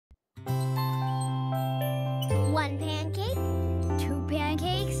1 pancake. 2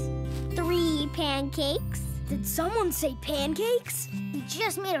 pancakes? 3 pancakes. Did someone say pancakes? We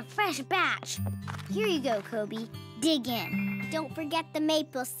just made a fresh batch. Here you go, Kobe. Dig in. Don't forget the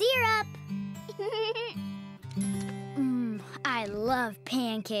maple syrup. I love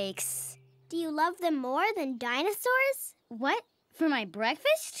pancakes. Do you love them more than dinosaurs? What? For my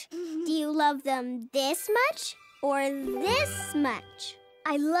breakfast? Do you love them this much or this much?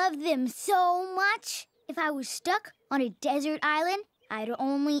 I love them so much. If I was stuck on a desert island, I'd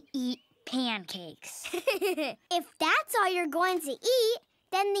only eat pancakes. If that's all you're going to eat,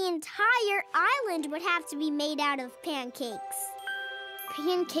 then the entire island would have to be made out of pancakes.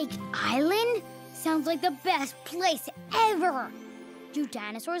 Pancake Island? Sounds like the best place ever. Do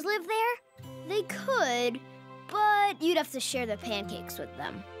dinosaurs live there? They could, but you'd have to share the pancakes with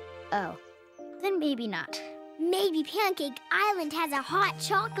them. Oh, then maybe not. Maybe Pancake Island has a hot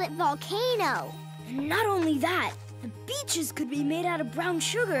chocolate volcano. And not only that, the beaches could be made out of brown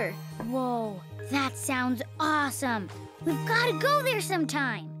sugar. Whoa, that sounds awesome. We've got to go there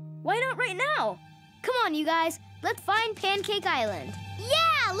sometime. Why not right now? Come on, you guys. Let's find Pancake Island.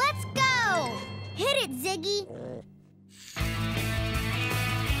 Yeah, let's go! Hit it, Ziggy.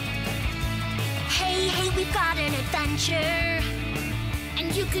 Hey, hey, we've got an adventure,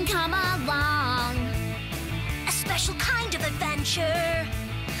 and you can come along. A special kind of adventure,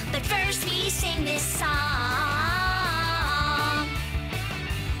 but first we sing this song.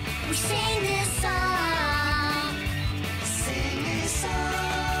 We sing this song. Sing this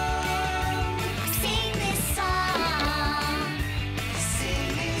song. Sing this song.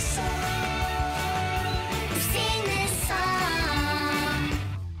 Sing this song. We sing this song.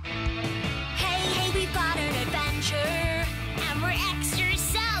 Hey, hey, we've got an adventure, and we're extra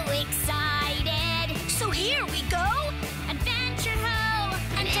so excited. So here we go, adventure ho,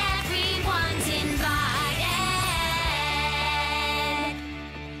 and everyone's invited.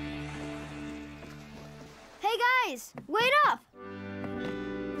 Hey, guys, wait up.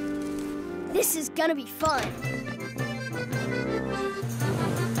 This is gonna be fun.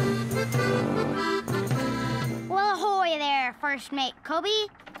 Well, ahoy there, first mate Kobe.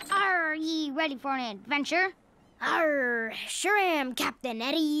 Are ye ready for an adventure? Arr, sure am, Captain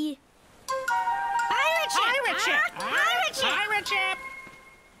Eddie. Pirate ship! Pirate ship!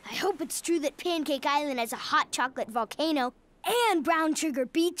 I hope it's true that Pancake Island has a hot chocolate volcano and brown sugar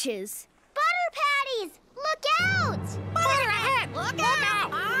beaches. Butter patties! Look out! Butter ahead! Look out!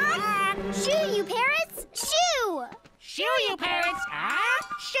 Shoo, you parrots! Shoo! Shoo, you parrots!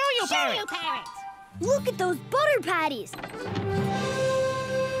 Shoo, you parrots! Look at those butter patties!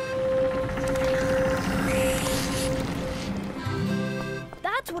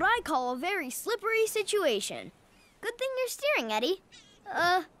 That's what I call a very slippery situation. Good thing you're steering, Eddie.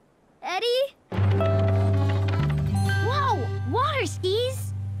 Eddie? Whoa, water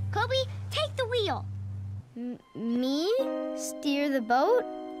skis! Kobe, take the wheel. Me? Steer the boat?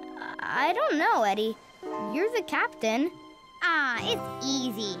 I don't know, Eddie. You're the captain. Ah, it's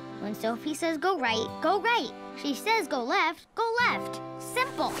easy. When Sophie says go right, go right. She says go left, go left.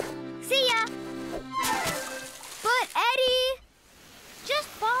 Simple. See ya. But, Eddie! Just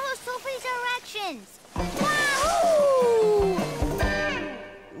follow Sophie's directions. Wahoo!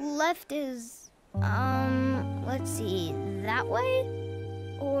 Left is, let's see, that way?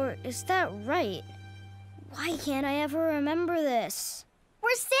 Or is that right? Why can't I ever remember this?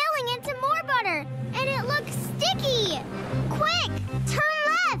 We're sailing into more butter, and it looks sticky! Quick, turn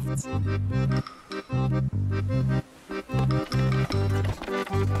left!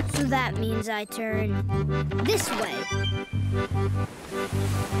 So that means I turn this way.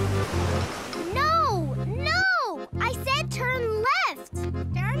 No! No! I said turn left!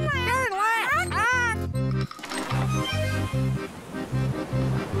 Turn left! Turn left!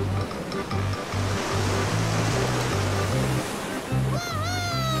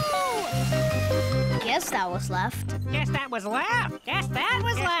 Guess that was left. Guess that was left! Guess that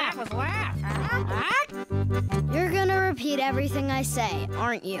was left! That was left! You're gonna repeat everything I say,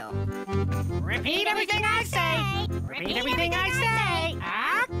 aren't you? Repeat everything I say! Repeat everything I say!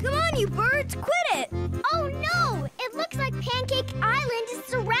 Come on, you birds, quit it! Oh no! It looks like Pancake Island is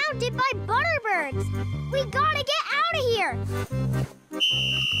surrounded by butterbirds! We gotta get out of here!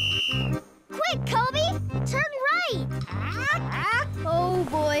 Quick, Kobe! Turn right! Oh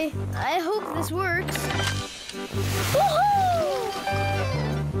boy, I hope this works. Woohoo!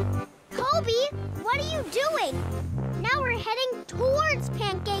 Kobe, what are you doing? Now we're heading towards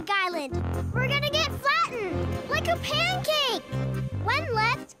Pancake Island. We're gonna get flattened, like a pancake. One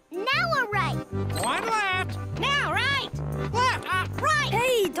left, now a right. One left! Now right! Left! Right!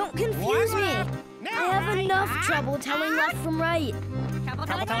 Hey, don't confuse One me. left. Now I have right. enough Trouble telling left from right. Trouble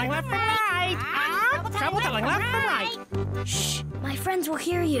telling left from right. Trouble telling left from right. Shh, my friends will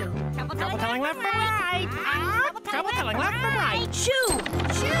hear you. Trouble telling left from right. Trouble telling left from right. Shoo!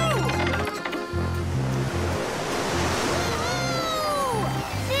 Shoo!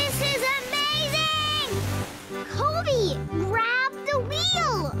 This is amazing! Colby, grab the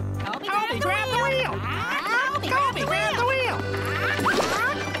wheel! Colby, grab the wheel! Colby, grab the wheel!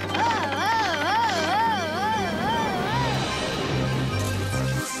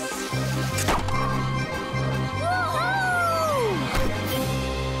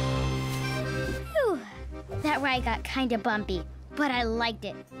 That ride got kind of bumpy, but I liked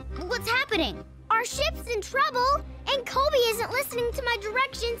it. What's happening? Our ship's in trouble, and Colby isn't listening to my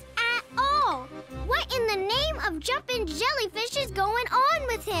directions at all. What in the name of jumping jellyfish is going on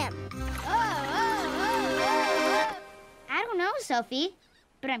with him? I don't know, Sophie,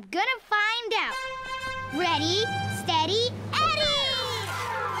 but I'm gonna find out. Ready, steady, Eddie!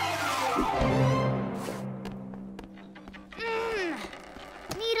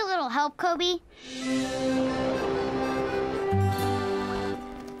 Need a little help, Kobe?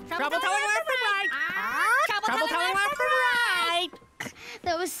 Trouble telling left from right. Trouble telling left from right.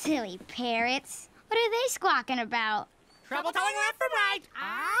 Those silly parrots. What are they squawking about? Trouble telling left from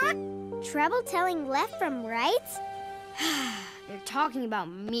right. Trouble telling left from right? They're talking about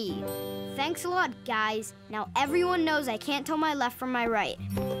me. Thanks a lot, guys. Now everyone knows I can't tell my left from my right.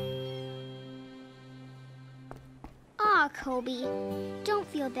 Aw, Colby, don't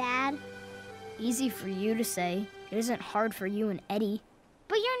feel bad. Easy for you to say. It isn't hard for you and Eddie.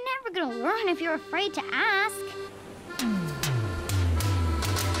 But you're never gonna learn if you're afraid to ask.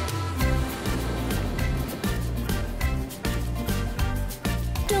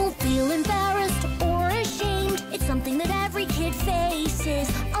 Don't feel embarrassed or ashamed. It's something that every kid faces.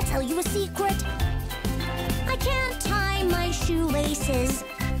 I'll tell you a secret. I can't tie my shoelaces.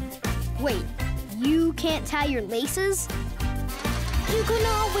 Wait, you can't tie your laces? You can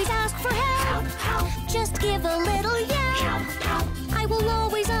always ask for help. Just give a little yell. I will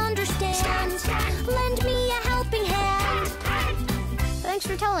always understand. Lend me a helping hand. Thanks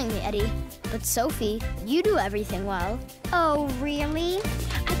for telling me, Eddie. But Sophie, you do everything well. Oh, really?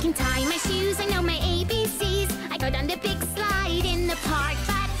 I can tie my shoes, I know my ABCs. I go down the big slide in the park.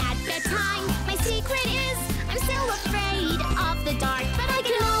 But at bedtime, my secret is I'm still afraid of the dark. But I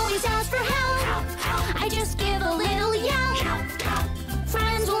can always ask for help. I just give a little yell.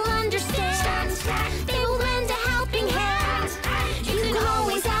 Friends will understand. They will lend a helping hand. You can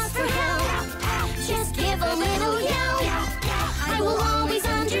always ask for help. Just give a little yell. I will always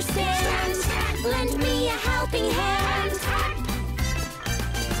understand. Lend me a helping hand.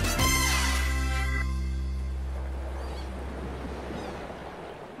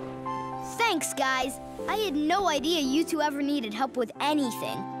 Thanks, guys. I had no idea you two ever needed help with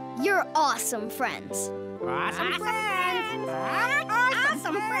anything. You're awesome friends. Awesome friends!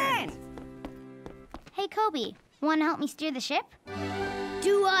 Awesome friends! Hey, Kobe, wanna help me steer the ship?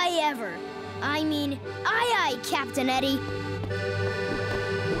 Do I ever? I mean, aye, Captain Eddie.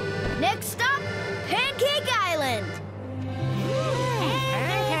 Next stop, Pancake Island.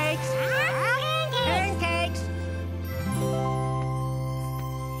 Pancakes! Pancakes!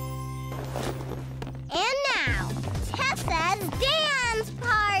 And now, Tessa's dance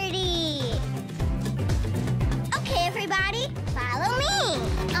party! Okay, everybody, follow me.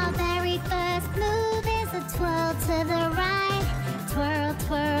 Our very first move is a twirl to the right. Twirl,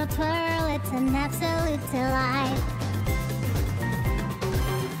 twirl, twirl, it's an absolute delight.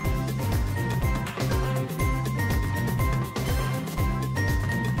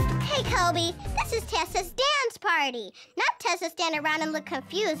 Hey, Kobe, this is Tessa's dance party, not Tessa's stand around and look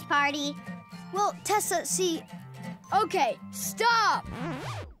confused party. Well, Tessa, see... Okay, stop!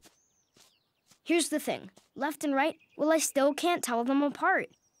 Here's the thing. Left and right, well, I still can't tell them apart.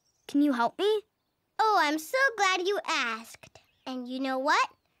 Can you help me? Oh, I'm so glad you asked. And you know what?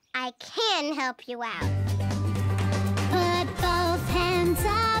 I can help you out. Put both hands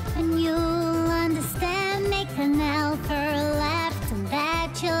up and you'll understand. Make an L for left and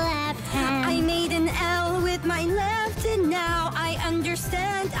that's your left hand. I made an L with my left and now I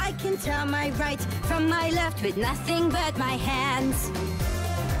understand. I can tell my right from my left with nothing but my hands.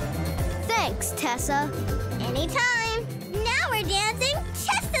 Thanks, Tessa. Anytime. Now we're dancing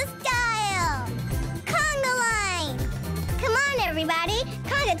Tessa style. Conga line. Come on, everybody.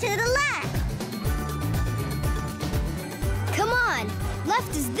 Conga to the left. Come on,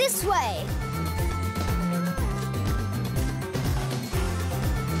 left is this way.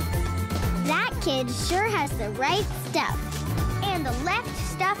 That kid sure has the right stuff. And the left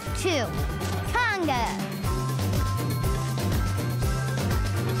stuff, too. Conga.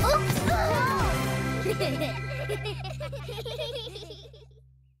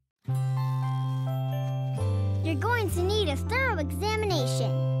 You're going to need a thorough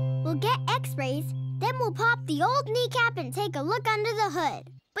examination. We'll get x-rays, then we'll pop the old kneecap and take a look under the hood.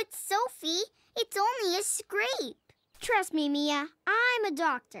 But Sophie, it's only a scrape. Trust me, Mia, I'm a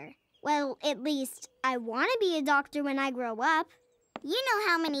doctor. Well, at least I want to be a doctor when I grow up. You know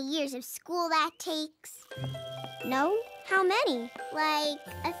how many years of school that takes? No? How many? Like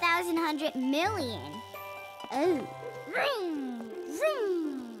 1,100 million. Oh. Vroom,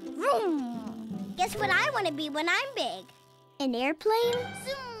 vroom, vroom. Guess what I want to be when I'm big? An airplane?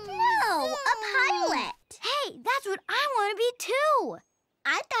 No, a pilot. Hey, that's what I want to be too.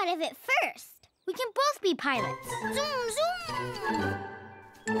 I thought of it first. We can both be pilots. Zoom, zoom.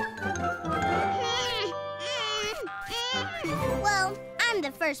 Well, I'm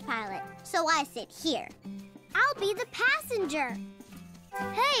the first pilot, so I sit here. I'll be the passenger.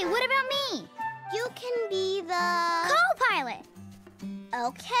 Hey, what about me? You can be the... Co-pilot.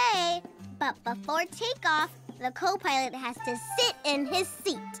 Okay, but before takeoff, the co-pilot has to sit in his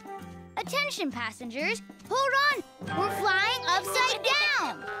seat. Attention, passengers. Hold on. We're flying upside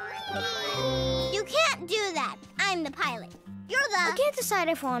down. You can't do that. I'm the pilot. You're the... I can't decide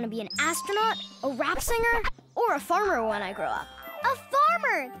if I want to be an astronaut, a rap singer, or a farmer when I grow up. A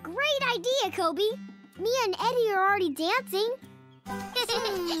farmer! Great idea, Kobe. Mia and Eddie are already dancing.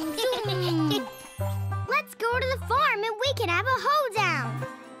 Let's go to the farm and we can have a hoedown.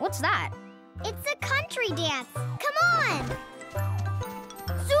 What's that? It's a country dance. Come on.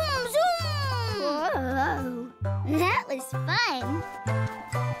 Zoom, zoom! Whoa. That was fun.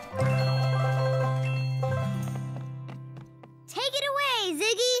 Take it away,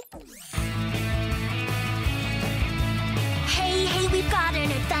 Ziggy. Hey, hey, we've got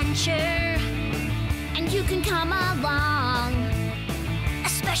an adventure, and you can come along. A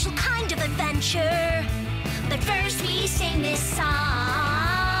special kind of adventure, but first we sing this song.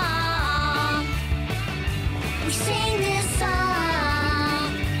 We sing this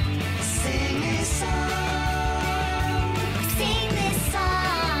song. Sing this song. We sing this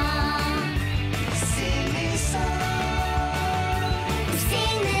song. Sing this song. We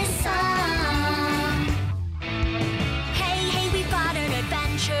sing this song. Hey, hey, we've got an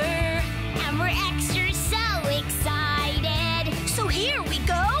adventure, and we're extra so excited. So here we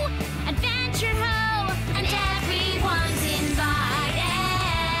go, adventure ho, and everyone's invited.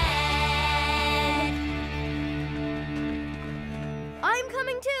 I'm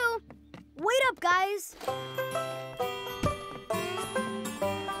coming too. Wait up, guys.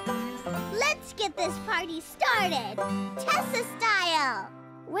 Let's get this party started. Tessa style.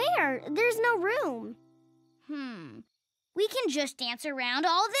 Where? There's no room. We can just dance around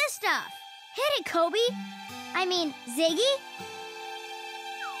all this stuff. Hit it, Kobe. I mean, Ziggy.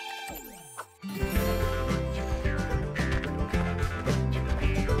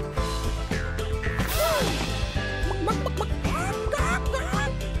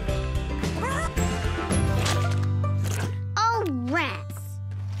 Oh, rats.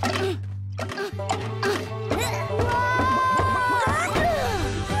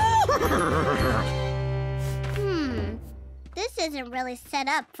 This isn't really set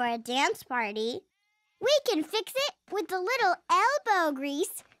up for a dance party. We can fix it with a little elbow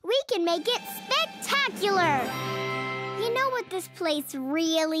grease. We can make it spectacular. You know what this place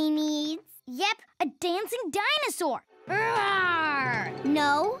really needs? Yep, a dancing dinosaur. Roar!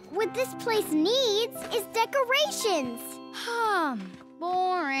 No, what this place needs is decorations.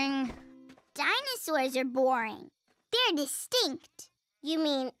 Boring. Dinosaurs are boring. They're distinct. You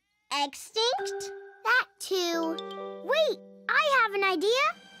mean extinct? That too. Wait, I have an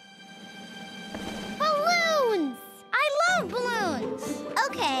idea. Balloons! I love balloons.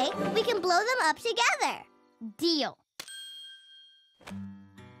 Okay, we can blow them up together. Deal.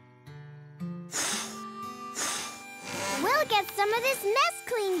 We'll get some of this mess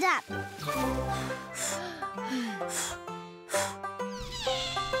cleaned up.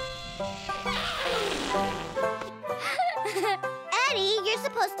 Eddie, you're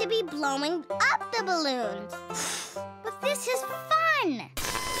supposed to be blowing up the balloons. But this is fun.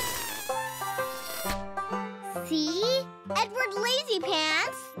 See? Edward Lazy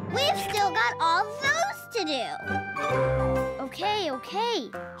Pants, we've still got all those to do. Okay.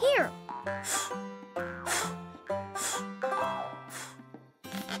 Here.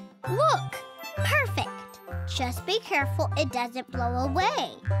 Look, perfect. Just be careful it doesn't blow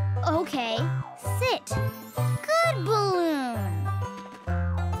away. Okay, sit. Good balloon.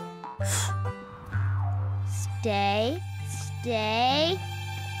 Stay.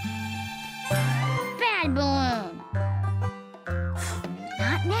 Bad balloon.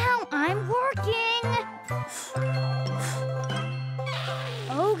 Not now, I'm working.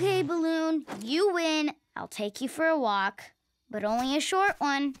 take you for a walk, but only a short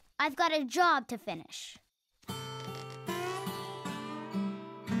one. I've got a job to finish.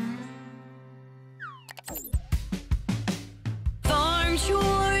 Farm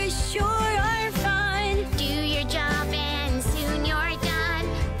chores sure are fun. Do your job and soon you're done.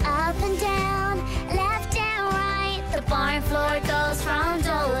 Up and down, left and right. The barn floor goes from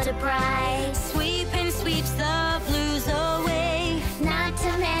dull to bright. Sweeping sweeps the blues away. Not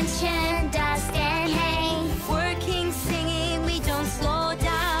to mention dust and hay. Working, singing, we don't slow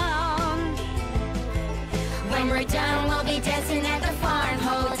down. When we're done, we'll be dancing at the farm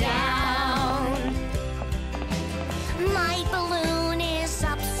hold down. My balloon is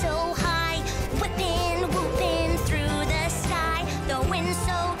up so high, whipping, whooping through the sky. The wind's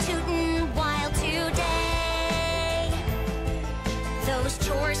so tootin' wild today. Those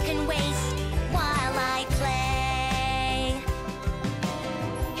chores can wait while I play.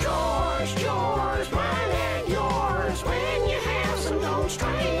 Yours, mine and yours. When you have some, don't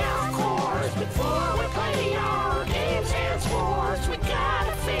stray off course. Before we play our games and sports, we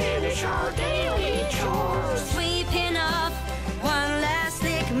gotta finish our daily chores. Sweeping up, one last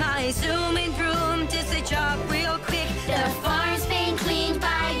lick. My zooming broom does the job real quick. The farm's been cleaned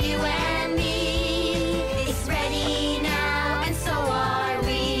by you and me. It's ready now, and so are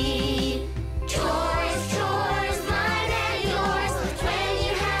we. Chores, mine and yours. When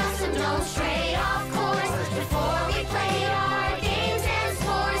you have some, don't stray off course. Before we play our games and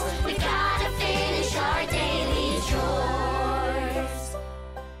sports, we gotta finish our daily chores.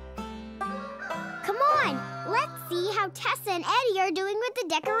 Come on, let's see how Tessa and Eddie are doing with the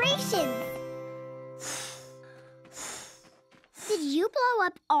decorations. Did you blow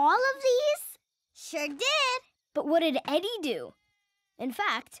up all of these? Sure did. But what did Eddie do? In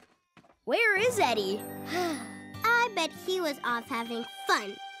fact, where is Eddie? I bet he was off having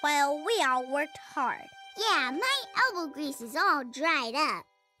fun while we all worked hard. Yeah, my elbow grease is all dried up.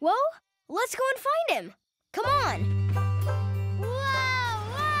 Well, let's go and find him. Come on.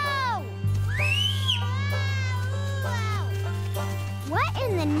 What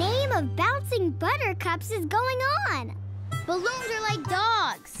in the name of bouncing buttercups is going on? Balloons are like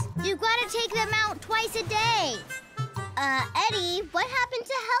dogs. You've got to take them out twice a day. Eddie, what happened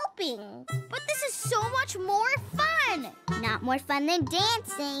to helping? But this is so much more fun. Not more fun than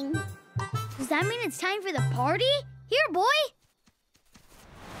dancing. Does that mean it's time for the party? Here, boy.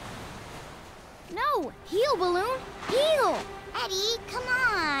 No, heel, balloon, heel. Eddie, come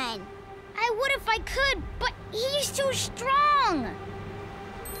on. I would if I could, but he's too strong.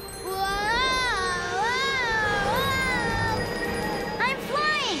 Whoa, I'm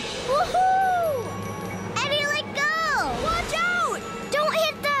flying. Woohoo! Eddie, let go. Watch out! Don't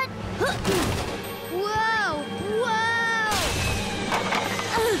hit that. Whoa, whoa.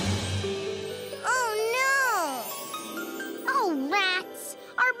 Oh, no. Oh, rats.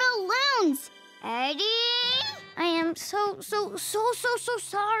 Our balloons. Eddie? I am so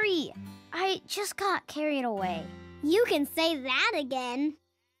sorry. I just got carried away. You can say that again.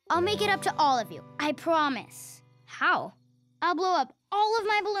 I'll make it up to all of you, I promise. How? I'll blow up all of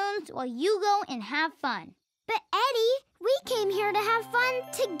my balloons while you go and have fun. But Eddie, we came here to have fun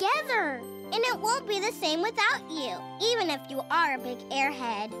together. And it won't be the same without you, even if you are a big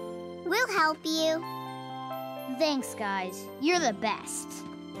airhead. We'll help you. Thanks, guys. You're the best.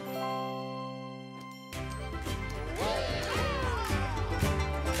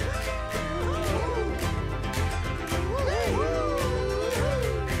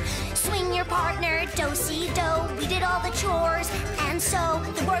 Swing your partner, do-si-do. We did all the chores, and so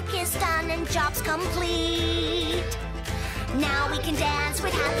the work is done and job's complete. Now we can dance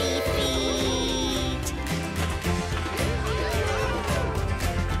with happy feet.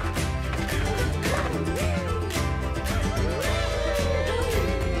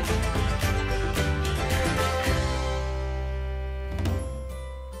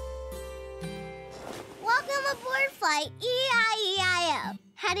 Welcome aboard Flight E-I-E-I-O,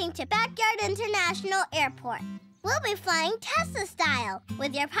 heading to Backyard International Airport. We'll be flying Tesla style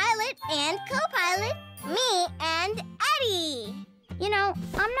with your pilot and co-pilot, me and Eddie. You know,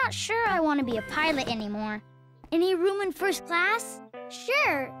 I'm not sure I want to be a pilot anymore. Any room in first class?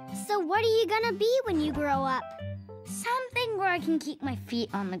 Sure. So what are you gonna be when you grow up? Something where I can keep my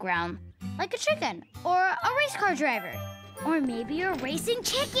feet on the ground, like a chicken or a race car driver. Or maybe a racing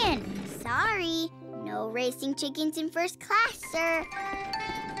chicken. Sorry, no racing chickens in first class, sir.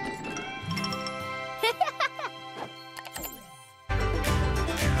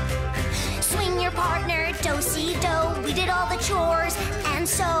 Swing your partner, do-si-do. We did all the chores, and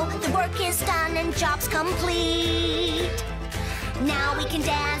so the work is done and job's complete. Now we can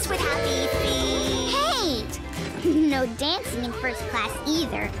dance with happy feet. Hey! No dancing in first class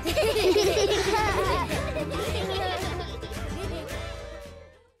either.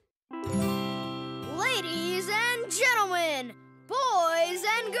 Ladies and gentlemen, boys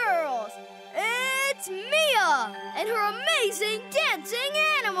and girls, it's Mia and her amazing dancing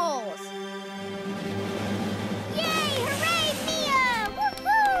animals. Yay! Hooray, Mia!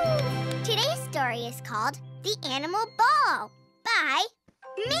 Woohoo! Today's story is called The Animal Ball by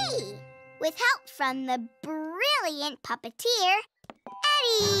me, with help from the brilliant puppeteer,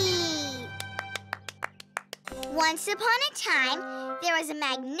 Eddie. Once upon a time, there was a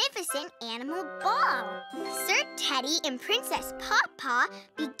magnificent animal ball. Sir Teddy and Princess Pawpaw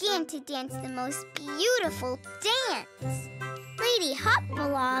began to dance the most beautiful dance. Lady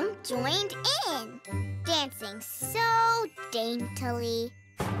Hopalong joined in, dancing so daintily.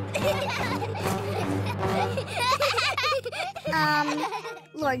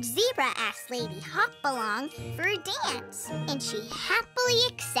 Lord Zebra asked Lady Hopalong for a dance, and she happily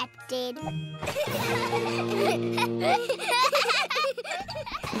accepted.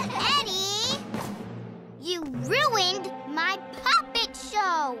 Eddie, you ruined my puppet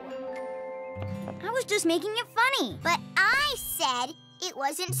show. I was just making it funny. But I said it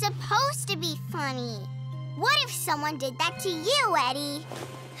wasn't supposed to be funny. What if someone did that to you, Eddie?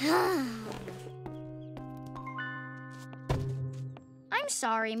 I'm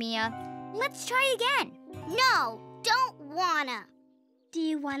sorry, Mia. Let's try again. No, don't wanna. Do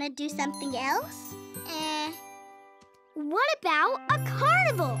you wanna do something else? What about a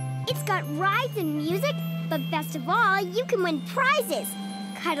carnival? It's got rides and music, but best of all, you can win prizes.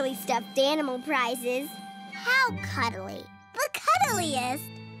 Cuddly stuffed animal prizes. How cuddly? The cuddliest.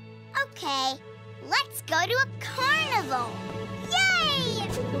 Okay, let's go to a carnival. Yay!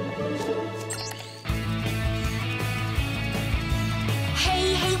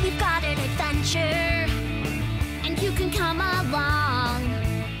 Hey, hey, we've got an adventure, and you can come along.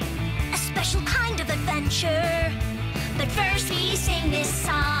 A special kind of adventure, but first we sing this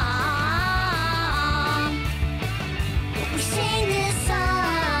song. We sing this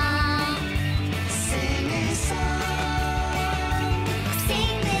song. Sing this song.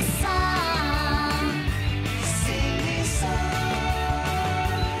 Sing this song. Sing this song.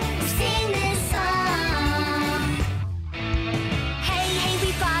 Sing this song. Hey, hey,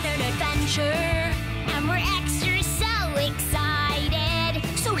 we've got an adventure, and we're extra so excited.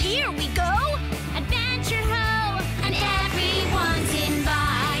 So here we go, adventure ho, and everyone's invited.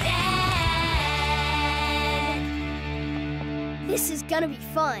 This is gonna be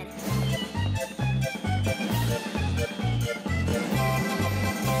fun.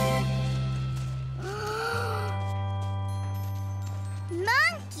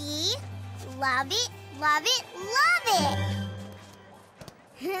 Monkey, love it, love it, love it.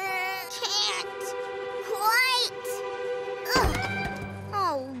 Can't quite. Ugh.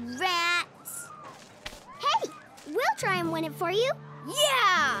 Oh, rats. Hey, we'll try and win it for you.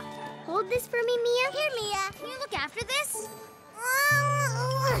 Yeah! Hold this for me, Mia. Here, Mia. Can you look after this?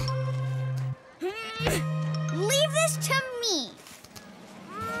 Leave this to me.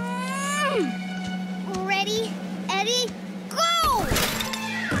 Ready, Eddie, go!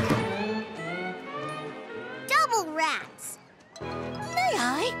 Double rats. May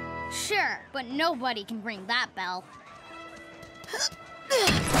I? Sure, but nobody can ring that bell.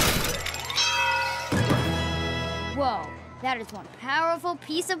 Whoa, that is one powerful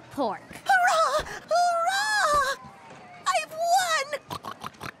piece of pork. Hurrah! Hurrah! I've won!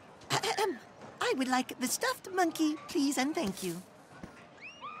 I would like the stuffed monkey, please, and thank you.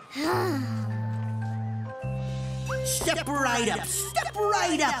 Step right up, step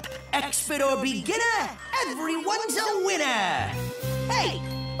right up. Expert or beginner, everyone's a winner. Hey,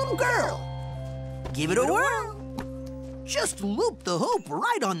 little girl, give it a whirl. Just loop the hoop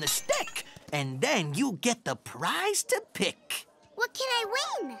right on the stick, and then you get the prize to pick. What can I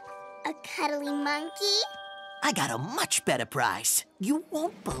win? A cuddly monkey? I got a much better prize. You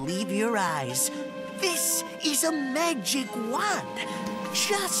won't believe your eyes. This is a magic wand,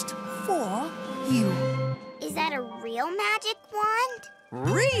 just for you. Is that a real magic wand?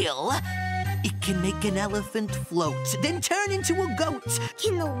 Real? It can make an elephant float, then turn into a goat.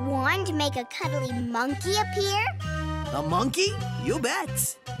 Can the wand make a cuddly monkey appear? A monkey? You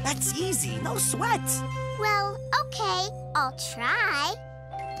bet. That's easy, no sweat. Well, okay, I'll try.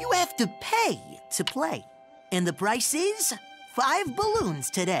 You have to pay to play. And the price is 5 balloons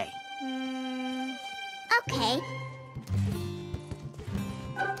today. Okay.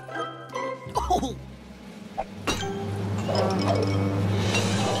 Oh!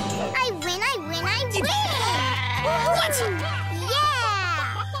 I win, I win, I win! What? Yay!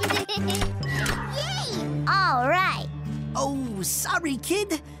 Sorry,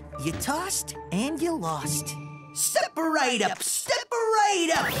 kid. You tossed and you lost. Step right up, step right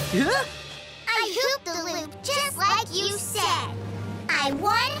up. Huh? I hooped the loop just like you said. I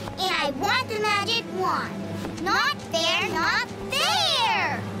won, and I want the magic wand. Not fair, not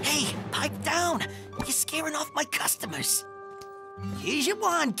fair! Hey, pipe down. You're scaring off my customers. Here's your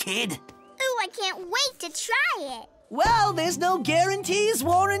wand, kid. Ooh, I can't wait to try it. Well, there's no guarantees,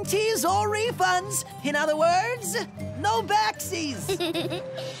 warranties, or refunds. In other words, no backsies.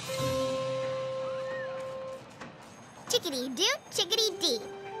 Chickadee-doo, chickadee-dee.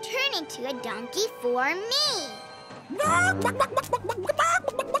 Turn into a donkey for me.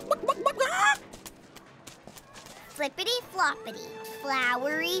 Flippity-floppity,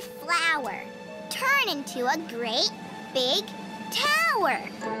 flowery flower. Turn into a great big tower.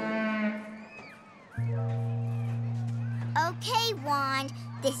 Okay, wand,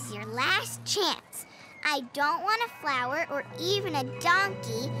 this is your last chance. I don't want a flower or even a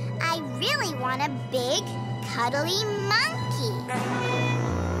donkey. I really want a big, cuddly monkey.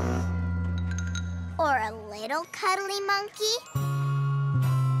 Or a little cuddly monkey.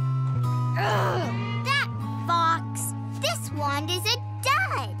 Ugh, that fox. This wand is a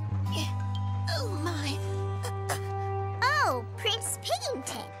dud. Oh, my. Oh, Prince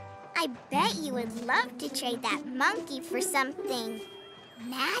Piggington. I bet you would love to trade that monkey for something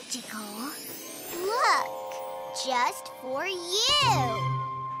magical. Look, just for you.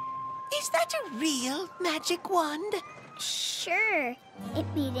 Is that a real magic wand? Sure. It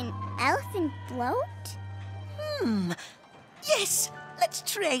made an elephant float? Yes, let's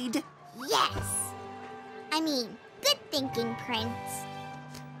trade. Yes. I mean, good thinking, Prince.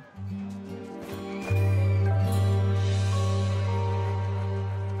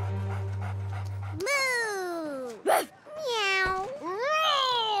 Moo! Meow.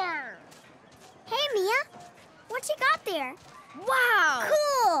 Roar! Hey, Mia. What you got there? Wow!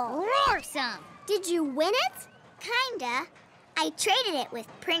 Cool! Roarsome! Did you win it? Kinda. I traded it with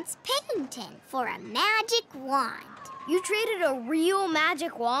Prince Piggington for a magic wand. You traded a real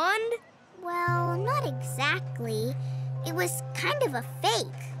magic wand? Well, not exactly. It was kind of a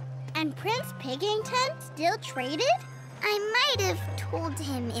fake. And Prince Piggington still traded? I might have told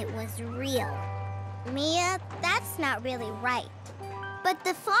him it was real. Mia, that's not really right. But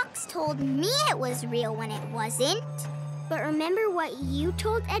the fox told me it was real when it wasn't. But remember what you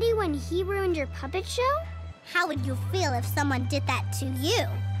told Eddie when he ruined your puppet show? How would you feel if someone did that to you?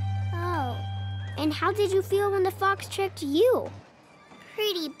 Oh, And how did you feel when the fox tricked you?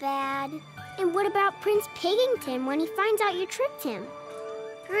 pretty bad. And what about Prince Piggington when he finds out you tricked him?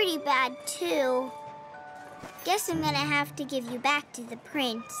 Pretty bad, too. Guess I'm gonna have to give you back to the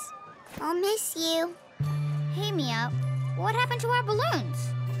prince. I'll miss you. Hey, Mia, what happened to our balloons?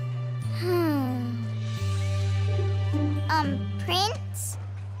 Prince?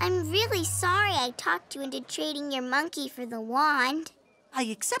 I'm really sorry I talked you into trading your monkey for the wand. I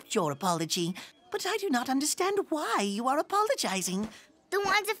accept your apology, but I do not understand why you are apologizing. The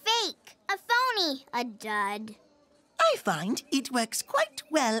wand's a fake, a phony, a dud. I find it works quite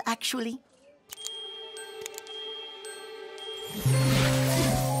well, actually.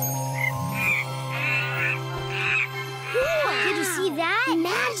 Did you see that?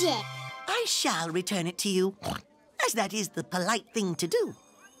 Magic! I shall return it to you, as that is the polite thing to do.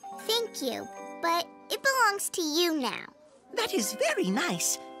 Thank you, but it belongs to you now. That is very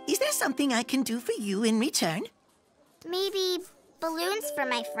nice. Is there something I can do for you in return? Maybe balloons for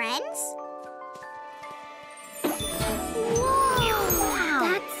my friends? Whoa!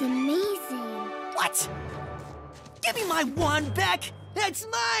 That's amazing. What? Give me my wand back! That's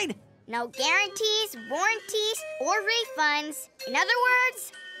mine! No guarantees, warranties, or refunds. In other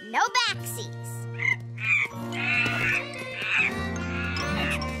words, no backsies.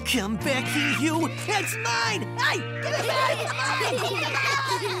 Come back here, you! That's mine! Hey! Give it back!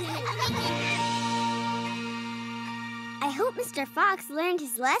 I hope Mr. Fox learned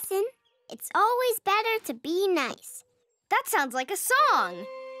his lesson. It's always better to be nice. That sounds like a song.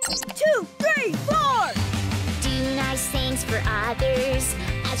 2, 3, 4! Do nice things for others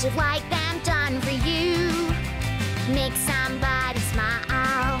as you'd like them done for you. Make somebody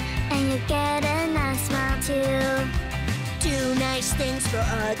smile and you get a nice smile too. Do nice things for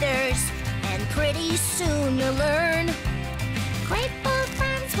others, and pretty soon you'll learn. Grateful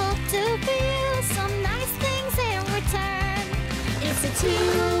friends will do for you some nice things in return. It's a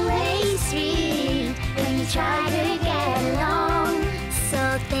two-way street when you try to get along.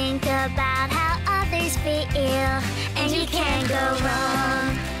 So think about how others feel, and you can't go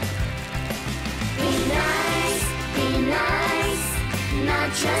wrong. Be nice, not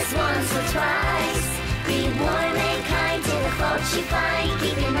just once or twice. Be warm and kind to the fault you find.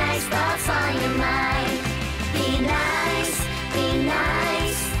 Keep your nice thoughts on your mind. Be nice,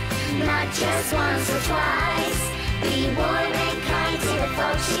 not just once or twice. Be warm and kind to the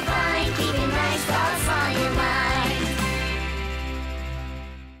folks you find. Keep your nice thoughts on your mind.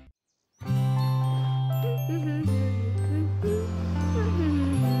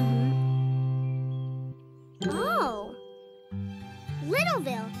 Oh,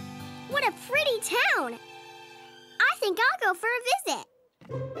 Littleville. What a pretty town. I think I'll go for a visit.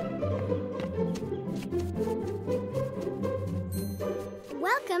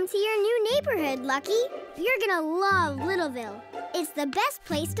 Welcome to your new neighborhood, Lucky. You're gonna love Littleville. It's the best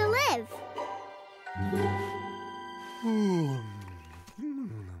place to live.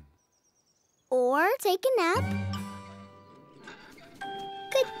 Or take a nap.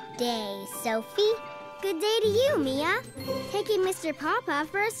 Good day, Sophie. Good day to you, Mia. Taking Mr. Papa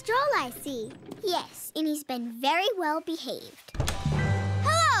for a stroll, I see. Yes, and he's been very well behaved.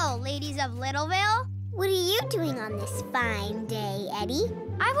 Hello, ladies of Littleville. What are you doing on this fine day, Eddie?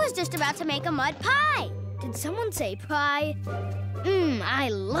 I was just about to make a mud pie. Did someone say pie? I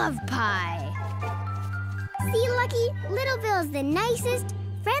love pie. See, Lucky, Littleville's the nicest,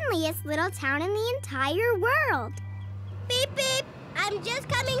 friendliest little town in the entire world. Beep, beep. I'm just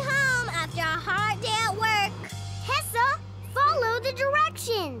coming home after a hard day at work. Tessa, follow the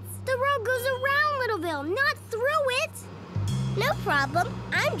directions. The road goes around Littleville, not through it. No problem.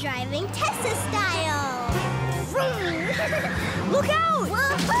 I'm driving Tessa style. Vroom. Look out!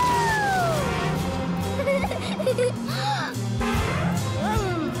 Woohoo!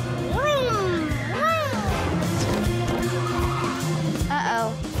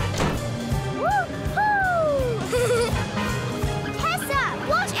 Uh-oh. Woohoo! Tessa,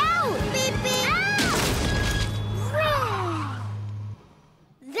 watch out! Beep, beep.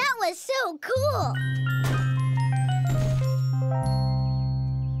 That was so cool.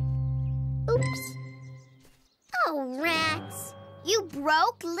 Oops. Oh, rats. You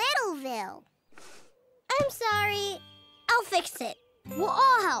broke Littleville. I'm sorry. I'll fix it. We'll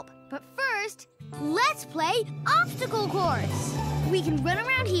all help. But first, let's play obstacle course. We can run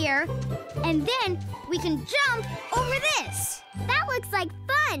around here, and then we can jump over this. That looks like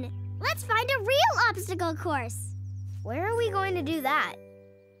fun. Let's find a real obstacle course. Where are we going to do that?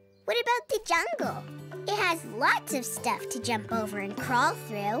 What about the jungle? It has lots of stuff to jump over and crawl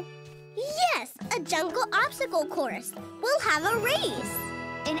through. Yes, a jungle obstacle course. We'll have a race.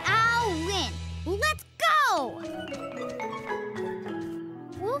 And I'll win. Let's go!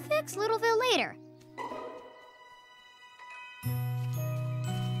 We'll fix Littleville later.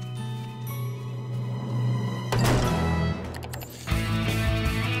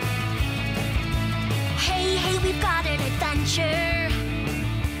 Hey, hey, we've got an adventure,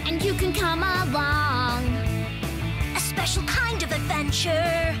 and you can come along. A special kind of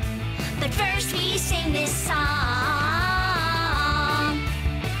adventure, but first we sing this song.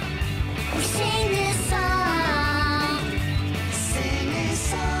 We sing this song. Sing this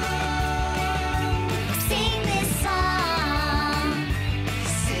song. Sing this song.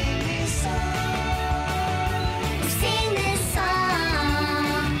 Sing this song. Sing this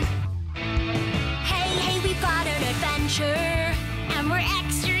song. Hey, hey, we've got an adventure, and we're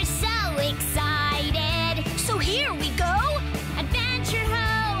extra so excited. So here we go, adventure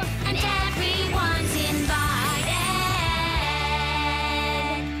ho, and everyone's invited.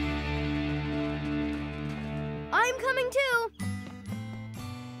 I'm coming too.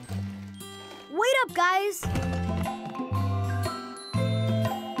 Wait up, guys.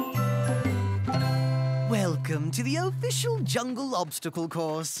 Welcome to the official jungle obstacle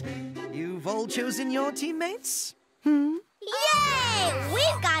course. You've all chosen your teammates? Yay!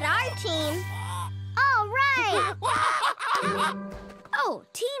 We've got our team. All right. Oh,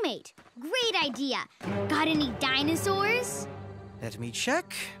 teammate. Great idea. Got any dinosaurs? Let me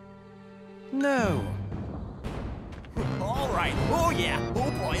check. No. All right. Oh, yeah.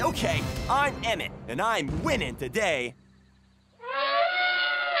 Oh, boy. Okay. I'm Emmett, and I'm winning today.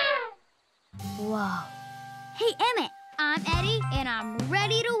 Whoa. Hey, Emmett. I'm Eddie, and I'm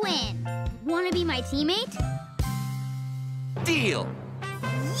ready to win. Want to be my teammate? Deal.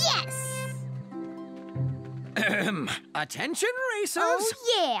 Yes. Attention, racers. Oh,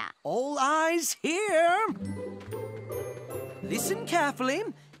 yeah. All eyes here. Listen carefully.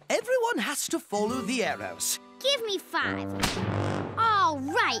 Everyone has to follow the arrows. Give me 5. All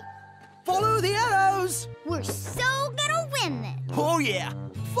right. Follow the arrows. We're so gonna win this. Oh, yeah.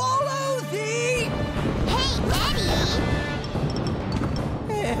 Follow the Hey, Eddie.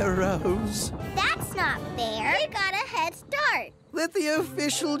 arrows. That's not fair. You got a head start. Let the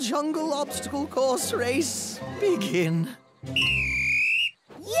official jungle obstacle course race begin. Yeah!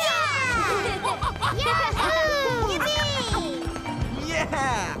 Yahoo! Yippee!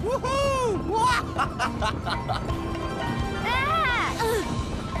 Yeah! Woohoo!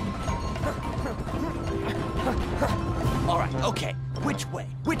 All right, okay. Which way?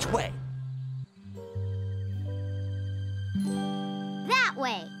 Which way? That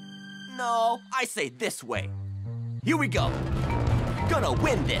way. No, I say this way. Here we go. Gonna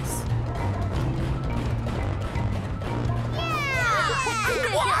win this.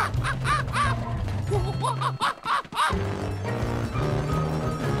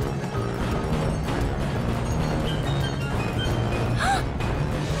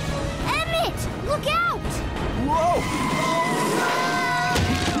 Emmett, look out! Whoa!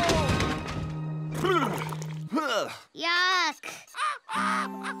 Yuck.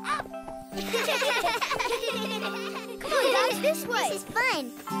 Come on, guys, this way. This is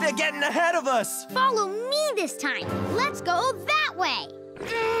fun. They're getting ahead of us. Follow me this time. Let's go that way.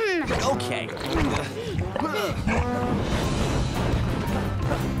 Okay.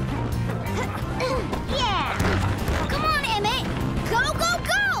 Yeah. Come on, Emmett. Go, go,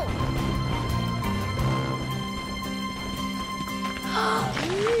 go.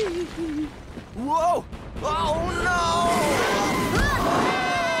 Whoa! Oh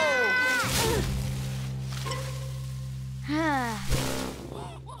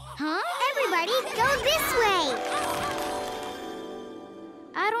Huh? Everybody, go this way.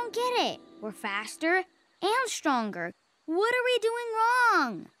 I don't get it. We're faster and stronger. What are we doing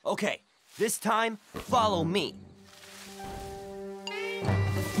wrong? no! Okay, this time, follow me.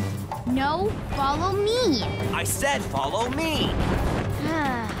 No, follow me. I said follow me.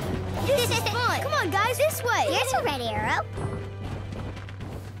 This is fun. Come on, guys, this way. Here's a red arrow.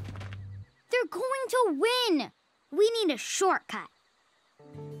 They're going to win. We need a shortcut.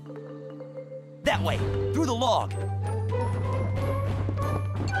 That way, through the log.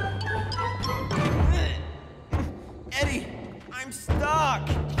 Eddie, I'm stuck.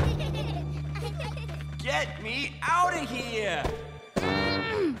 Get me out of here.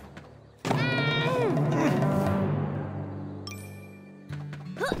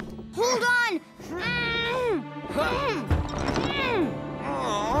 Hold on.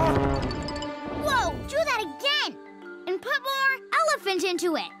 Whoa, do that again. And put more elephant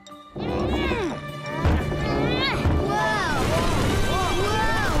into it.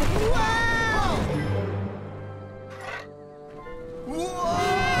 Whoa.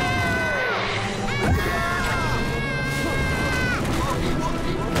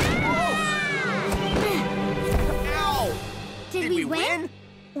 Ow! Did we win?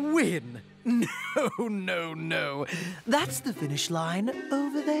 Win? No. That's the finish line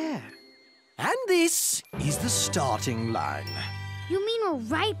over there. And this is the starting line. You mean we're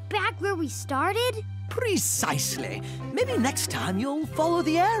right back where we started? Precisely. Maybe next time you'll follow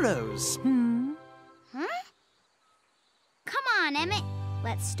the arrows. Huh? Come on, Emmett.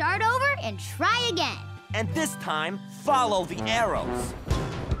 Let's start over and try again. And this time, follow the arrows.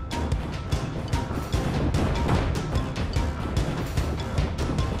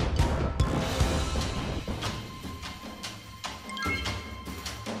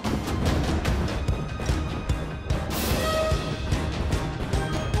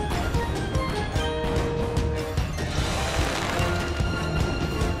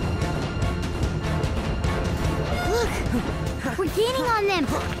 We're gaining on them.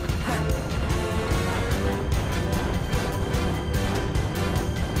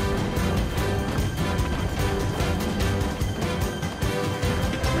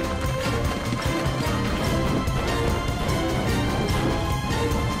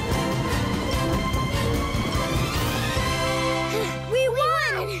 We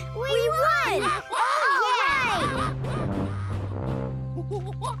won! We won!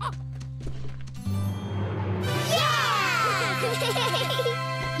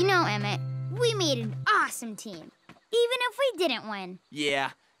 You know, Emmett, we made an awesome team, even if we didn't win.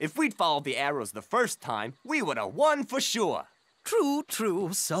 Yeah, if we'd followed the arrows the first time, we would have won for sure.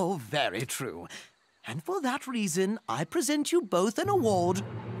 True, so very true. And for that reason, I present you both an award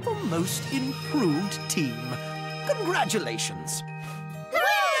for Most Improved Team. Congratulations.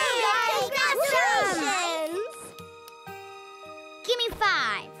 Congratulations! Give me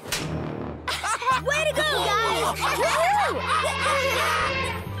 5. Way to go, guys!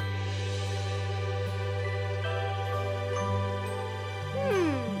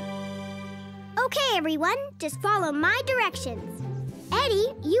 Okay, everyone, just follow my directions.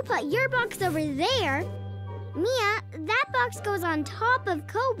 Eddie, you put your box over there. Mia, that box goes on top of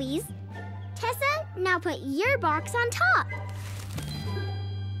Kobe's. Tessa, now put your box on top.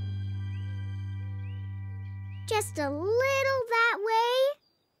 Just a little that way.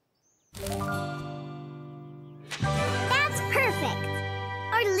 That's perfect.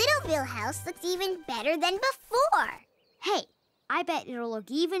 Our Littleville house looks even better than before. Hey, I bet it'll look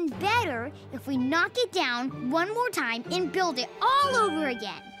even better if we knock it down one more time and build it all over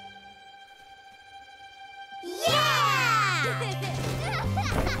again. Yeah!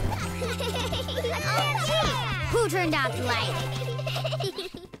 Who turned out the light?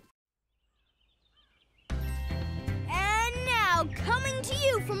 And now, coming to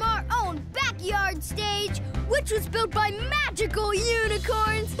you from our own backyard stage, which was built by magical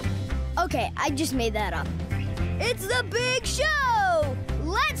unicorns. Okay, I just made that up. It's the big show!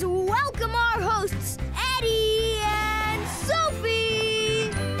 Let's welcome our hosts, Eddie and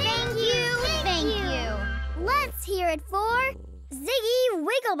Sophie! Thank you. Let's hear it for Ziggy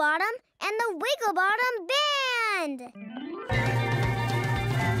Wigglebottom and the Wigglebottom Band!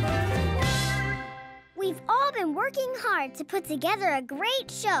 We've all been working hard to put together a great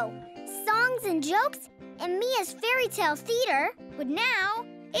show. Songs and jokes, and Mia's fairy tale theater. But now,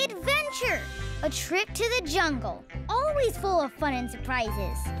 adventure! A trip to the jungle, always full of fun and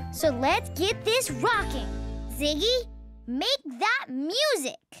surprises. So let's get this rocking. Ziggy, make that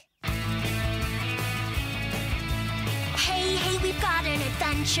music. Hey, hey, we've got an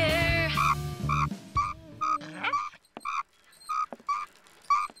adventure.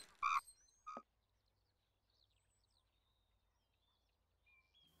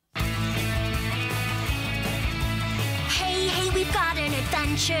 Hey, hey, we've got an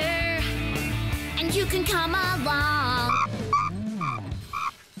adventure. And you can come along.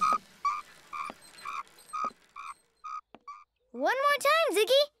 One more time,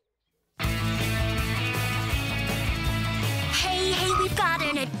 Ziggy. Hey, hey, we've got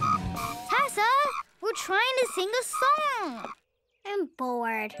an Tessa, we're trying to sing a song. I'm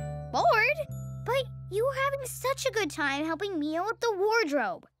bored. Bored? But you were having such a good time helping Mia with the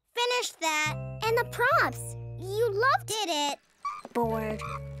wardrobe. Finish that. And the props. You loved it. Bored.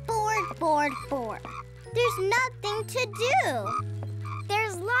 There's nothing to do.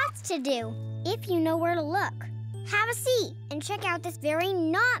 There's lots to do, if you know where to look. Have a seat and check out this very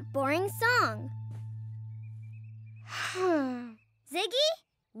not boring song. Ziggy,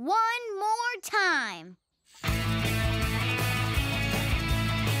 one more time.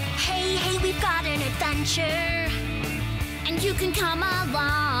 Hey, hey, we've got an adventure. And you can come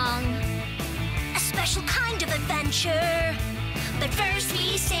along. A special kind of adventure. But first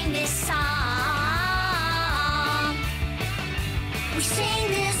we sing this song. We sing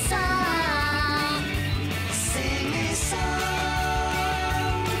this song. Sing this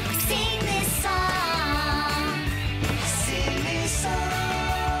song. We sing this song. Sing this song.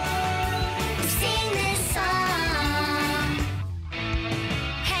 We sing this song.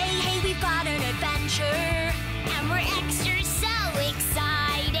 Hey, hey, we've got an adventure. And we're extra so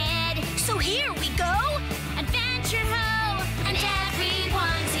excited. So here we go. Adventure ho! And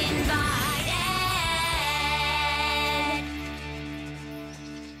everyone's invited.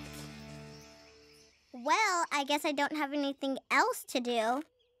 Well, I guess I don't have anything else to do.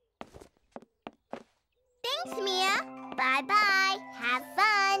 Thanks, Mia. Bye-bye. Have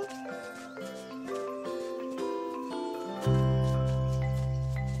fun.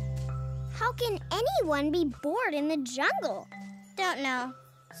 How can anyone be bored in the jungle? Don't know.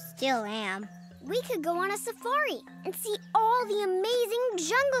 Still am. We could go on a safari and see all the amazing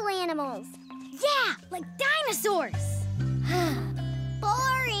jungle animals. Yeah, like dinosaurs.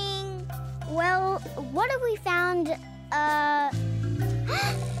 Boring. Well, what if we found, a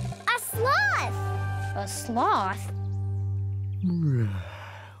sloth? A sloth?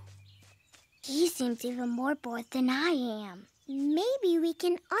 He seems even more bored than I am. Maybe we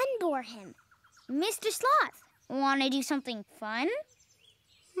can unbore him. Mr. Sloth, want to do something fun?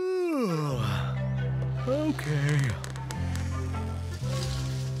 Okay.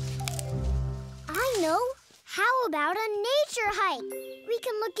 I know. How about a nature hike? We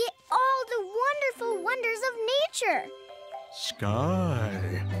can look at all the wonderful wonders of nature. Sky.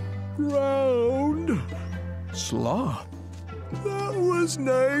 Ground. Sloth. That was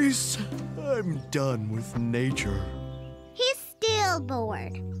nice. I'm done with nature. He's still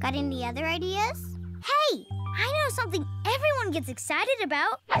bored. Got any other ideas? Hey, I know something everyone gets excited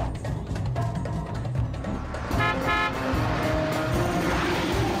about.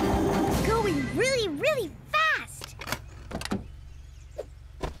 Going really, really fast.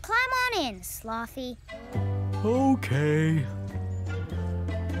 Climb on in, Slothy. Okay.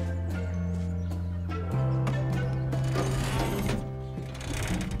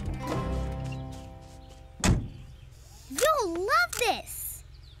 You'll love this.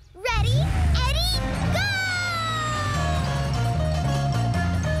 Ready, Eddie, go!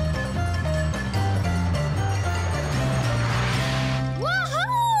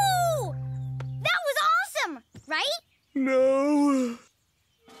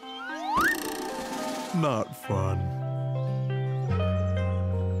 not fun.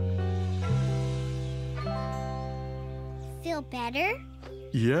 Feel better?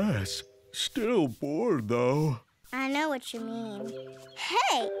 Yes, still bored though. I know what you mean.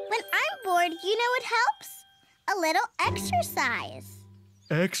 Hey, when I'm bored, you know what helps? A little exercise.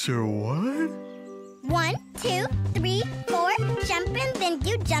 What? 1, 2, 3, 4, jump and then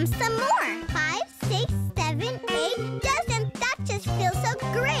you jump some more. 5, 6, 7, 8, doesn't that just feel so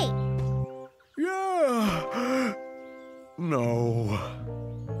great? Yeah. No.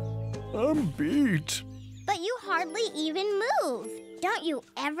 I'm beat. But you hardly even move. Don't you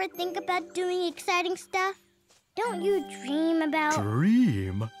ever think about doing exciting stuff? Don't you dream about...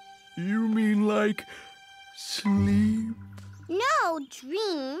 Dream? You mean like sleep? No,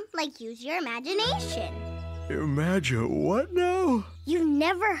 dream, like use your imagination. Imagine what now? You've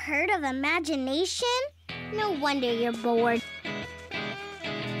never heard of imagination? No wonder you're bored.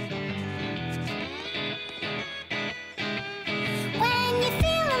 When you're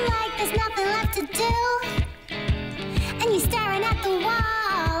feeling like there's nothing left to do, and you're staring at the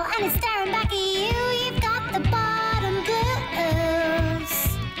wall, and it's staring back at you, you've got the bottom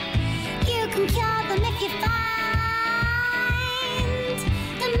blues. You can cure them if you find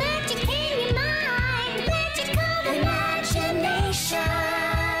the magic in your mind, magical imagination.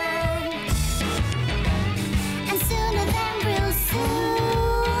 And sooner than real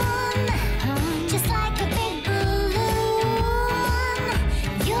soon, just like a big balloon,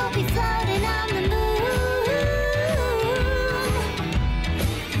 you'll be floating on the moon.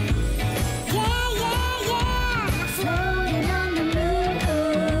 Yeah, yeah, yeah, floating on the moon.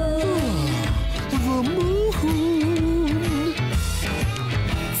 The moon.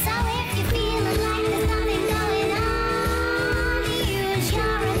 So if you're feeling like there's nothing going on, use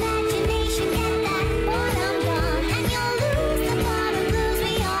your imagination, get that boredom gone, and you'll lose the bottom blues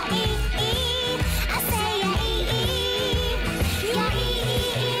with your E-E. I say your E-E, your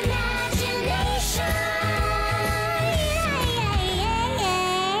E-E imagination.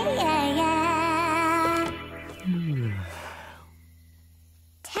 Yeah.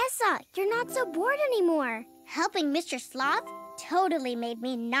 Tessa, you're not so bored anymore. Helping Mr. Sloth totally made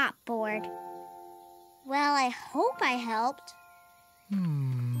me not bored. Well, I hope I helped. The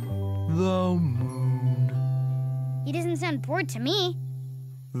moon. He doesn't sound bored to me.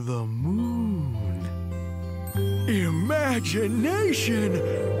 The moon. Imagination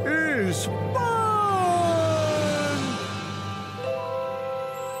is fun!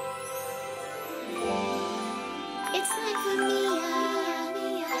 It's like for Mia,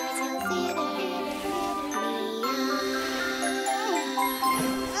 till theater,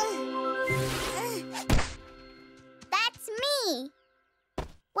 That's me!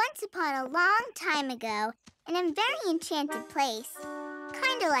 Once upon a long time ago, in a very enchanted place,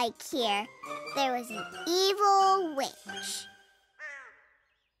 kinda like here, there was an evil witch.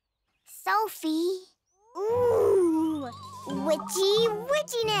 Sophie. Ooh, witchy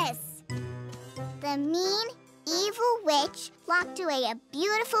witchiness. The mean, evil witch locked away a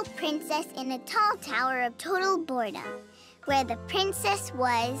beautiful princess in a tall tower of total boredom, where the princess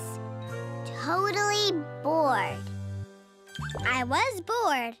was totally bored. I was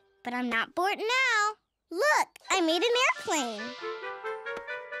bored, but I'm not bored now. Look, I made an airplane.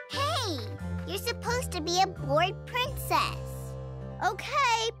 Hey, you're supposed to be a bored princess.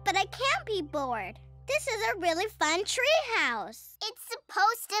 Okay, but I can't be bored. This is a really fun treehouse. It's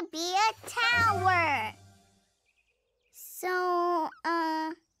supposed to be a tower. So,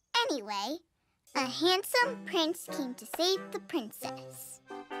 anyway, a handsome prince came to save the princess.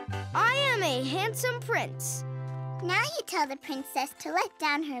 I am a handsome prince. Now you tell the princess to let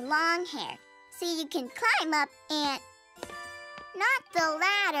down her long hair so you can climb up and... Not the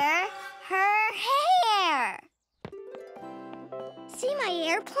ladder, her hair. See my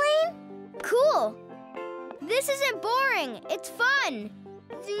airplane? Cool. This isn't boring. It's fun.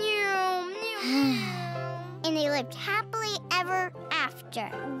 And they lived happily ever after.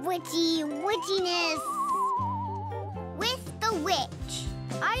 Witchy witchiness. With the witch.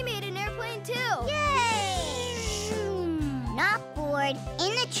 I made an airplane too. Yay! Not bored,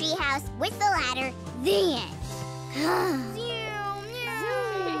 in the treehouse with the ladder, the end.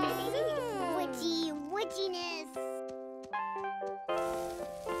 Witchy witchiness.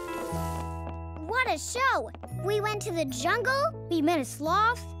 What a show! We went to the jungle, we met a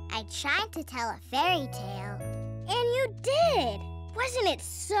sloth. I tried to tell a fairy tale. And you did! Wasn't it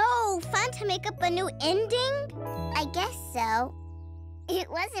so fun to make up a new ending? I guess so. It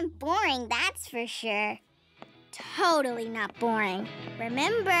wasn't boring, that's for sure. Totally not boring.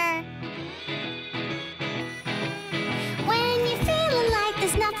 Remember? When you're feeling like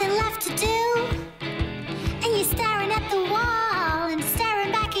there's nothing left to do,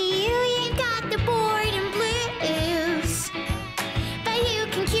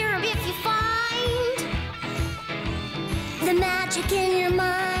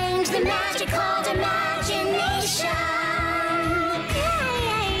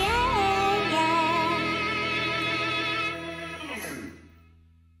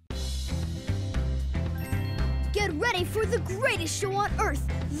 ready for the greatest show on Earth,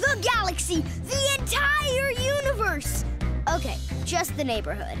 the galaxy, the entire universe. Okay, just the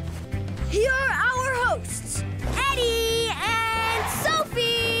neighborhood. Here are our hosts, Eddie and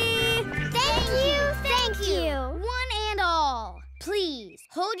Sophie. Thank you. One and all. Please,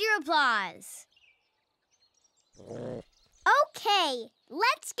 hold your applause. Okay,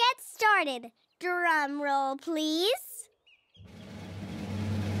 let's get started. Drum roll, please.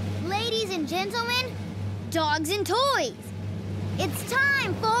 Ladies and gentlemen, dogs and toys, it's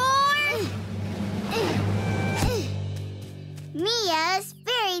time for... Mia's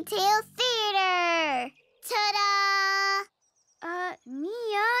Fairy Tale Theater! Ta-da!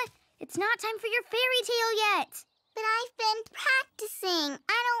 Mia, it's not time for your fairy tale yet. But I've been practicing.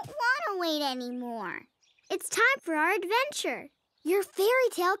 I don't want to wait anymore. It's time for our adventure. Your fairy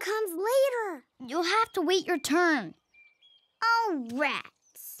tale comes later. You'll have to wait your turn. Oh,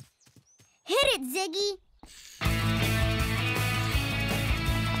 rats. Hit it, Ziggy.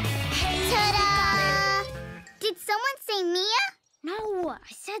 Ta-da! Did someone say Mia? No,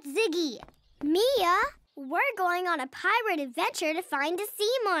 I said Ziggy. Mia, we're going on a pirate adventure to find a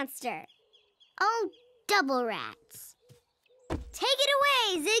sea monster. Oh, double rats. Take it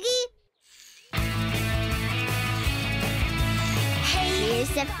away, Ziggy. Here's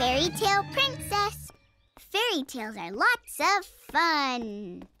the Fairy Tale Princess. Fairy tales are lots of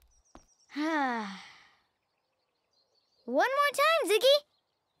fun. One more time, Ziggy.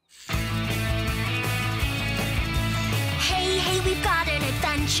 Hey, we've got an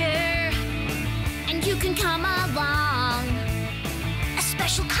adventure, and you can come along. A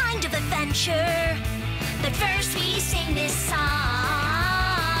special kind of adventure, but first we sing this song.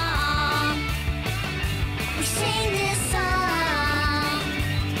 We sing this song.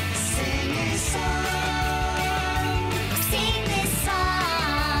 Sing this song. Sing this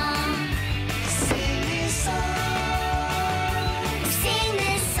song. Sing this song. Sing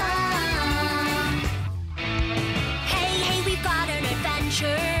this song. Hey, we've got an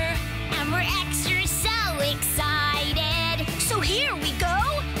adventure, and we're extra so excited. So here we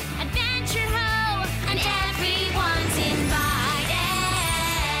go, adventure ho, and everyone's invited.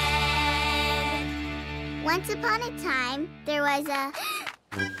 Once upon a time, there was a...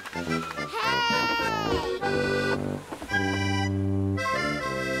 Hey!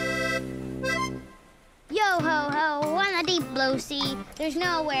 Yo ho ho, on the deep blue sea, there's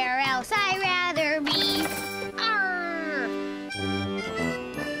nowhere else I'd rather be. Arr!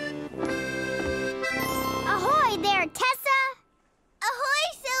 Ahoy there, Tessa! Ahoy,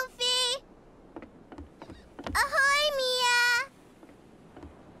 Sophie! Ahoy,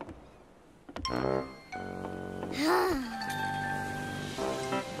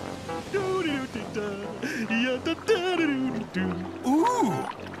 Ooh,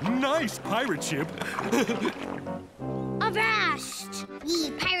 nice pirate ship. Avast,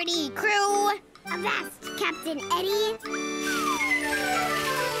 ye piratey crew! Avast, Captain Eddie!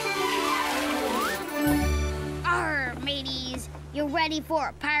 Arr, mateys, you ready for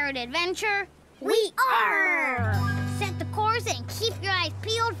a pirate adventure? We are! Set the course and keep your eyes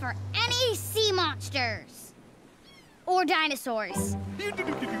peeled for any sea monsters. Or dinosaurs.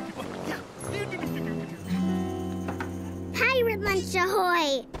 Pirate lunch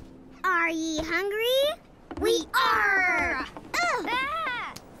ahoy! Are ye hungry? We are!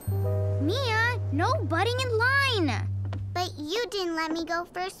 Ah! Mia, no butting in line. But you didn't let me go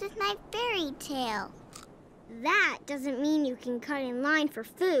first with my fairy tale. That doesn't mean you can cut in line for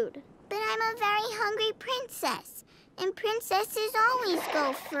food. But I'm a very hungry princess, and princesses always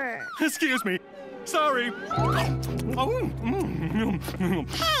go first. Excuse me. Sorry.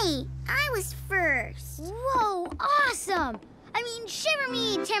 Hey, I was first. Whoa, awesome! I mean, shiver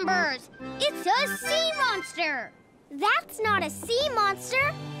me timbers! It's a sea monster! That's not a sea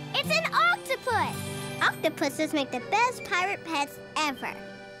monster. It's an octopus. Octopuses make the best pirate pets ever.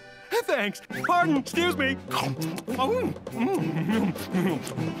 Thanks. Pardon. Excuse me.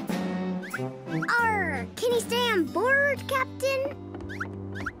 Arr, can he stay on board, Captain?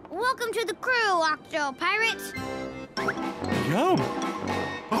 Welcome to the crew, Octo Pirates. Yum.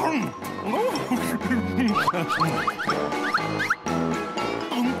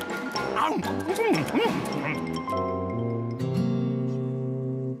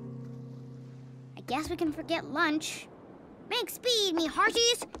 I guess we can forget lunch. Make speed, me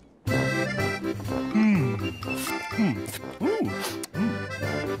hearties.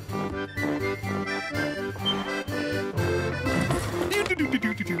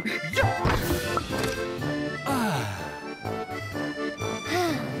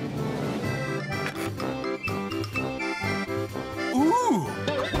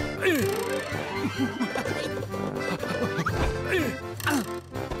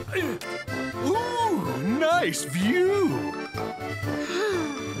 nice view.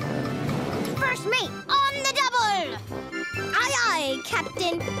 First mate on the double! Aye, aye,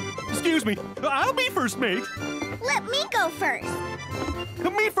 Captain. Excuse me, I'll be first mate. Let me go first.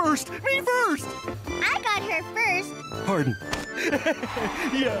 Me first, me first. I got her first. Pardon.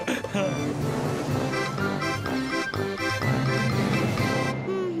 Yeah.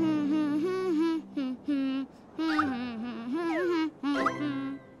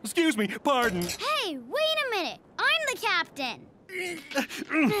 Excuse me, pardon. Hey, wait a minute. I'm the captain.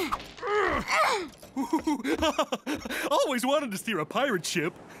 Always wanted to steer a pirate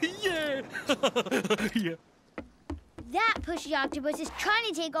ship. Yeah. Yeah. That pushy octopus is trying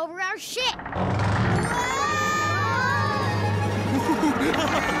to take over our ship.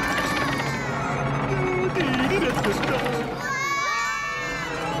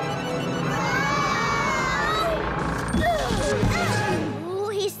 Ooh,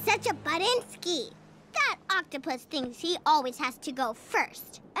 he's such a Budinsky. That octopus thinks he always has to go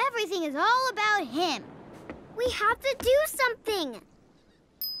first. Everything is all about him. We have to do something.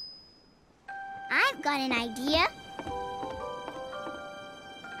 I've got an idea.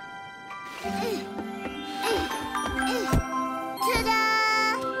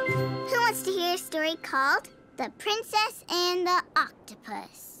 Ta-da! Who wants to hear a story called The Princess and the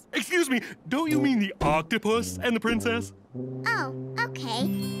Octopus? Excuse me, don't you mean the octopus and the princess? Oh,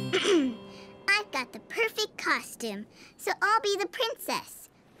 okay. I've got the perfect costume, so I'll be the princess.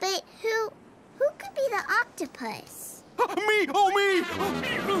 But who could be the octopus? Me! Oh, me!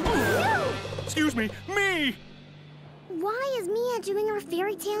 Excuse me, me! Why is Mia doing her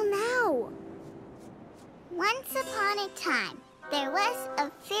fairy tale now? Once upon a time, there was a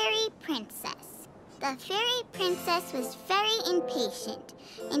fairy princess. The fairy princess was very impatient,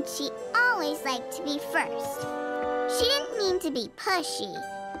 and she always liked to be first. She didn't mean to be pushy.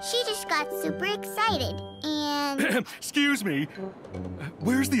 She just got super excited, and... Excuse me,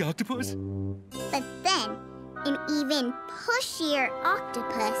 where's the octopus? But then, an even pushier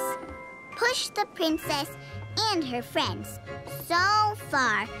octopus pushed the princess and her friends so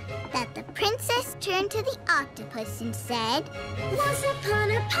far that the princess turned to the octopus and said, Once upon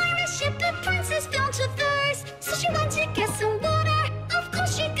a pirate ship, the princess felt her thirst. So she went to get some water. Of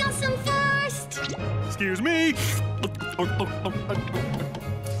course she got some first. Excuse me.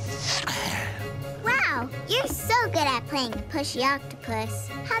 Wow, you're so good at playing the pushy octopus.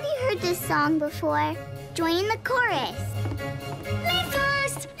 Have you heard this song before? Join in the chorus. Me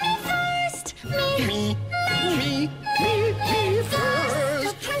first, me first, me first.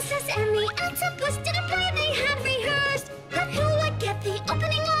 The princess and the octopus did a play they had rehearsed. But who would get the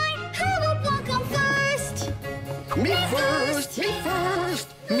opening line? Who would walk on first? Me first, me first,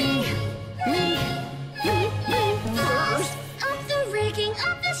 me first. Up the rigging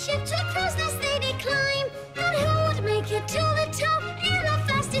of the ship to a crow's nest they did climb. But who would make it to the top in the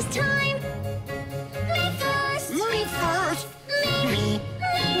fastest time? Me first, Me first, me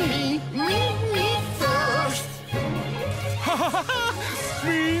first. Ha ha ha ha!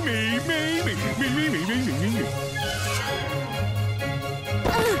 Me.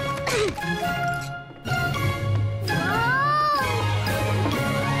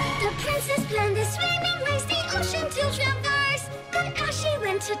 The princess planned a swimming race, the ocean to traverse. But as she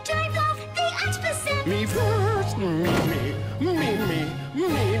went to dive off, the octopus said, Me first, me first.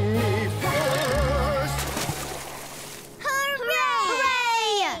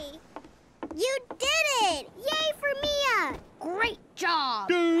 Hooray! You did it! Yay for Mia! Great job!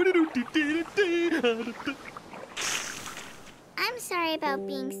 I'm sorry about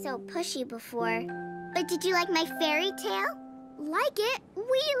being so pushy before. But did you like my fairy tale? Like it?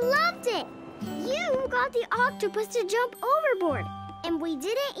 We loved it! You got the octopus to jump overboard, and we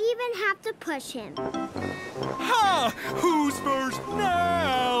didn't even have to push him. Ha! Who's first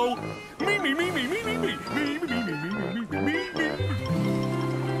now? Me.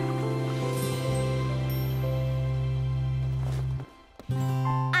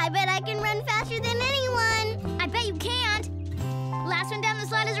 I bet I can run faster than anyone. I bet you can't. Last one down the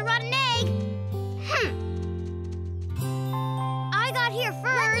slide is a rotten egg. I got here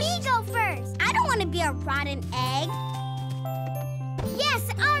first. Let me go first. I don't want to be a rotten egg. Yes,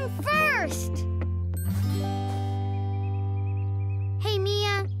 I'm first. Hey,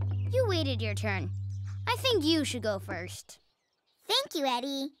 Mia, you waited your turn. I think you should go first. Thank you,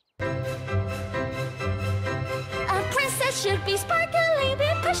 Eddie. a princess should be sparkly, be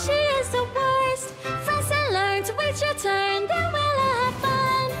pushy is the worst. Friends and learn to wait your turn, then we'll have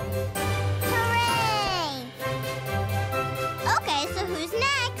fun. Hooray! Okay, so who's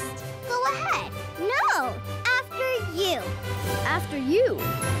next? Go ahead. No, after you. After you.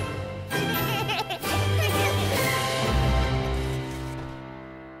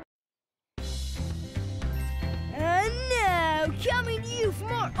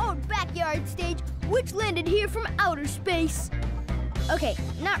 backyard stage, which landed here from outer space. Okay,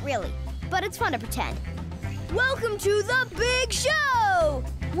 not really, but it's fun to pretend. Welcome to the big show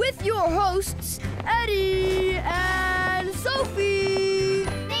with your hosts, Eddie and Sophie.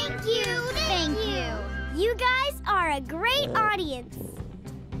 Thank you. You guys are a great audience.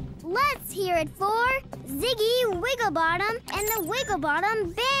 Let's hear it for Ziggy Wigglebottom and the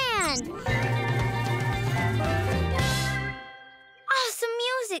Wigglebottom Band. Awesome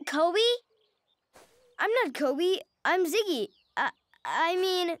music, Kobe. I'm not Kobe, I'm Ziggy. I'm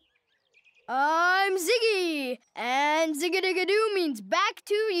Ziggy. And Zigga-digga-doo means back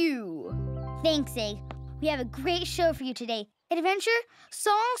to you. Thanks, Zig. We have a great show for you today. Adventure,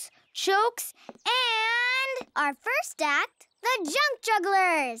 songs, jokes, and our first act, the Junk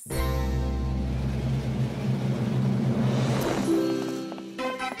Jugglers.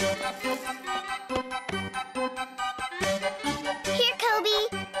 Here, Kobe.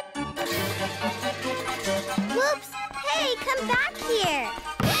 Whoops. Hey, come back here.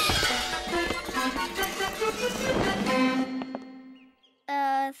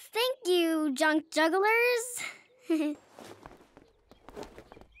 Thank you, Junk Jugglers.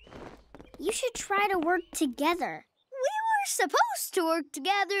 You should try to work together. We were supposed to work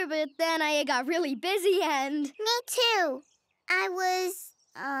together, but then I got really busy and... Me too. I was,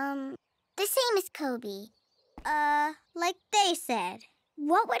 the same as Kobe. Like they said.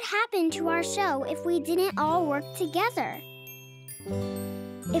 What would happen to our show if we didn't all work together?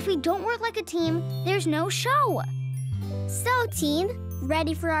 If we don't work like a team, there's no show. So, team,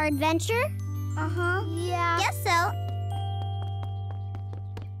 ready for our adventure? Uh-huh. Yeah. Guess so.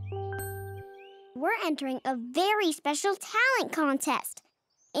 We're entering a very special talent contest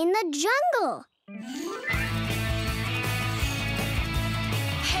in the jungle.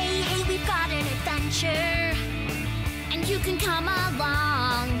 Hey, we've got an adventure, and you can come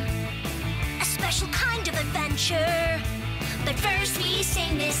along. A special kind of adventure, but first we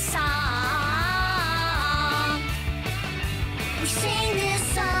sing this song. We sing this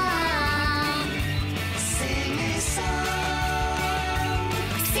song. Sing this song.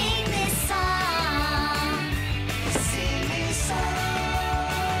 We sing this song. Sing this song.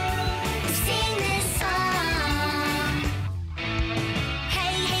 We sing this song.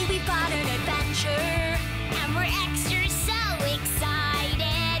 Hey, we've got an adventure, and we're extra so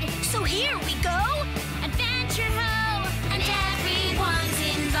excited. So here we go, adventure ho, and everyone's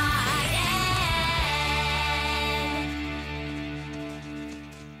invited.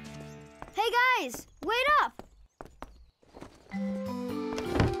 Hey guys, wait up!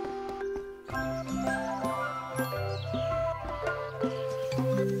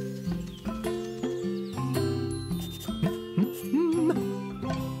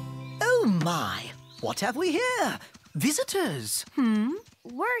 Oh my! What have we here? Visitors?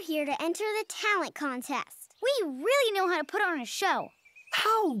 We're here to enter the talent contest. We really know how to put on a show.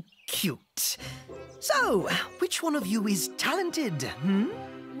 How cute. So, which one of you is talented?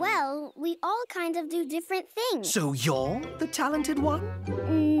 Well, we all kind of do different things. So you're the talented one?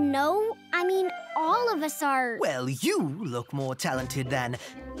 No, I mean, all of us are... Well, you look more talented than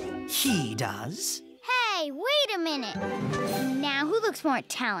he does. Hey, wait a minute. Now, who looks more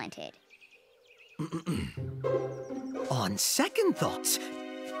talented? On second thoughts,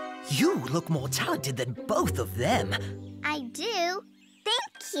 you look more talented than both of them. I do.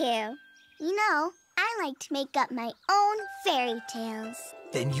 Thank you. You know, I like to make up my own fairy tales.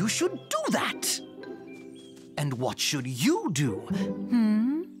 Then you should do that. And what should you do?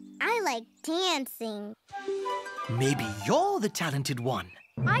 I like dancing. Maybe you're the talented one.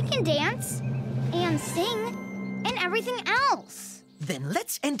 I can dance and sing and everything else. Then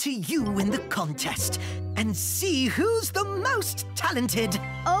let's enter you in the contest and see who's the most talented.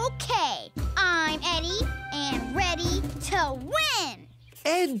 Okay, I'm Eddie and ready to win.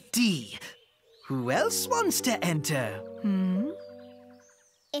 Eddie. Who else wants to enter?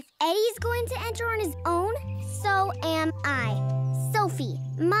 If Eddie's going to enter on his own, so am I. Sophie.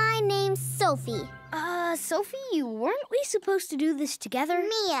 My name's Sophie. Sophie, weren't we supposed to do this together?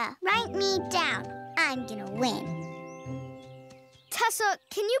 Mia, write me down. I'm gonna win. Tessa,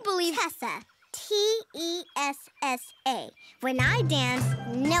 can you believe... Tessa. T-E-S-S-A. When I dance,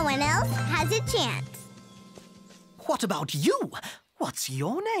 no one else has a chance. What about you? What's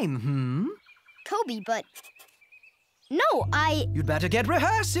your name, Kobe, but... No, You'd better get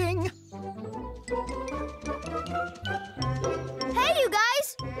rehearsing. Hey, you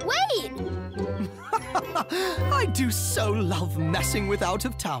guys! Wait! I do so love messing with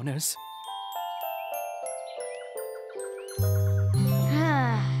out-of-towners.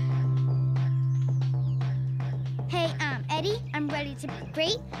 Hey, Eddie, I'm ready To be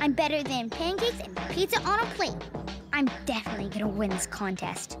great, I'm better than pancakes and pizza on a plate. I'm definitely gonna win this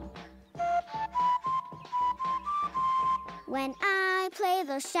contest. When I play,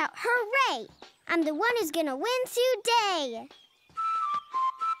 they'll shout, hooray! I'm the one who's gonna win today.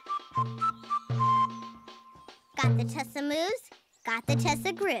 Got the Tessa moves, got the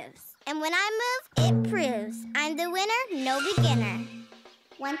Tessa grooves. And when I move, it proves I'm the winner, no beginner.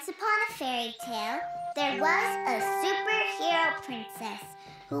 Once upon a fairy tale, there was a superhero princess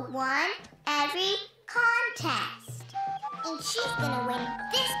who won every contest. And she's gonna win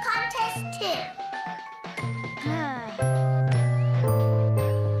this contest too.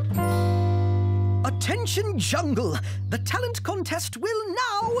 Attention, jungle! The talent contest will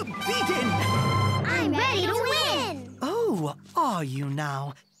now begin! I'm ready to win! Oh, are you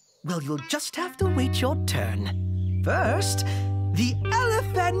now? Well, you'll just have to wait your turn. First, the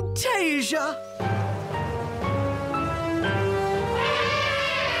Elephantasia.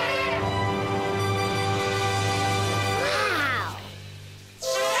 Wow!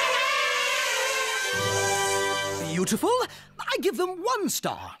 Beautiful. I give them 1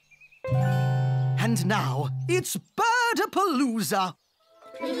 star. And now, it's Birdapalooza.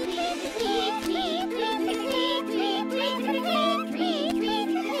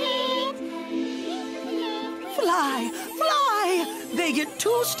 Fly, fly! They get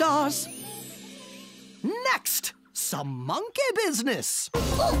 2 stars. Next, some monkey business.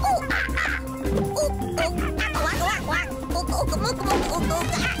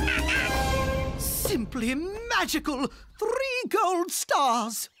 Simply magical. 3 gold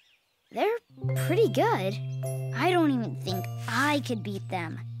stars. They're pretty good. I don't even think I could beat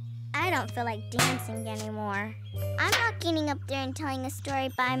them. I don't feel like dancing anymore. I'm not getting up there and telling a story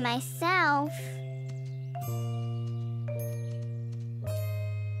by myself.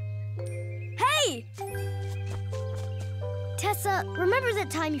 Hey! Tessa, remember that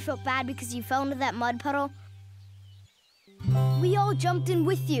time you felt bad because you fell into that mud puddle? We all jumped in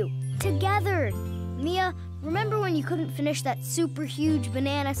with you, together. Mia, remember when you couldn't finish that super huge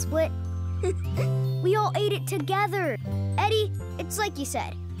banana split? We all ate it together. Eddie, it's like you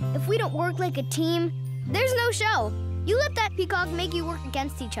said. If we don't work like a team, there's no show. You let that peacock make you work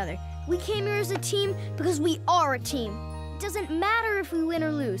against each other. We came here as a team because we are a team. It doesn't matter if we win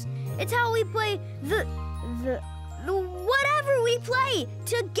or lose. It's how we play the whatever we play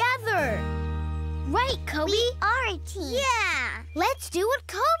together. Right, Kobe? We are a team. Yeah! Let's do what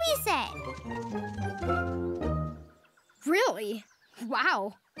Kobe said. Really?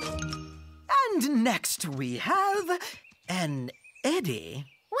 Wow. And next we have an Eddie.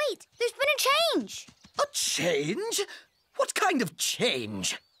 Wait, there's been a change. A change? What kind of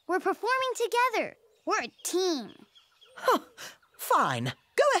change? We're performing together. We're a team. Huh. Fine.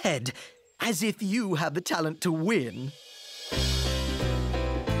 Go ahead. As if you have the talent to win.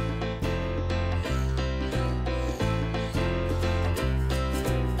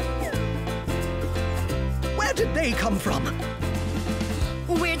 Where did they come from?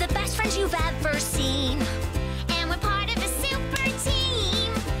 We're the best friends you've ever seen. And we're part of a super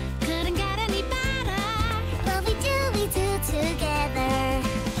team. Couldn't get any better. What we do together.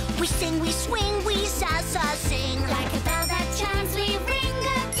 We sing, we swing, we sing. Like a bell that chimes, we ring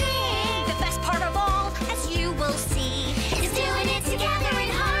a ding. The best part of all, as you will see, Is doing it together in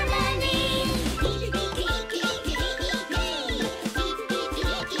harmony.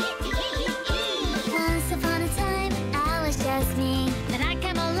 Once upon a time, I was just me. then I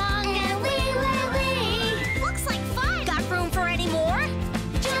came along and We. looks like fun. Got room for any more?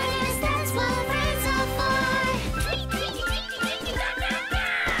 Join us, that's what friends are for.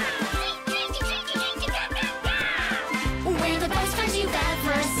 We're the best friends you've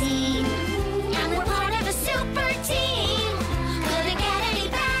ever seen. And we're part of a super team. Couldn't get any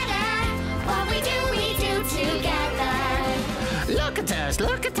better. What we do together. Look at us,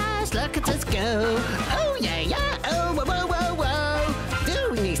 look at us, look at us go. Oh yeah, yeah, oh whoa, whoa, whoa, whoa.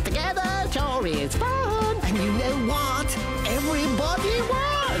 Doing this together sure is fun. And you know what? Everybody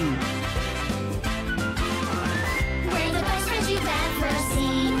won. We're the best friends you've ever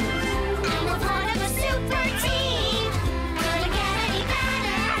seen. And we're part of a super team. Couldn't get any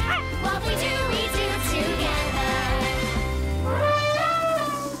better. What we do together.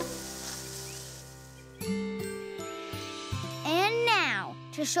 And now,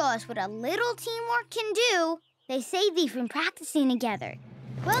 to show us what a little teamwork can do, they say they've been practicing together.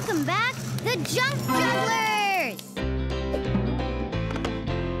 Welcome back, the Junk Jugglers!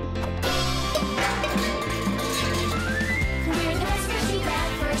 We're the best friends you've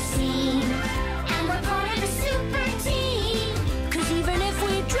ever seen. And we're part of a super team. 'Cause even if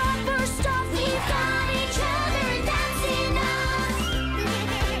we drop our stuff, We've got each other and that's enough.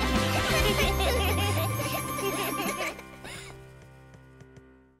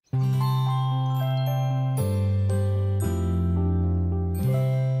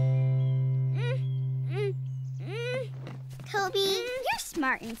 Kobe. You're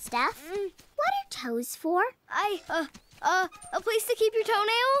smart and stuff. What are toes for? A place to keep your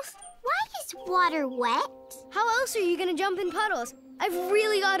toenails? Why is water wet? How else are you gonna jump in puddles? I've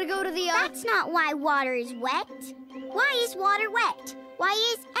really gotta go to the, That's not why water is wet. Why is water wet? Why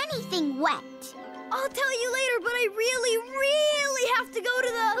is anything wet? I'll tell you later, but I really have to go to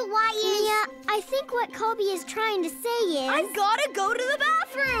the... But why is... Mia, I think what Kobe is trying to say is... I've gotta go to the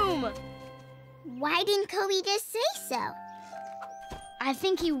bathroom! Why didn't Kobe just say so? I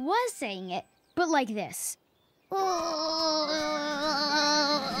think he was saying it, but like this. Oh!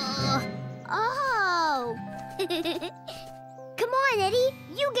 Come on, Eddie.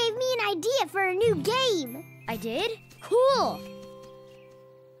 You gave me an idea for a new game. I did? Cool!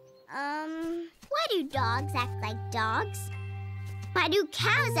 Why do dogs act like dogs? Why do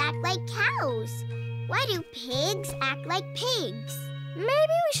cows act like cows? Why do pigs act like pigs? Maybe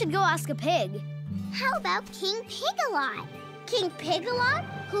we should go ask a pig. How about King Pig-a-Lot? King Pig-a-Lot,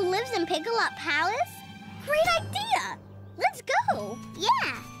 who lives in Pig-a-Lot Palace? Great idea! Let's go!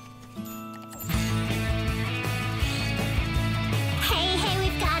 Yeah! Hey,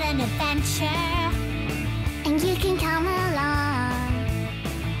 we've got an adventure, and you can come along.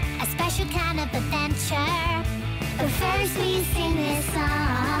 A special kind of adventure, but first we sing this song.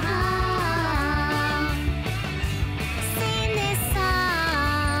 Sing this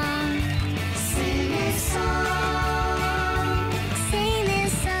song. Sing this song. Sing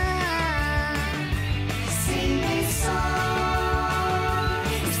this song. Sing this song.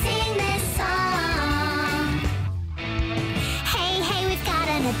 Sing this song. Hey, we've got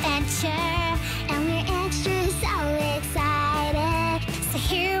an adventure, and we're extra so excited. So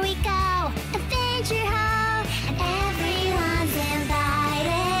here we go, Adventure Hall, and everyone's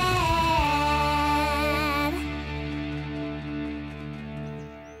invited.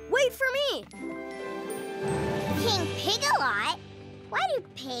 Wait for me! King Pig-a-Lot? Why do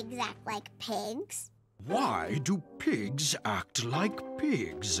pigs act like pigs? Why do pigs act like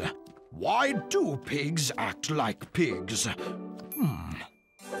pigs? Why do pigs act like pigs?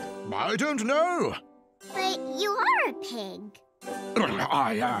 I don't know. But you are a pig.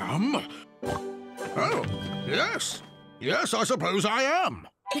 I am. Oh, yes. Yes, I suppose I am.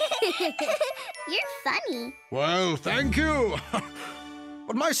 You're funny. Well, thank you.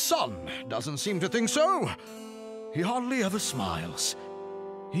 But my son doesn't seem to think so. He hardly ever smiles.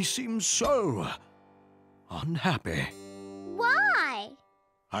 He seems so unhappy. Why?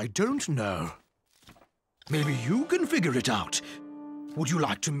 I don't know. Maybe you can figure it out. Would you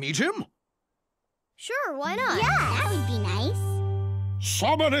like to meet him? Sure, why not? Yeah, that would be nice.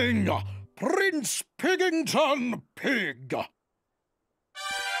 Summoning Prince Piggington Pig.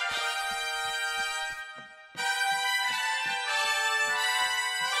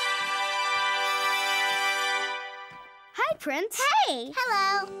 Hi, Prince. Hey!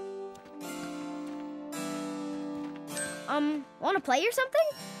 Hello. Want to play or something?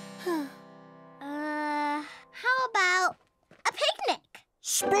 How about a picnic?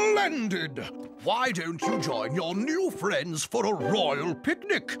 Splendid! Why don't you join your new friends for a royal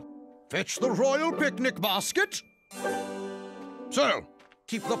picnic? Fetch the royal picnic basket. So,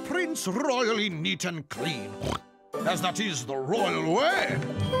 keep the prince royally neat and clean, as that is the royal way.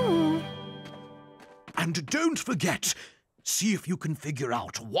 And don't forget, see if you can figure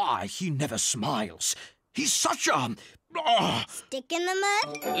out why he never smiles. He's such a... Stick in the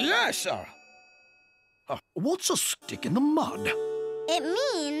mud? Yes, sir. What's a stick in the mud? It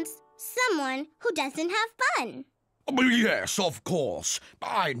means someone who doesn't have fun. Yes, of course.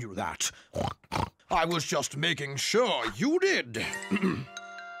 I knew that. I was just making sure you did.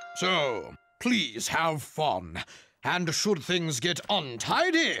 So, please have fun. And should things get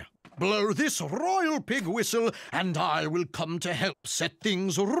untidy, blow this royal pig whistle and I will come to help set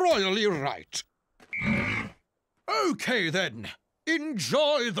things royally right. Okay, then.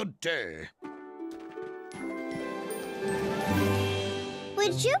 Enjoy the day.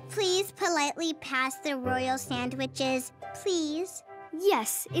 Would you please politely pass the royal sandwiches, please?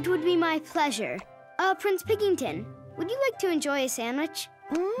 Yes, it would be my pleasure. Prince Piggington, would you like to enjoy a sandwich?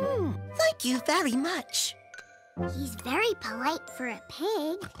 Thank you very much. He's very polite for a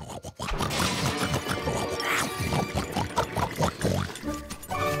pig.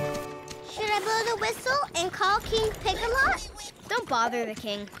 Should I blow the whistle and call King Pig-a-Lot? Don't bother the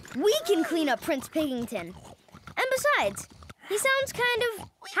king. We can clean up Prince Piggington. And besides, he sounds kind of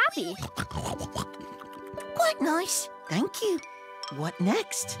happy. Quite nice. Thank you. What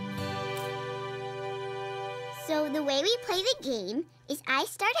next? So the way we play the game is I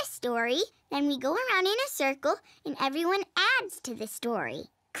start a story, then we go around in a circle, and everyone adds to the story.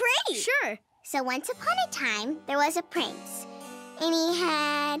 Great! Sure. So once upon a time, there was a prince. And he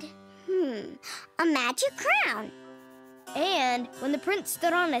had, a magic crown. And when the prince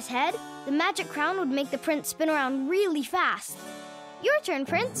stood on his head, the magic crown would make the prince spin around really fast. Your turn,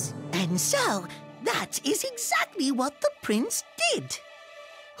 Prince. And so, that is exactly what the prince did.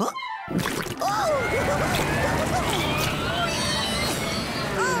 Huh? Oh!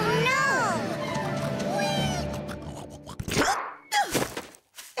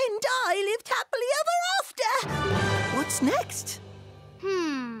 And I lived happily ever after. What's next?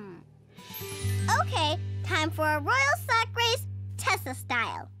 Okay, time for a royal sack race, Tessa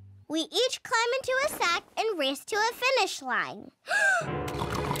style. We each climb into a sack and race to a finish line.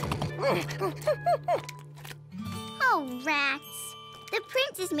 Oh, rats. The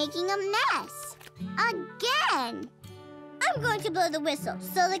prince is making a mess. Again. I'm going to blow the whistle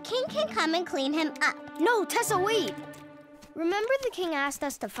so the king can come and clean him up. No, Tessa, wait. Remember the king asked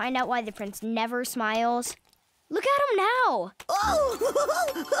us to find out why the prince never smiles? Look at him now.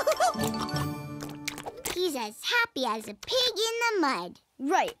 He's as happy as a pig in the mud.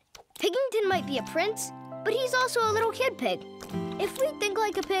 Right. Pigington might be a prince, but he's also a little kid pig. If we think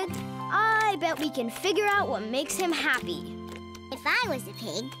like a pig, I bet we can figure out what makes him happy. If I was a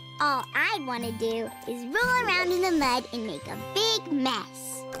pig, all I'd want to do is roll around in the mud and make a big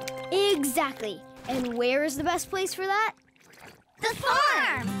mess. Exactly. And where is the best place for that? The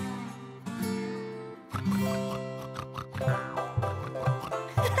farm!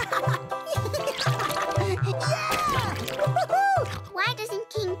 Why doesn't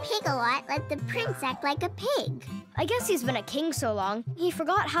King Pig-a-Lot let the prince act like a pig? I guess he's been a king so long, he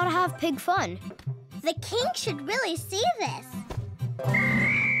forgot how to have pig fun. The king should really see this.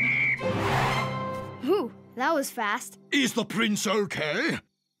 Whew, that was fast. Is the prince okay?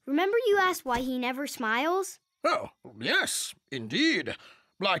 Remember you asked why he never smiles? Oh, yes, indeed.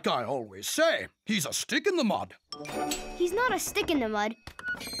 Like I always say, he's a stick in the mud. He's not a stick in the mud.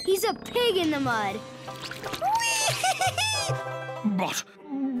 He's a pig in the mud. But...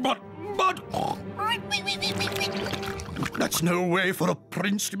 That's no way for a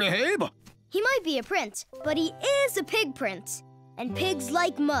prince to behave. He might be a prince, but he is a pig prince. And pigs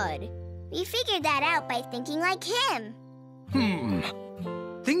like mud. We figured that out by thinking like him.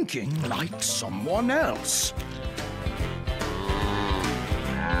 Thinking like someone else.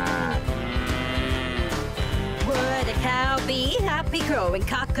 Would a cow be happy crowing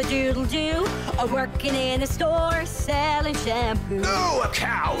cock-a-doodle-doo, or working in a store selling shampoo? No, a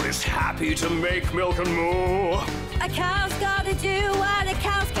cow is happy to make milk and moo. A cow's gotta do what a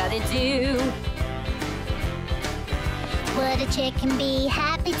cow's gotta do. Would a chicken be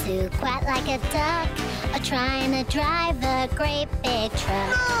happy to quack like a duck, or trying to drive a great big truck?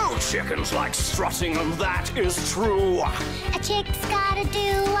 No, chickens like strutting, and that is true. A chick's gotta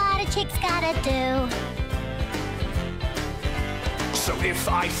do what a chick's gotta do. So if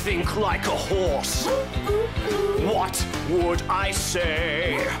I think like a horse, what would I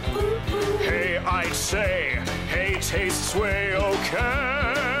say? Hey, I'd say, hey tastes way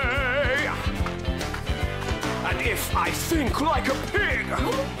okay. And if I think like a pig,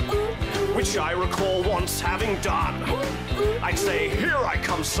 which I recall once having done, I'd say, here I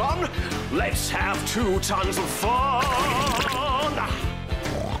come, son, let's have 2 tons of fun.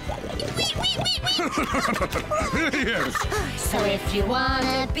 Yes. So if you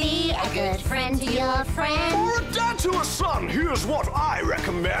wanna be a good friend to your friend, Or a dad to a son, here's what I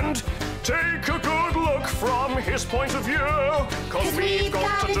recommend. Take a good look from his point of view, 'cause we've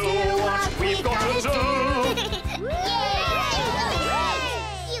got to do what we've got to do. Yay!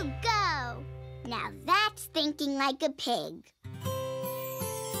 You go! Now that's thinking like a pig.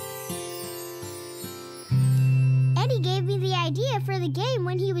 Eddie gave me the idea for the game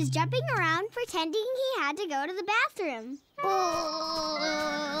when he was jumping around pretending he had to go to the bathroom.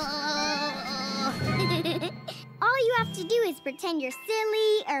 All you have to do is pretend you're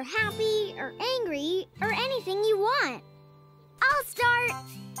silly or happy or angry or anything you want. I'll start.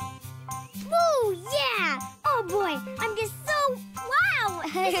 Woo, yeah! Oh boy, I'm just so, wow!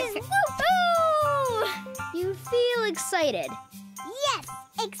 This is woo-hoo! You feel excited. Yes,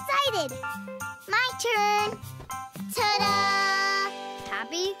 excited. My turn. Ta-da!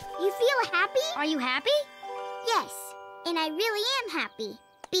 Happy? You feel happy? Are you happy? Yes, and I really am happy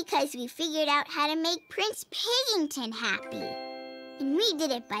because we figured out how to make Prince Pigington happy. And we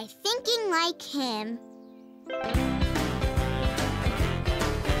did it by thinking like him.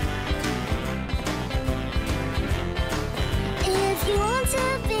 If you want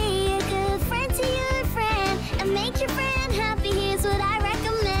to be a good friend to your friend and make your friend happy, here's what I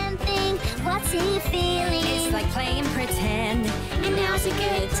recommend. Think, what's he feeling? It's like playing pretend, and now's a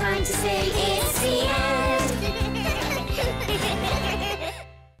good time to say it's the end.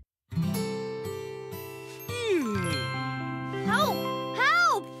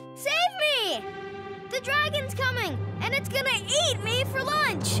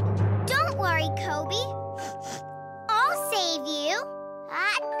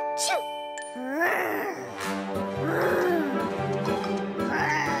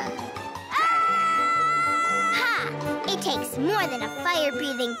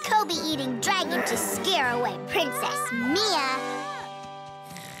 breathing, Kobe-eating dragon to scare away Princess Mia.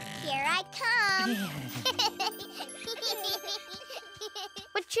 Here I come.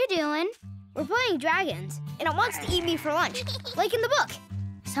 What you doing? We're playing dragons, and it wants to eat me for lunch, like in the book.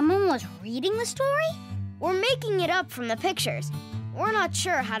 Someone was reading the story? We're making it up from the pictures. We're not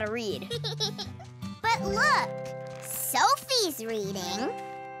sure how to read. But look, Sophie's reading.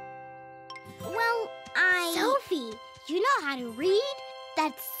 Well, Sophie, you know how to read?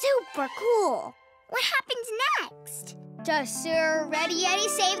 That's super cool. What happens next? Does Sir Ready Eddie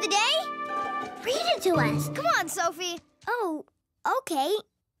save the day? Read it to us. Come on, Sophie. Oh, okay.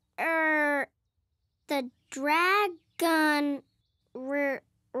 The dragon...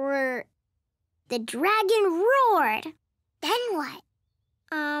 The dragon roared. Then what?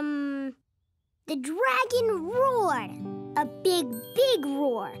 The dragon roared. A big, big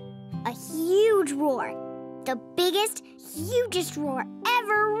roar. A huge roar. The biggest, hugest roar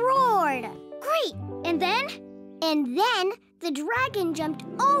ever roared. Great. And then? And then the dragon jumped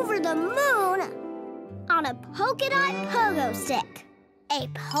over the moon on a polka dot pogo stick. a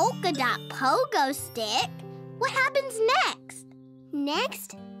polka dot pogo stick? What happens next?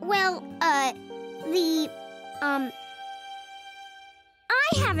 Next? Well, I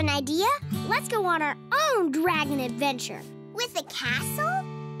have an idea. Let's go on our own dragon adventure. With a castle?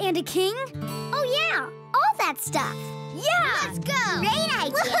 And a king? Oh, yeah. All that stuff. Yeah! Let's go! Great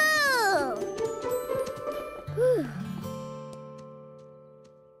idea. Woohoo!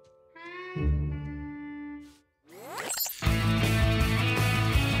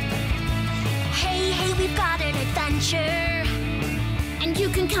 Hey, hey, we've got an adventure, and you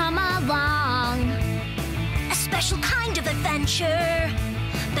can come along. A special kind of adventure,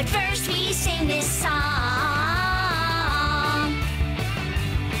 but first we sing this song.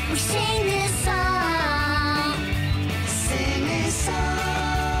 We sing this song. Sing this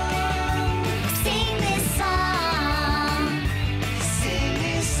song. Sing this song. Sing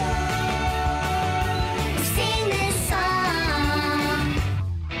this song. We sing this song.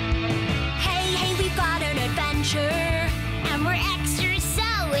 Hey, hey, we've got an adventure, and we're extra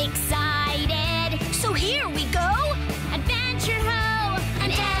so excited. So here we go, adventure ho,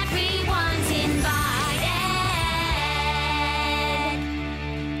 and everyone's invited.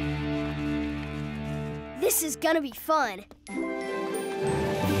 This is gonna be fun.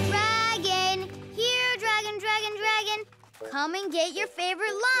 Dragon! Here, dragon, dragon, dragon. Come and get your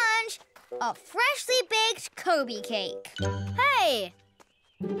favorite lunch, a freshly baked Kobe cake. Hey!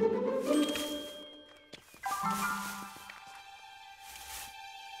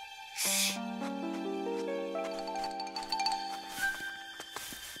 Shh.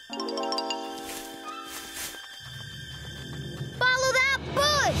 Follow that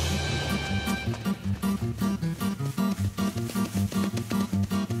bush!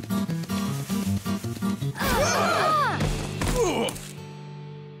 Ah!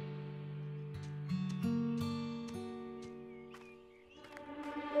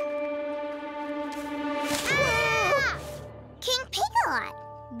 King Piglet,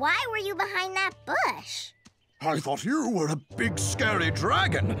 why were you behind that bush? I thought you were a big, scary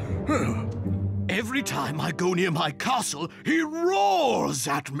dragon. Every time I go near my castle, he roars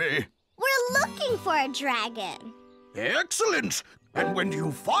at me. We're looking for a dragon. Excellent! And when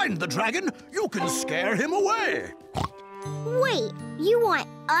you find the dragon, you can scare him away. Wait, you want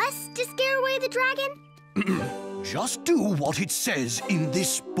us to scare away the dragon? Just do what it says in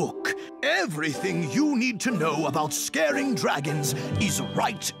this book. Everything you need to know about scaring dragons is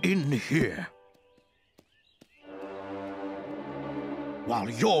right in here. While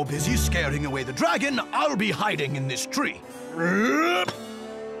you're busy scaring away the dragon, I'll be hiding in this tree.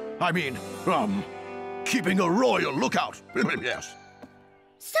 I mean, keeping a royal lookout. Yes.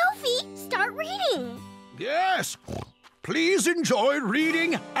 Sophie, start reading. Yes. Please enjoy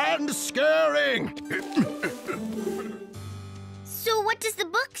reading and scaring. So what does the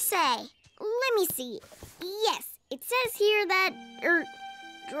book say? Let me see. Yes, it says here that,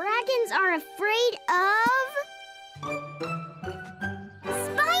 dragons are afraid of...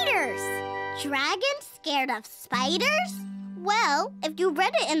 spiders. Dragons scared of spiders? Well, if you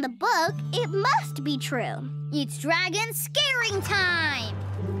read it in the book, it must be true. It's dragon scaring time!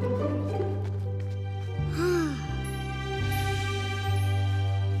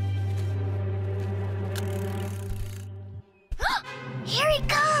 Here he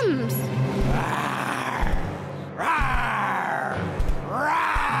comes!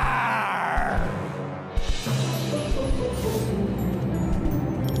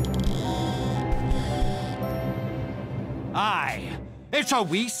 Aye, it's a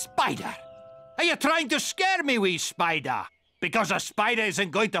wee spider. Are you trying to scare me, wee spider? Because a spider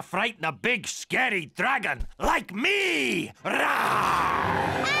isn't going to frighten a big, scary dragon like me!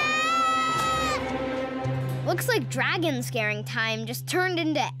 Rawr! Looks like dragon scaring time just turned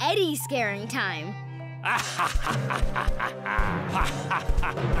into Eddie scaring time.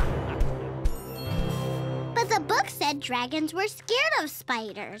 But the book said dragons were scared of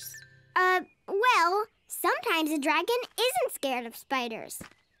spiders. Well, sometimes a dragon isn't scared of spiders.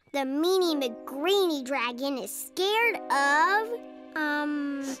 The meanie McGreeny dragon is scared of,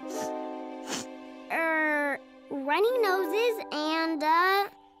 runny noses and,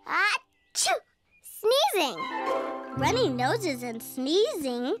 achoo! Sneezing. Runny noses and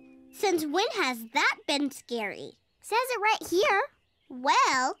sneezing? Since when has that been scary? Says it right here.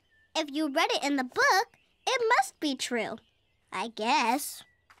 Well, if you read it in the book, it must be true. I guess.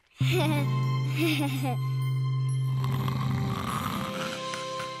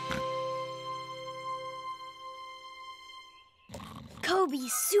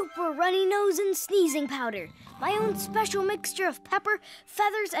 Kobe's super runny nose and sneezing powder. My own special mixture of pepper,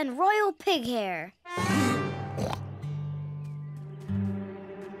 feathers, and royal pig hair.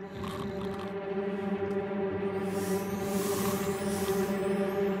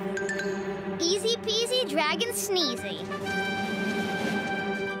 Easy peasy dragon sneezy.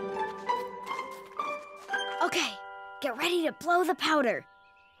 Okay, get ready to blow the powder.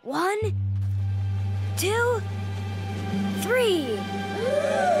 1, 2, 3.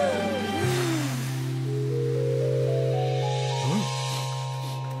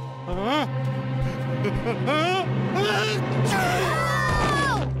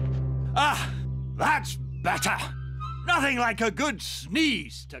 Ah, that's better. Nothing like a good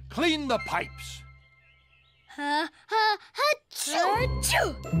sneeze to clean the pipes. Achoo!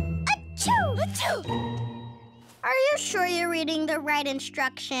 Achoo! Achoo! Are you sure you're reading the right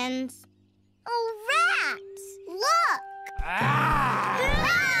instructions? Oh, rats! Look!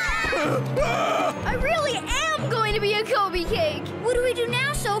 I really am going to be a Kobe cake. What do we do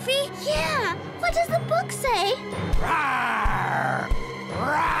now, Sophie? Yeah, what does the book say? Rawr!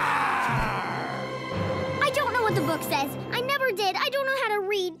 Rawr! I don't know what the book says. I never did. I don't know how to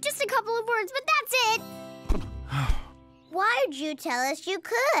read. Just a couple of words, but that's it. Why'd you tell us you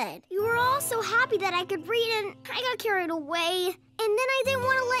could? You were all so happy that I could read, and I got carried away. And then I didn't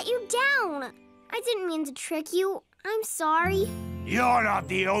want to let you down. I didn't mean to trick you. I'm sorry. You're not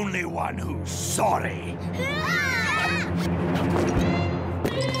the only one who's sorry.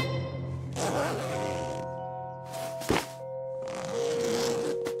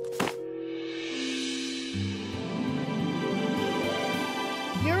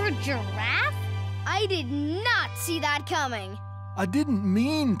 You're a giraffe? I did not see that coming. I didn't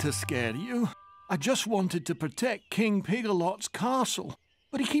mean to scare you. I just wanted to protect King Pig-a-Lot's castle.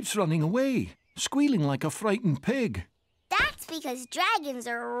 But he keeps running away, squealing like a frightened pig. That's because dragons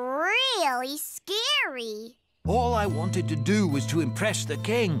are really scary. All I wanted to do was to impress the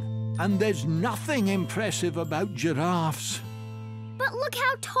king. And there's nothing impressive about giraffes. But look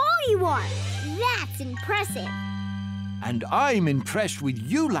how tall you are. That's impressive. And I'm impressed with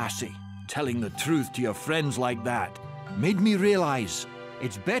you, lassie. Telling the truth to your friends like that made me realize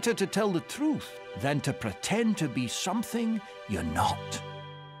it's better to tell the truth than to pretend to be something you're not.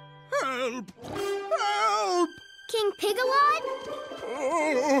 Help! Help! King Pig-a-Lot?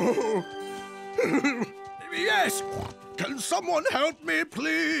 Oh. Yes! Can someone help me,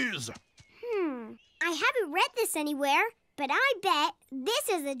 please? I haven't read this anywhere, but I bet this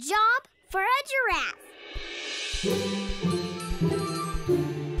is a job for a giraffe.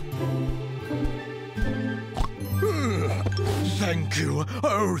 Thank you.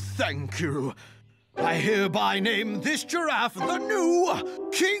 Oh, thank you. I hereby name this giraffe the new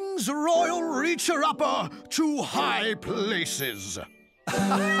King's Royal Reacher-Upper to high places.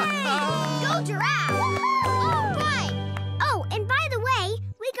 Go giraffe! All right! Oh, and by the way,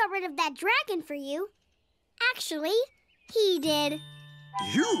 we got rid of that dragon for you. Actually, he did.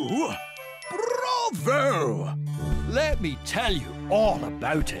 You? Bravo! Let me tell you all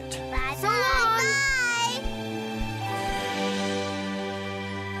about it. Bye, so long!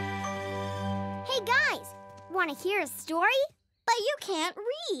 Hey guys, want to hear a story? But you can't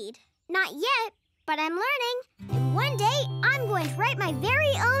read. Not yet, but I'm learning. And one day, I'm going to write my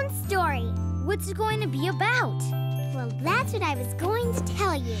very own story. What's it going to be about? Well, that's what I was going to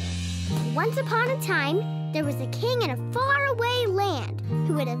tell you. Once upon a time, there was a king in a faraway land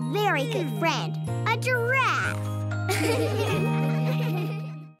who had a very good friend, a giraffe.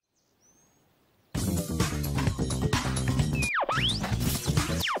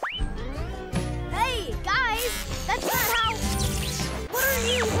 Hey, guys! That's not how... What are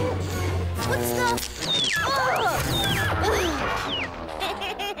you... What's the... Oh!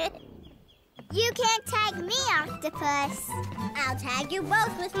 You can't tag me, Octopus. I'll tag you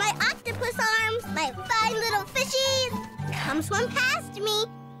both with my octopus arms, my fine little fishies. Come swim past me,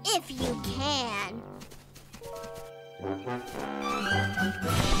 if you can.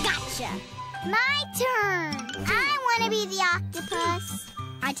 Gotcha. My turn. I want to be the octopus.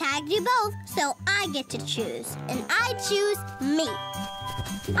 I tagged you both, so I get to choose. And I choose me.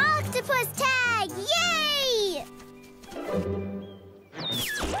 Octopus tag! Yay!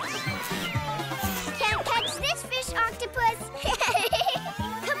 Can't catch this fish, Octopus.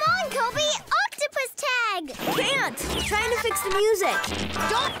 Come on, Kobe. Octopus tag! Can't! Trying to fix the music.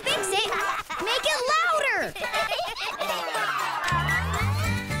 Don't fix it. Make it louder.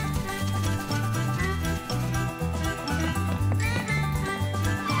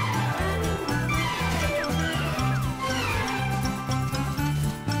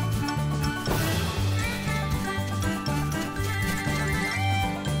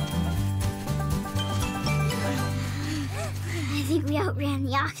 I think we outran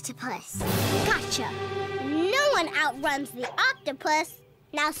the octopus. Gotcha. No one outruns the octopus.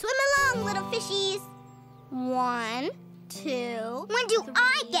 Now swim along, little fishies. 1, 2. When do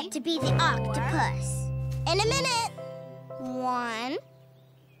I get to be the octopus? In a minute. 1,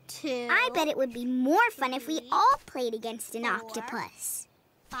 2. I bet it would be more fun if we all played against an octopus.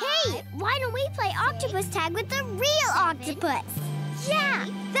 Hey, why don't we play octopus tag with the real octopus? Yeah,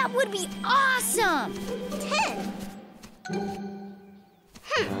 that would be awesome. 10.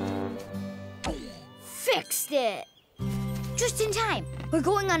 Fixed it. Just in time. We're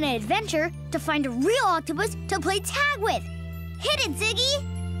going on an adventure to find a real octopus to play tag with. Hit it, Ziggy.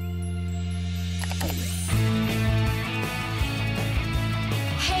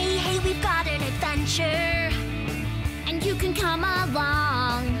 Hey, hey, we've got an adventure, and you can come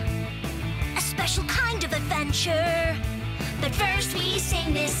along. A special kind of adventure, but first we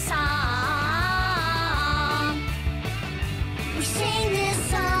sing this song. We sing this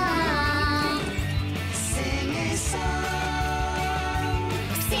song. Sing this song.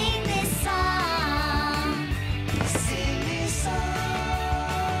 Sing this song. Sing this song.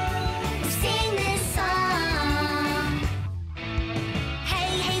 Sing this song.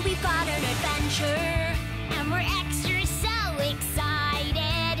 Hey, hey, we've got an adventure, and we're extra so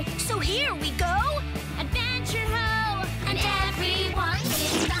excited. So here we go, adventure ho, and everyone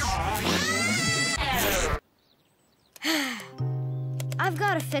is I've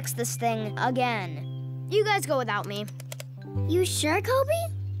got to fix this thing again. You guys go without me. You sure, Kobe?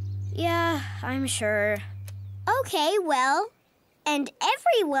 Yeah, I'm sure. Okay, well, and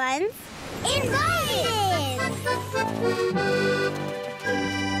everyone's invited!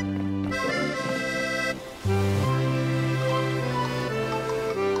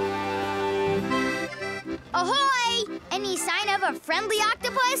 Ahoy! Any sign of a friendly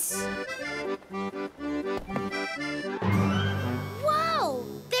octopus? Whoa!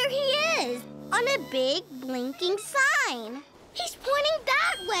 There he is! On a big blinking sign. He's pointing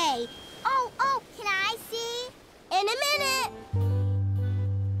that way. Oh, can I see? In a minute.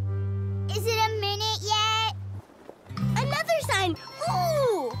 Is it a minute yet? Another sign.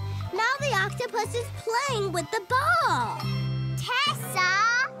 Ooh! Now the octopus is playing with the ball.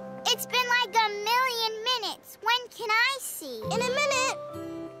 Tessa! It's been like a million minutes. When can I see? In a minute.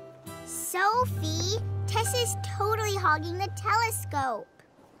 Sophie, Tessa's totally hogging the telescope.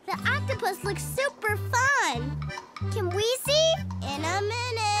 The octopus looks super fun. Can we see? In a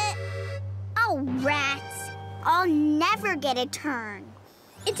minute. Oh, rats. I'll never get a turn.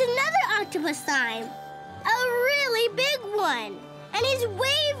 It's another octopus sign. A really big one. And he's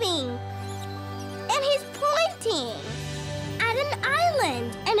waving. And he's pointing at an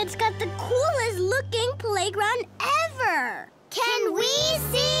island. And it's got the coolest looking playground ever. Can we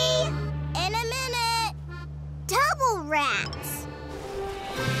see? In a minute. Double rats.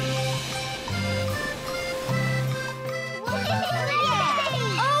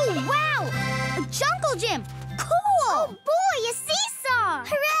 Oh, wow! A jungle gym! Cool! Oh, boy, a seesaw!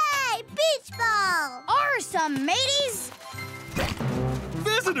 Hooray! Beach ball! Awesome, mateys!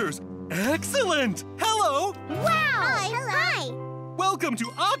 Visitors! Excellent! Hello! Wow! Hi! Welcome to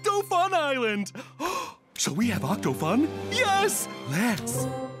Octofun Island! Shall we have Octofun? Yes! Let's!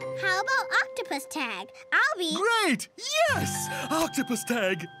 How about octopus tag? I'll be... Great! Yes! Octopus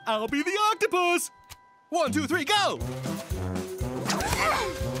tag! I'll be the octopus! 1, 2, 3, go!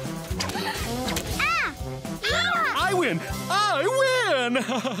 I win! I win!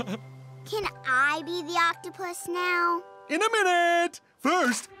 Can I be the octopus now? In a minute!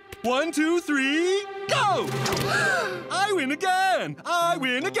 First, 1, 2, 3, go! I win again! I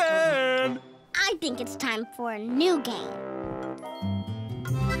win again! I think it's time for a new game.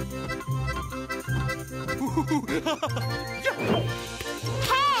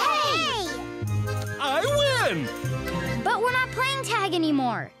 Hey! I win! But we're not playing tag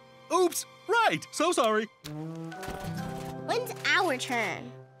anymore. Oops, right. So sorry. When's our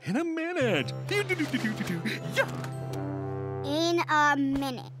turn? In a minute. Yeah. In a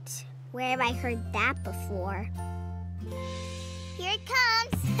minute. Where have I heard that before? Here it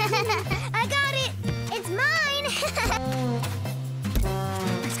comes. I got it. It's mine.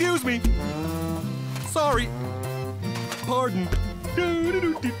 Excuse me. Sorry. Pardon.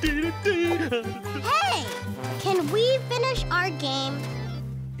 Hey! Can we finish our game?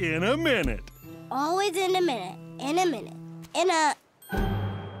 In a minute. Always in a minute. In a minute. In a...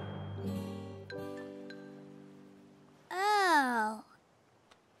 Oh.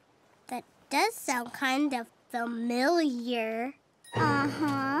 That does sound kind of familiar.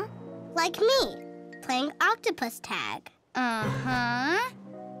 Uh-huh. Like me, playing octopus tag. Uh-huh.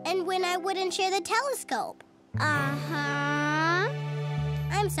 And when I wouldn't share the telescope. Uh-huh.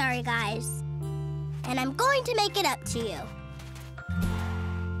 I'm sorry, guys. And I'm going to make it up to you.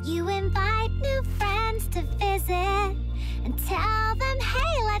 You invite new friends to visit and tell them,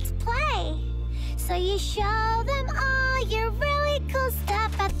 hey, let's play. So you show them all your really cool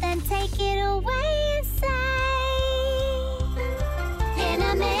stuff, but then take it away and say, in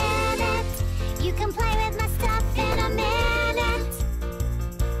a minute, you can play with my stuff in a minute.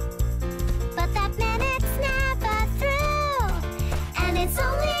 But that minute's never through, and it's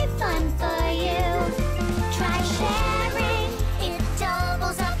only fun for you. Try sharing, it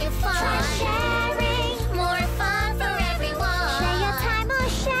doubles up your fun. Try sharing, more fun for everyone. Share your time or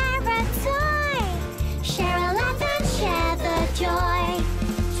share a toy. Share a laugh and share the joy.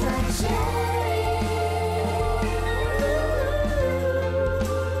 Try sharing.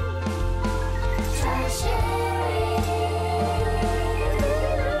 Try sharing.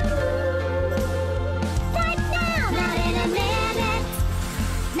 Right now, not in a minute.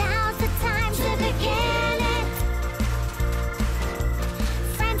 Now's the time to begin it.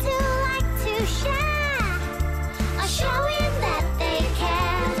 Friends who like to share are showing that they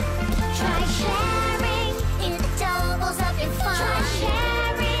care. Try sharing, it doubles up your fun. Try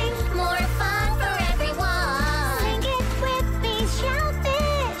sharing, more fun for everyone. Sing it with me,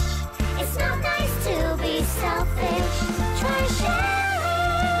 shellfish. It's not nice to be selfish. Try sharing.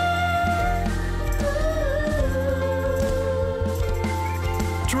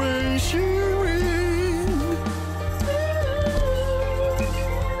 Try sharing.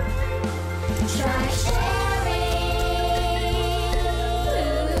 Try sharing.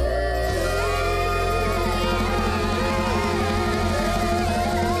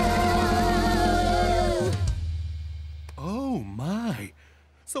 Oh, my.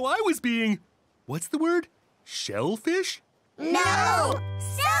 So I was being, what's the word? Shellfish? No!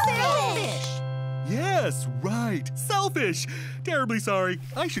 Selfish! Yes, right. Selfish. Terribly sorry.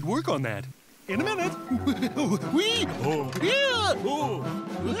 I should work on that. In a minute. Wee! Oh, yeah! Oh.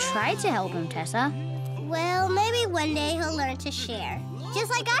 We tried to help him, Tessa. Well, maybe one day he'll learn to share. Just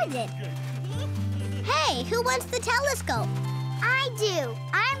like I did. Hey, who wants the telescope? I do.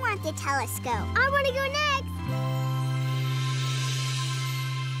 I want the telescope. I want to go next.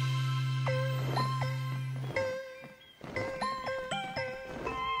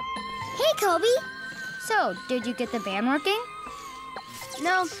 Hey, Kobe. So, did you get the band working?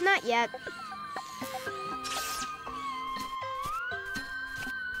 No, not yet.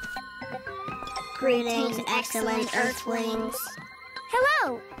 Greetings, excellent Earthlings.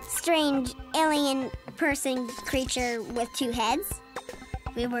 Hello, strange alien person creature with two heads.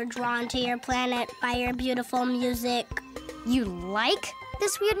 We were drawn to your planet by your beautiful music. You like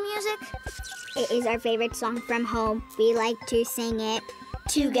this weird music? It is our favorite song from home. We like to sing it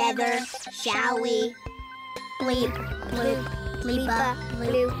together, shall we? Bleep, bloop, bleepa,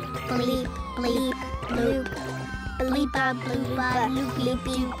 bloop, bleep, bleep, bloop. Bleepa, bloopa, loop, loop,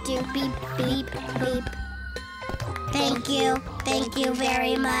 doop, doop, beep, beep, beep. Thank you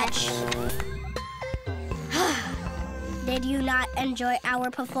very much. Did you not enjoy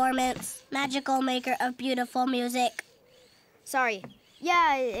our performance, magical maker of beautiful music? Sorry.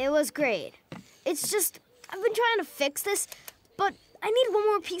 Yeah, it was great. It's just, I've been trying to fix this, but I need one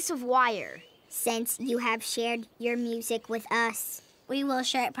more piece of wire. Since you have shared your music with us, We will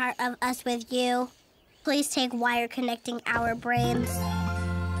share part of us with you. Please take wire connecting our brains.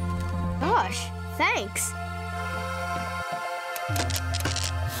 Gosh, thanks.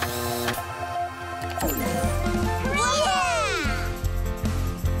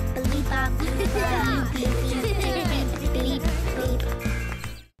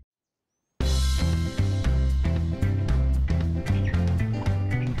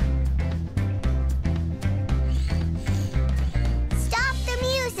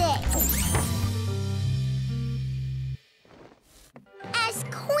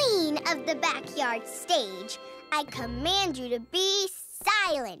 backyard stage, I command you to be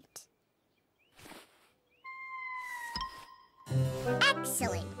silent.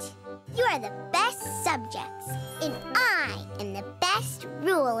 Excellent. You are the best subjects, and I am the best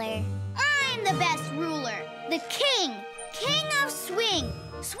ruler. I'm the best ruler, the king of swing.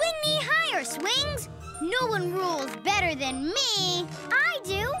 Swing me higher, swings. No one rules better than me. I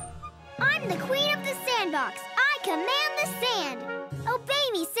do. I'm the queen of the sandbox. I command the sand.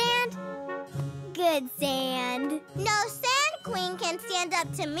 Obey me, sand. Good, sand. No sand queen can stand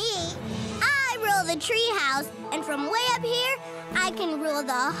up to me. I rule the treehouse, and from way up here, I can rule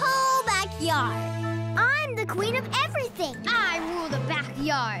the whole backyard. I'm the queen of everything. I rule the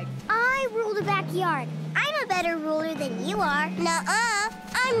backyard. I rule the backyard. I'm a better ruler than you are. Nuh-uh.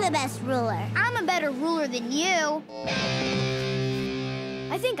 I'm the best ruler. I'm a better ruler than you.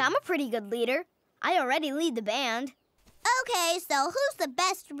 I think I'm a pretty good leader. I already lead the band. Okay, so who's the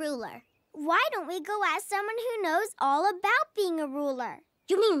best ruler? Why don't we go ask someone who knows all about being a ruler?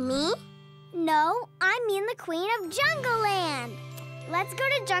 You mean me? No, I mean the queen of Jungle Land. Let's go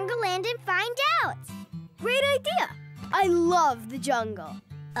to Jungle Land and find out. Great idea. I love the jungle.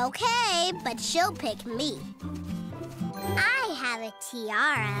 Okay, but she'll pick me. I have a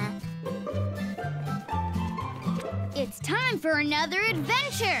tiara. It's time for another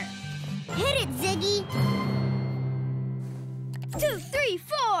adventure. Hit it, Ziggy. 2, 3,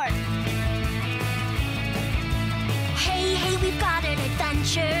 4. Hey, hey, we've got an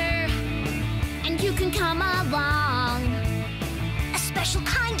adventure, and you can come along. A special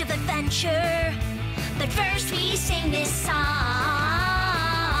kind of adventure, but first we sing this song.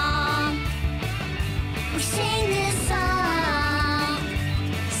 We sing this song.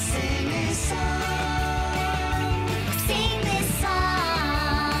 Sing this song. Sing this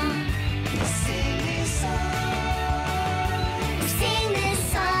song. Sing this song. Sing this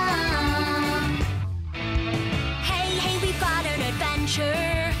song. Hey, hey, we've got an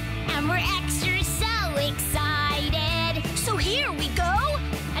adventure, and we're extra so excited. So here we go,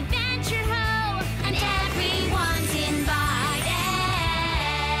 adventure ho, and everyone's invited.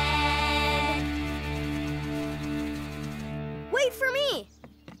 Wait for me.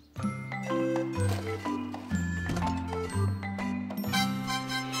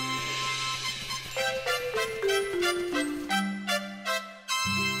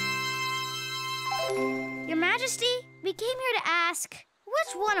 Your Majesty, we came here to ask,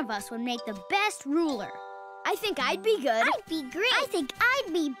 which one of us would make the best ruler? I think I'd be good. I'd be great. I think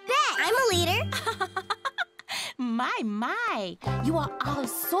I'd be best. I'm a leader. My. You are all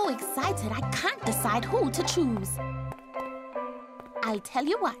so excited, I can't decide who to choose. I'll tell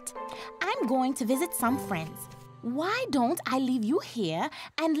you what. I'm going to visit some friends. Why don't I leave you here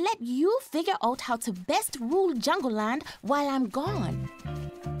and let you figure out how to best rule Jungle Land while I'm gone?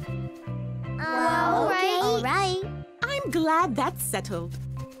 All right. I'm glad that's settled.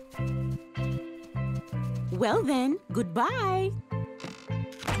 Well then, goodbye.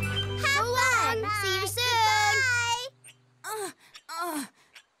 Have fun. See you soon.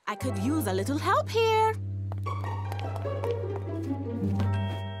 I could use a little help here.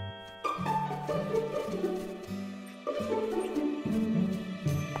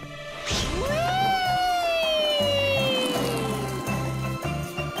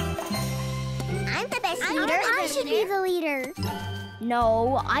 I'm the best leader. I should be the leader.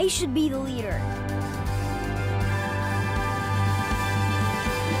 No, I should be the leader.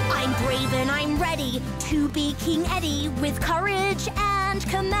 I'm brave and I'm ready to be King Eddie with courage and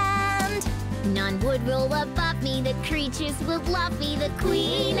command. None would rule above me, the creatures would love me, the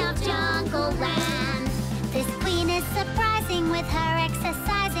queen of Jungle Land. This queen is surprising with her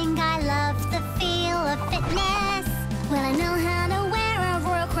exercising. I love the feel of fitness. Well, I know how to wear a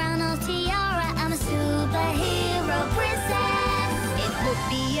royal crown or tiara. I'm a superhero princess. It would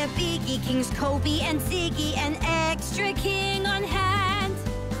be a biggie, Kings Kobe and Ziggy, an extra king on hand.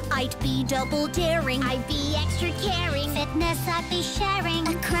 I'd be double daring. I'd be extra caring. Fitness I'd be sharing.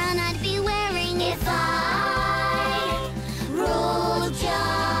 A crown I'd be wearing if I Rule Jungle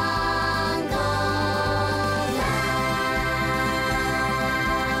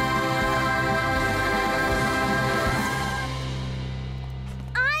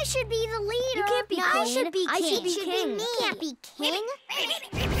I should be the leader. You can't be no, queen. I should be king. I should be It king. me. Can't be king.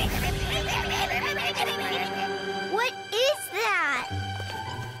 What is that?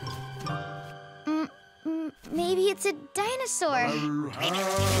 Maybe it's a dinosaur.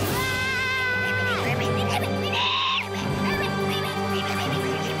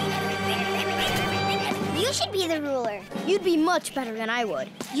 You should be the ruler. You'd be much better than I would.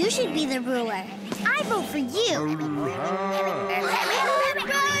 You should be the ruler. I vote for you.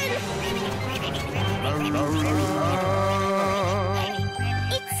 Run!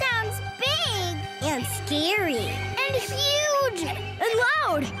 scary. And huge! And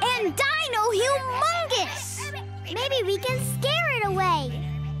loud! And dino-humongous! Maybe we can scare it away.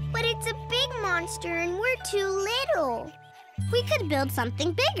 But it's a big monster and we're too little. We could build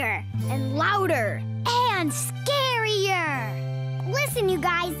something bigger. And louder! And scarier. Listen, you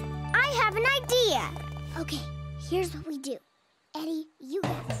guys, I have an idea. Okay, here's what we do. Eddie, you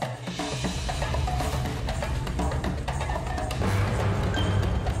got this.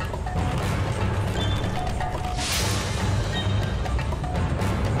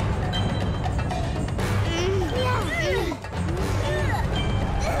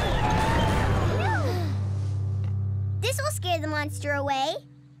 This will scare the monster away.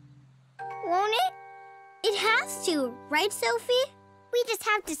 Won't it? It has to, right, Sophie? We just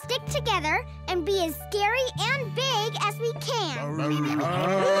have to stick together and be as scary and big as we can.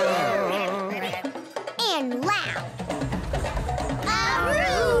 And loud.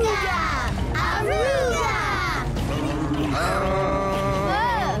 Aruga! Aruga! Aruga!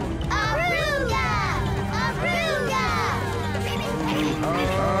 Aruga!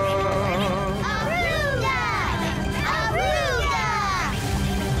 Aruga! Aruga!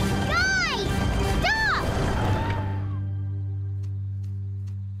 Guys, stop!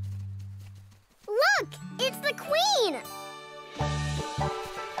 Look, it's the Queen!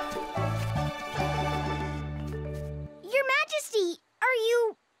 Your Majesty, are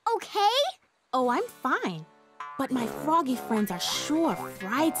you okay? Oh, I'm fine. But my froggy friends are sure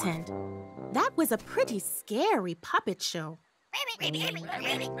frightened. That was a pretty scary puppet show.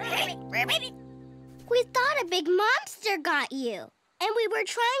 We thought a big monster got you, and we were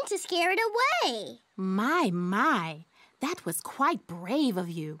trying to scare it away. My. That was quite brave of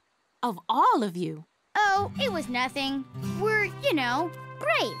you. Of all of you. Oh, it was nothing. We're,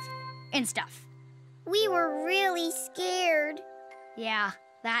 brave and stuff. We were really scared. Yeah,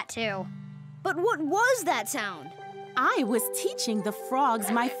 that too. But what was that sound? I was teaching the frogs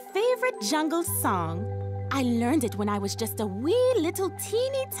my favorite jungle song. I learned it when I was just a wee little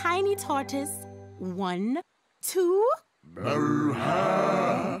teeny tiny tortoise. 1, 2.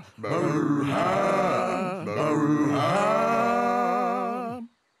 Boo-ha, boo-ha, boo-ha.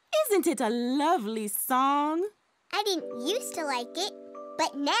 Isn't it a lovely song? I didn't used to like it,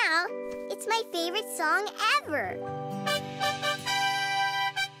 but now it's my favorite song ever.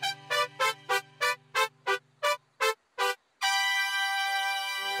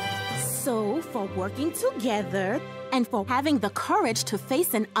 So, for working together and for having the courage to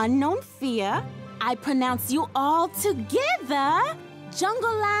face an unknown fear, I pronounce you all together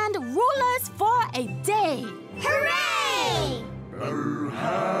Jungleland rulers for a day. Hooray!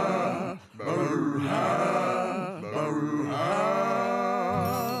 Boo-ha, boo-ha, boo-ha.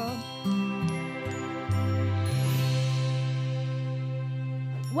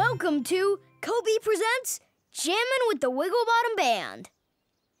 Welcome to Kobe Presents Jammin' with the Wigglebottom Band.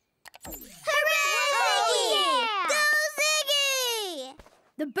 Hooray! Yeah! Go Ziggy!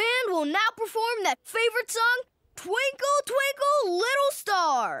 The band will now perform that favorite song, Twinkle, Twinkle, Little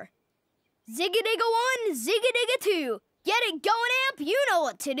Star. Zigga-digga 1, zigga-digga 2. Get it going, Amp, you know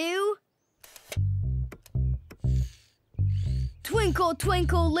what to do. Twinkle,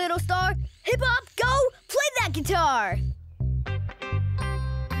 twinkle, little star. Hip-hop, go, play that guitar.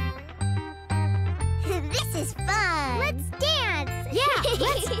 This is fun. Let's dance. Yeah,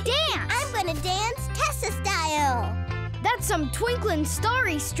 let's dance. I'm gonna dance Tessa style. That's some twinkling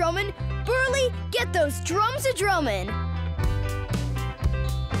starry strummin'. Burley, get those drums a-drummin'.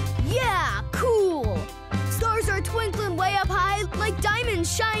 Yeah, cool. Stars are twinkling way up high like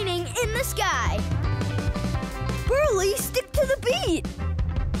diamonds shining in the sky. Burley, stick to the beat.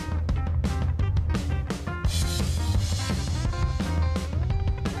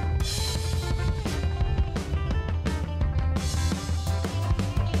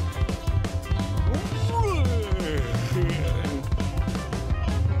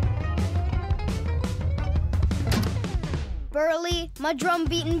 Burley, my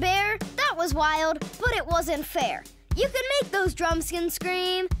drum-beating bear, that was wild, but it wasn't fair. You can make those drumskins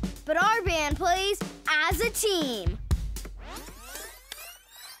scream, but our band plays as a team.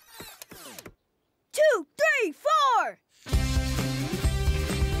 2, 3, 4!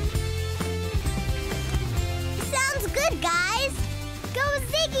 Sounds good, guys. Go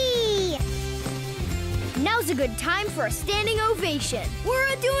Ziggy! Now's a good time for a standing ovation. We're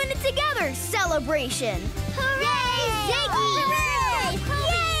a doing it together celebration. Hooray! Ziggy!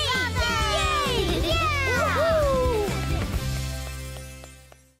 Hooray! Yay! Yeah!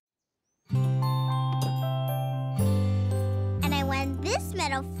 And I won this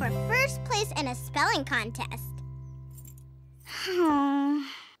medal for first place in a spelling contest.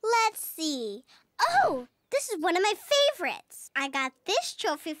 Let's see. Oh, This is one of my favorites. I got this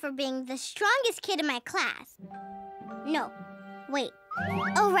trophy for being the strongest kid in my class. No, wait.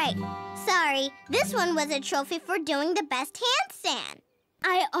 Oh, right. Sorry. This one was a trophy for doing the best handstand.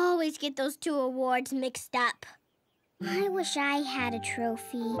 I always get those two awards mixed up. I wish I had a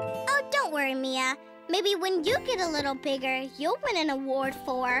trophy. Oh, don't worry, Mia. Maybe when you get a little bigger, you'll win an award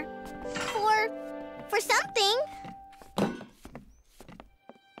for something.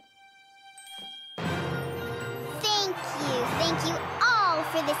 Thank you all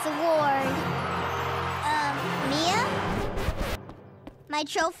for this award. Mia? My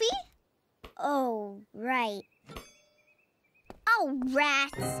trophy? Oh, right. Oh,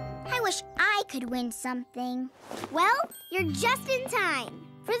 rats. I wish I could win something. Well, you're just in time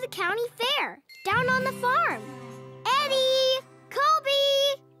for the county fair down on the farm. Eddie!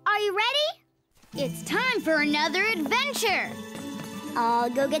 Colby! Are you ready? It's time for another adventure. I'll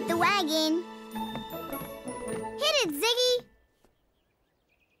go get the wagon. Hit it, Ziggy!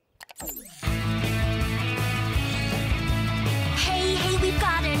 Hey, we've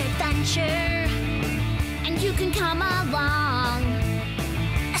got an adventure, and you can come along.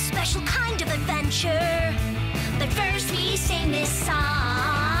 A special kind of adventure, but first we sing this song.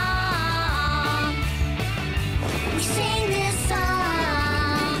 We sing this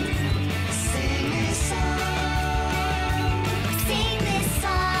song. Sing this song. Sing this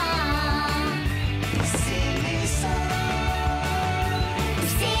song. Sing this song.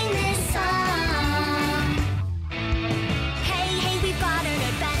 Sing this song. Hey, we've got an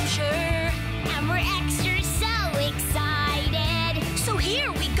adventure, and we're extra so excited. So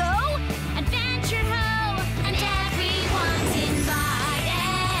here we go, adventure ho, and everyone's invited.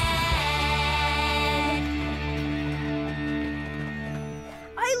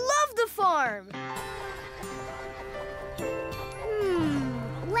 I love the farm.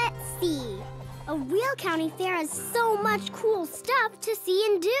 Let's see. A real county fair has so much cool stuff to see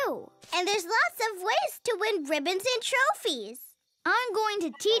and do. And there's lots of ways to win ribbons and trophies. I'm going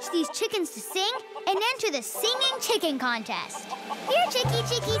to teach these chickens to sing and enter the singing chicken contest. Here, Chicky,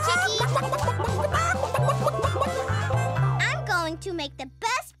 Chicky, Chicky. I'm going to make the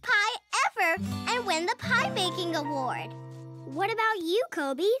best pie ever and win the pie making award. What about you,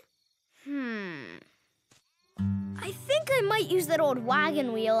 Kobe? I think I might use that old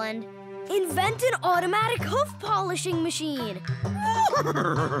wagon wheel and invent an automatic hoof polishing machine.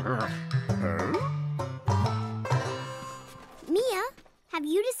 Mia, have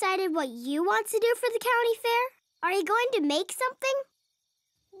you decided what you want to do for the county fair? Are you going to make something?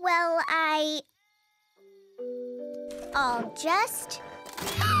 Well, I'll just...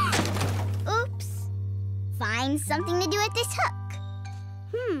 Oops. Find something to do with this hook.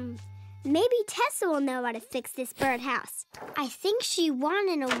 Maybe Tessa will know how to fix this birdhouse. I think she won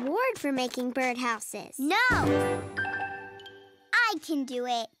an award for making birdhouses. No! I can do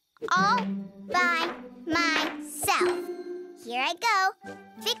it all by myself. Here I go,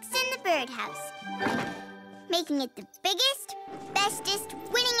 fixing the birdhouse. Making it the biggest, bestest,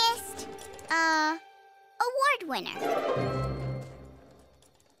 winningest, award winner.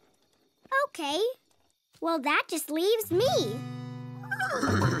 Okay. Well, that just leaves me.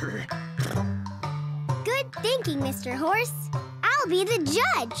 Good thinking, Mr. Horse. I'll be the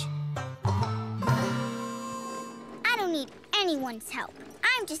judge. I don't need anyone's help.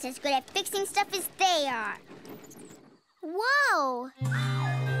 I'm just as good at fixing stuff as they are. Whoa!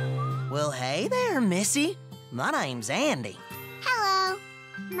 Well, hey there, Missy. My name's Andy. Hello.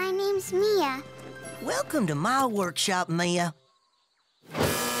 My name's Mia. Welcome to my workshop, Mia.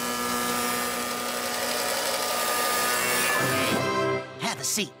 Have a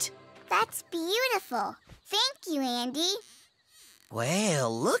seat. That's beautiful. Thank you, Andy.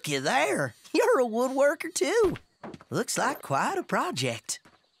 Well, looky there. You're a woodworker, too. Looks like quite a project.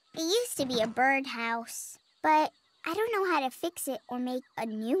 It used to be a birdhouse, but I don't know how to fix it or make a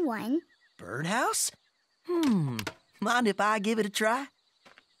new one. Birdhouse? Mind if I give it a try?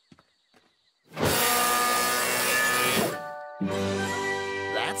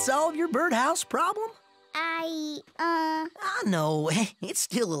 That solve your birdhouse problem? I know. It's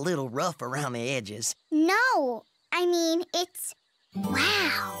still a little rough around the edges. No. I mean, it's...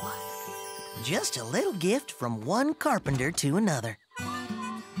 Wow. Just a little gift from one carpenter to another.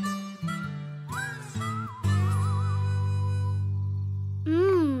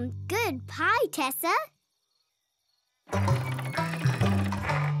 Good pie, Tessa. Come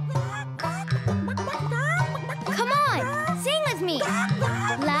on, sing with me. La,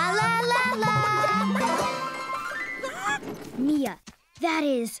 la, la, la. Mia, that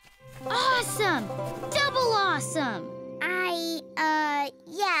is awesome. Double awesome.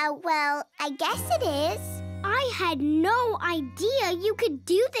 Yeah, well, I guess it is. I had no idea you could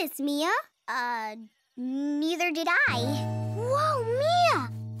do this, Mia. Neither did I. Whoa, Mia!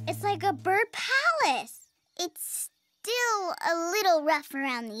 It's like a bird palace. It's still a little rough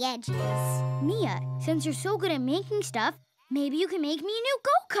around the edges. Mia, since you're so good at making stuff, maybe you can make me a new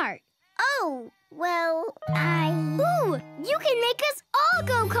go-kart. Oh, well, Ooh, you can make us all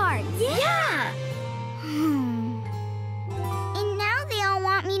go-karts. Yeah! And now they all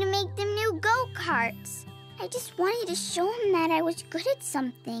want me to make them new go-karts. I just wanted to show them that I was good at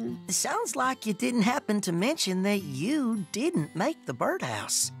something. Sounds like you didn't happen to mention that you didn't make the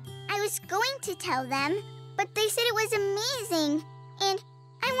birdhouse. I was going to tell them, but they said it was amazing. And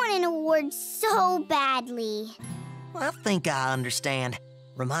I want an award so badly. I think I understand.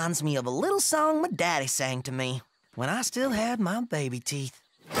 Reminds me of a little song my daddy sang to me when I still had my baby teeth.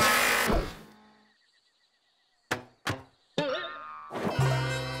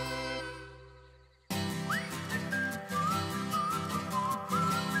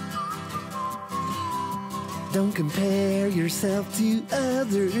 Don't compare yourself to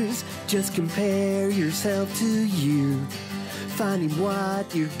others, just compare yourself to you. Finding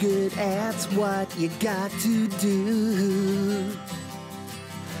what you're good at's what you got to do.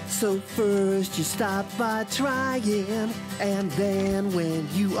 So first you stop by trying, and then when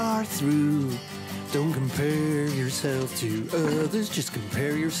you are through, don't compare yourself to others, just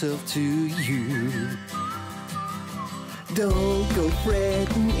compare yourself to you. Don't go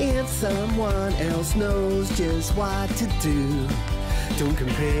fretting if someone else knows just what to do. Don't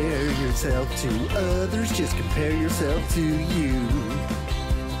compare yourself to others, just compare yourself to you.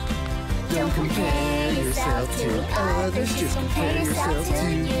 Don't compare yourself to others, just compare yourself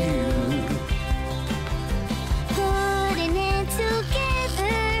to you. Putting it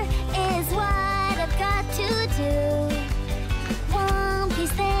together is what I've got to do. One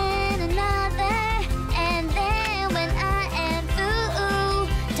piece then another, and then when I am through,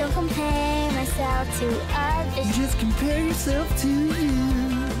 don't compare myself to others, just compare yourself to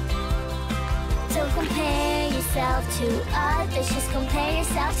you. Don't compare yourself to others, just compare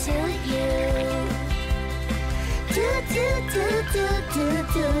yourself to you. Do, do, do, do, do,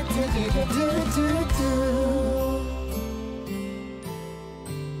 do, do, do, do, do.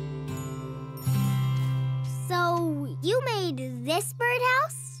 So, you made this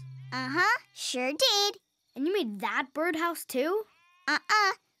birdhouse? Uh-huh, sure did. And you made that birdhouse too?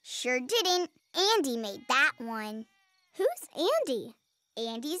 Sure didn't. Andy made that one. Who's Andy?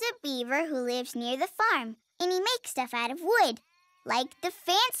 Andy's a beaver who lives near the farm, and he makes stuff out of wood, like the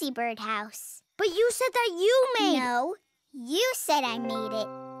fancy birdhouse. But you said that you made... No, you said I made it.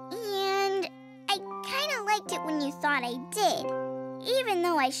 And I kind of liked it when you thought I did, even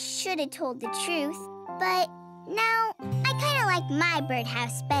though I should have told the truth. But now, I kind of like my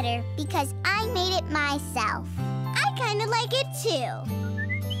birdhouse better because I made it myself. I kind of like it too.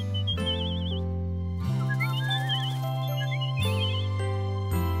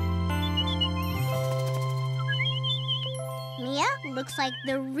 Mia, looks like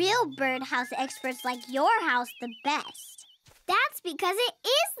the real birdhouse experts like your house the best. That's because it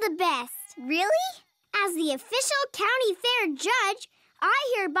is the best. Really? As the official county fair judge, I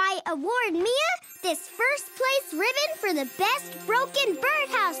hereby award Mia this first place ribbon for the best broken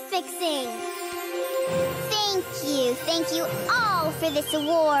birdhouse fixing. Thank you all for this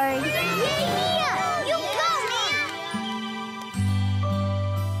award. Yay, Mia! You go, Mia!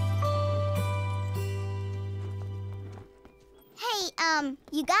 Hey,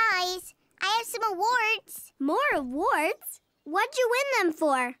 you guys, I have some awards. More awards? What'd you win them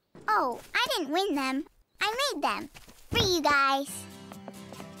for? Oh, I didn't win them. I made them for you guys.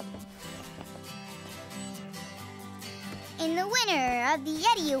 And the winner of the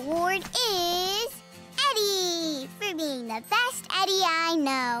Eddie Award is Eddie for being the best Eddie I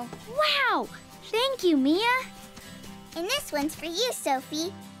know. Wow! Thank you, Mia. And this one's for you,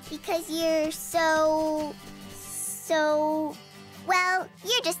 Sophie, because you're well,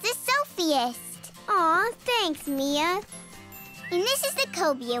 you're just the Sophiest. Aw, thanks, Mia. And this is the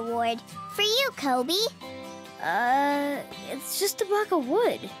Kobe Award for you, Kobe. It's just a block of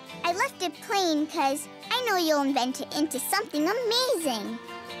wood. I left it plain because I know you'll invent it into something amazing.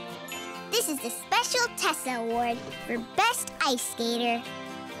 This is the Special Tessa Award for Best Ice Skater.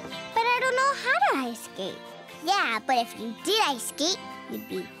 But I don't know how to ice skate. Yeah, but if you did ice skate, you'd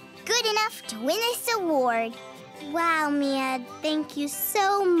be good enough to win this award. Wow, Mia, thank you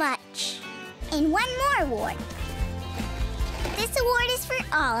so much. And one more award. This award is for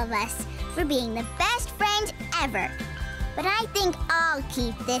all of us for being the best friend ever. But I think I'll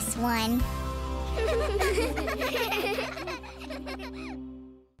keep this one.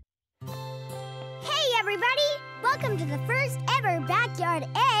 Hey, everybody! everybody! Welcome to the first ever Backyard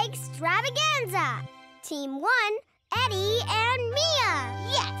Egg Extravaganza! Team 1, Eddie and Mia!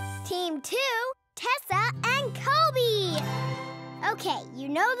 Yes! Team 2, Tessa and Kobe! Okay, you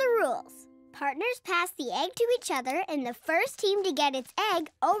know the rules. Partners pass the egg to each other, and the first team to get its egg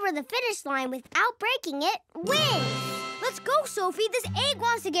over the finish line without breaking it wins! Let's go, Sophie. This egg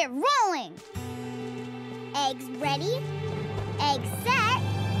wants to get rolling. Eggs ready? Eggs set?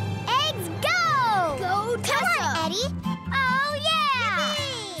 Eggs go! Go, Tessa! Come on, Eddie! Oh, yeah!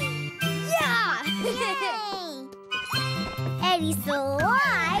 Yeah! Yay! Eddie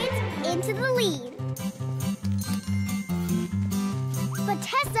slides into the lead. But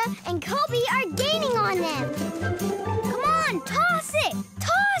Tessa and Kobe are gaining on them. Come on, toss it!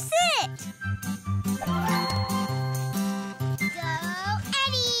 Toss it! Go,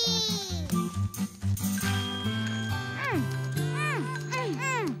 Eddie!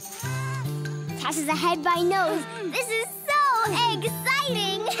 Tessa's ahead by nose. This is so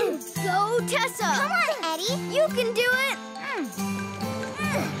exciting! Go, Tessa! Come on, Eddie! You can do it!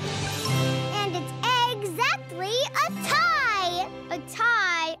 And it's exactly a tie! A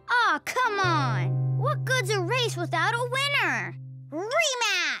tie? Aw, come on! What good's a race without a winner?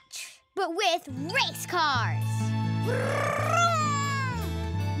 Rematch! But with race cars!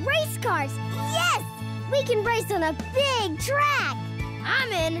 Race cars! Yes! We can race on a big track!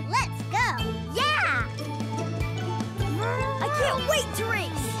 I'm in! Let's go! Yeah! I can't wait to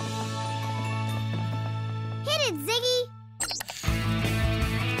race! Hit it, Ziggy!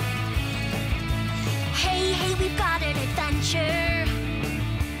 Hey, hey, we've got an adventure,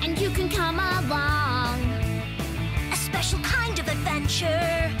 and you can come along. A special kind of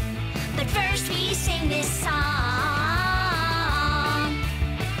adventure, but first we sing this song.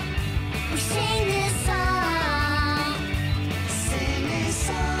 We sing this song. Sing this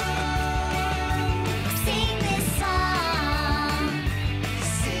song. Sing this song.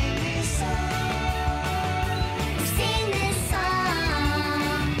 Sing this song. Sing this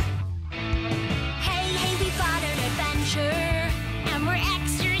song. Hey, hey, we've got an adventure, and we're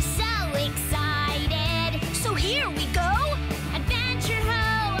extra so excited. So here we go, adventure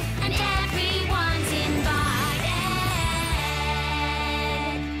ho, and everyone's invited.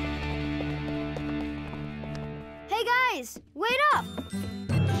 Hey guys, wait up!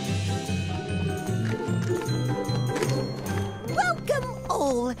 Welcome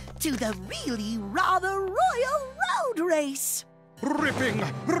all to the really rather royal road race. Ripping,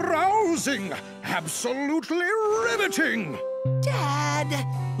 rousing, absolutely riveting. Dad,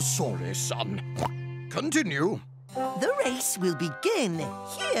 Sorry, son. Continue. the race will begin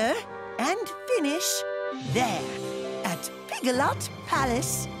here and finish there at Pigalot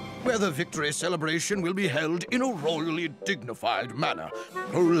Palace. Where the victory celebration will be held in a royally dignified manner.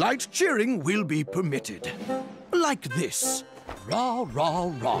 Light cheering will be permitted. Like this. Rah, rah,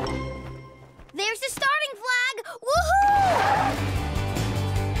 rah. There's the starting flag! Woohoo!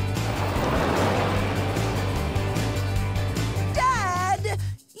 Dad,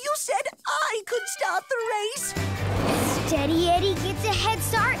 you said I could start the race. Steady Eddie gets a head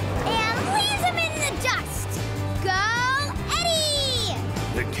start and leaves him in the dust. Go, Eddie!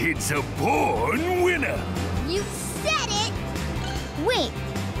 The kid's a born winner. You said it! Wait,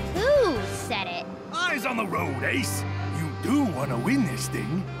 who said it? Eyes on the road, Ace. You do want to win this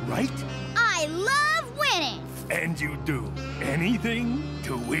thing, right? I love winning! And you do anything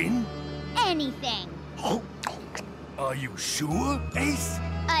to win? Anything. Are you sure, Ace?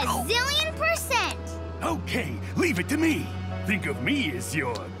 A zillion %. Okay, leave it to me. Think of me as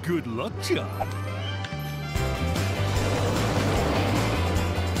your good luck charm.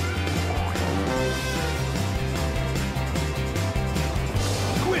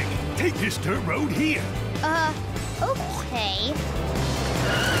 Quick, take this dirt road here. Okay.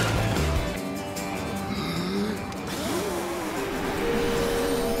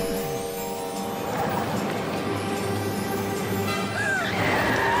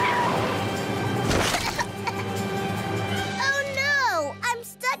 Oh no! I'm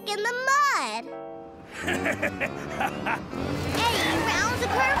stuck in the mud! Eddie rounds the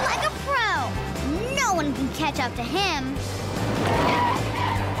curve like a pro. No one can catch up to him.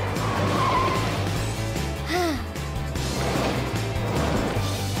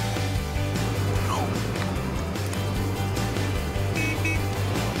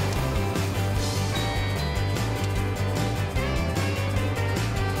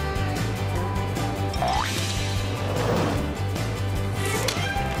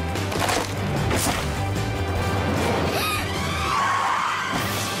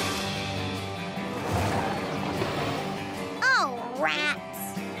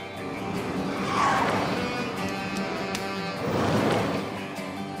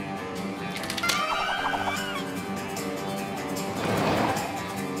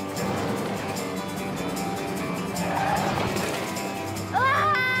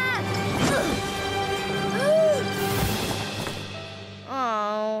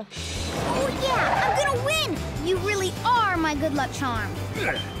 good luck charm.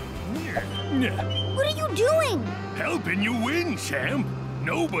 What are you doing? Helping you win, champ.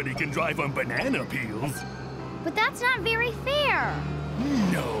 Nobody can drive on banana peels. But that's not very fair.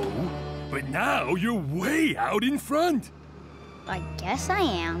 No, but now you're way out in front. I guess I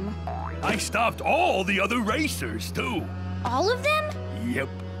am. I stopped all the other racers, too. All of them? Yep.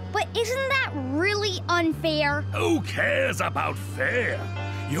 But isn't that really unfair? Who cares about fair?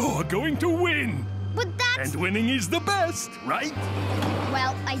 You're going to win. But that's... And winning is the best, right?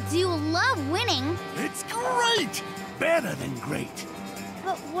 Well, I do love winning. It's great! Better than great.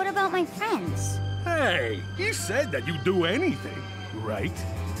 But what about my friends? Hey, you said that you'd do anything, right?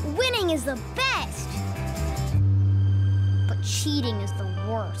 Winning is the best. But cheating is the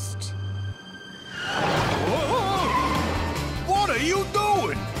worst. Whoa! What are you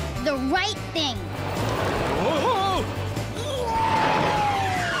doing? The right thing. Whoa!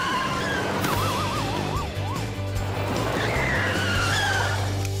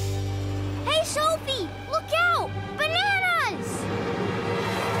 Hey, Sophie! Look out! Bananas!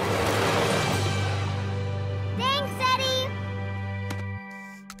 Thanks, Eddie.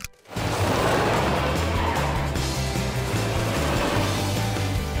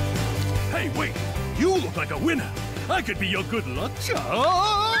 Hey, wait! You look like a winner! I could be your good luck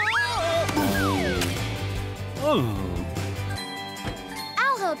charm! Oh.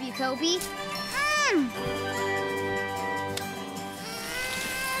 I'll help you, Kobe.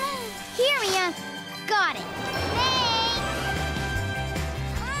 Here, Mia. Got it.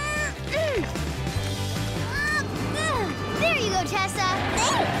 There you go, Tessa.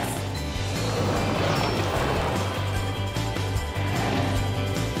 Thanks.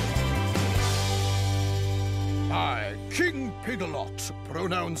 I, King Pigalot,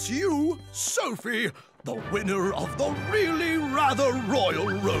 pronounce you, Sophie, the winner of the really rather royal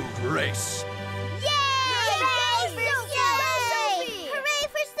road race. Hooray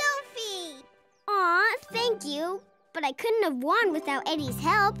for Sophie! Aw, thank you. But I couldn't have won without Eddie's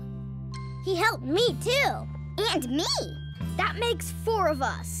help. He helped me, too. And me. That makes 4 of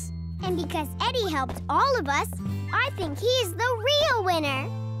us. And because Eddie helped all of us, I think he's the real winner.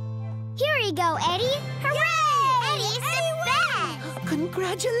 Here you go, Eddie. Hooray! Eddie's the best!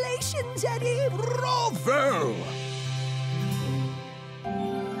 Congratulations, Eddie! Bravo!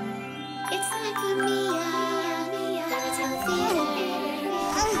 It's like a Mia, fairy tale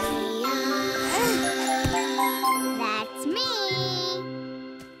That's me.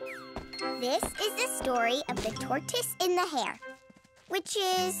 This is the story of the tortoise in the hare, which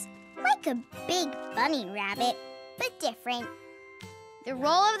is like a big bunny rabbit, but different. The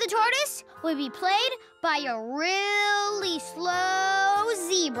role of the tortoise would be played by a really slow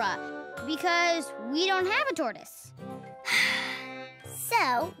zebra because we don't have a tortoise.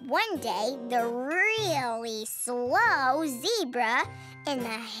 So, one day, the really slow zebra and the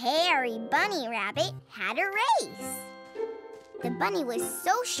hairy bunny rabbit had a race. The bunny was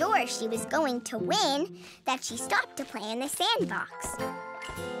so sure she was going to win that she stopped to play in the sandbox.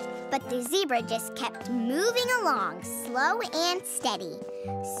 But the zebra just kept moving along, slow and steady.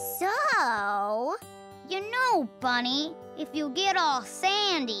 So... You know, Bunny, if you get all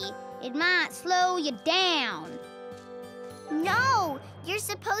sandy, it might slow you down. No, you're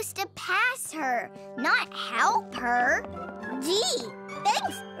supposed to pass her, not help her. Gee,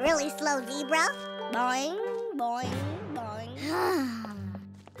 thanks, really slow zebra. Boing, boing, boing.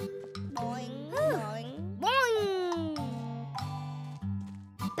 Boing, boing, boing.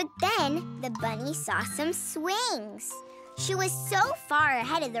 But then the bunny saw some swings. She was so far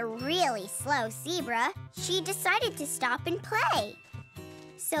ahead of the really slow zebra, she decided to stop and play.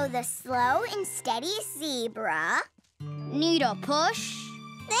 So the slow and steady zebra... Need a push?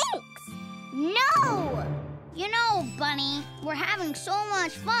 Thanks! No! You know, Bunny, we're having so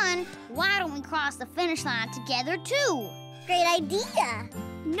much fun, why don't we cross the finish line together, too? Great idea!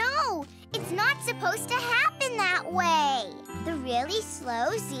 No, it's not supposed to happen that way. The really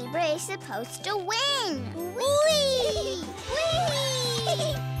slow zebra is supposed to win. Whee!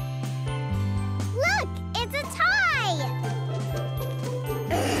 Whee! Look, it's a tie!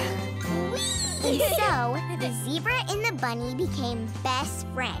 Whee! So, the zebra and the bunny became best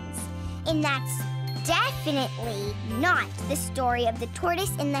friends. And that's definitely not the story of the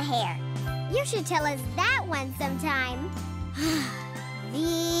tortoise and the hare. You should tell us that one sometime.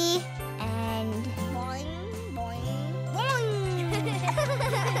 The end. Boing, boing, boing.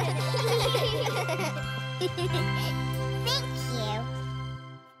 Thank you.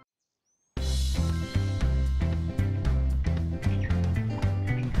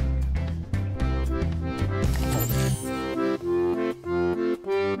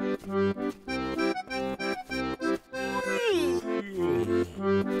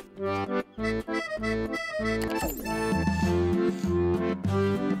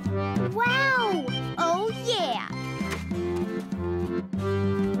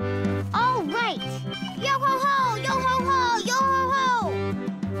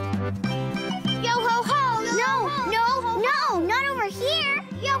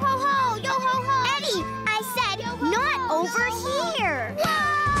 Yo ho ho! Yo ho ho! Eddie, I said yo, ho, not ho, over here!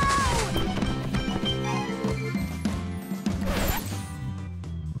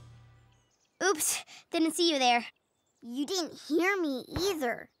 Whoa! Oops, didn't see you there. You didn't hear me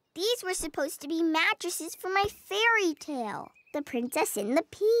either. These were supposed to be mattresses for my fairy tale, The Princess in the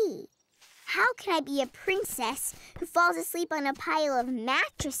Pea. How can I be a princess who falls asleep on a pile of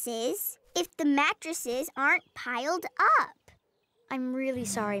mattresses if the mattresses aren't piled up? I'm really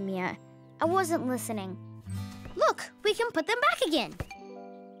sorry, Mia. I wasn't listening. Look, we can put them back again.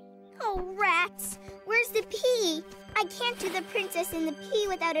 Oh, rats! Where's the pea? I can't do The Princess in the Pea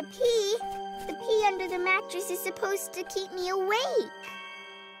without a pea. The pea under the mattress is supposed to keep me awake.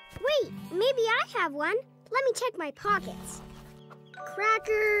 Wait, maybe I have one. Let me check my pockets.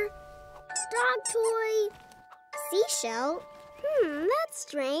 Cracker, dog toy, seashell. That's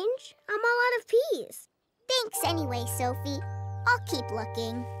strange. I'm all out of peas. Thanks anyway, Sophie. I'll keep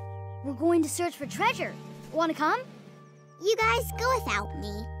looking. We're going to search for treasure. Want to come? You guys go without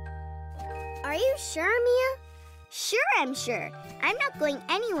me. Are you sure, Mia? Sure, I'm sure. I'm not going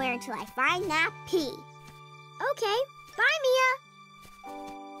anywhere until I find that pea. Okay, bye, Mia.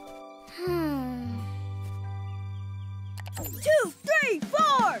 2, 3,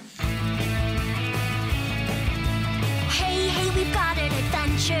 4! Hey, hey, we've got an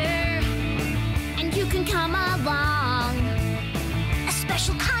adventure, and you can come along. A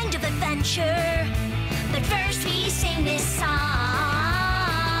special kind of adventure, but first we sing this song.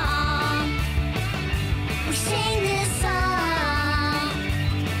 We sing this song.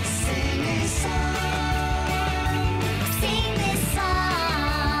 Sing this song. Sing this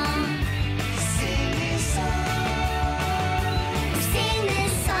song. Sing this song. Sing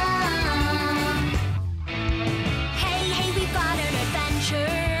this song. Hey, hey, we've got an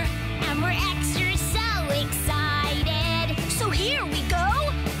adventure, and we're extra so excited. So here we go,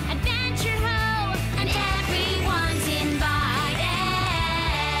 adventure ho, and everyone's invited.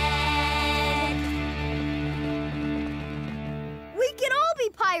 We can all be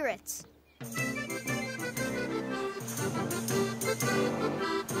pirates.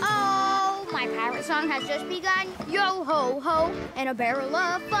 Oh, my pirate song has just begun. Yo ho ho, and a barrel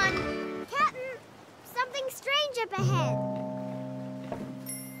of fun. Captain, something strange up ahead.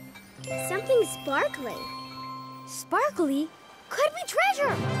 Something sparkly. Sparkly? Could be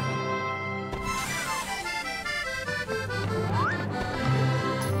treasure.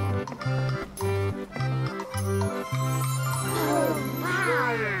 Oh,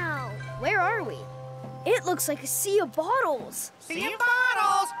 wow. Where are we? It looks like a sea of bottles. Sea of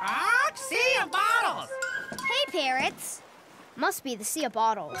bottles! Sea of bottles! Hey, parrots. Must be the sea of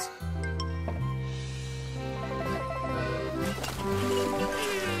bottles.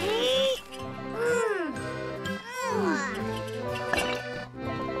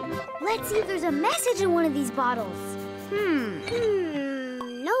 Let's see if there's a message in one of these bottles.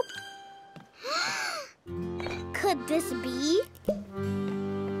 Nope. Could this be?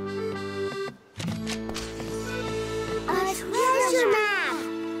 A treasure map!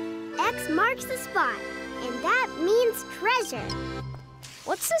 X marks the spot, and that means treasure.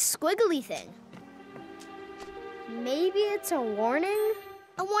 What's this squiggly thing? Maybe it's a warning?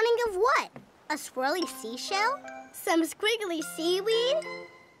 A warning of what? A swirling seashell? Some squiggly seaweed?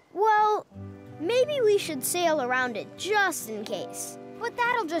 Well, maybe we should sail around it just in case. But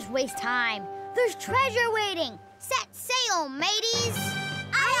that'll just waste time. There's treasure waiting. Set sail, mateys.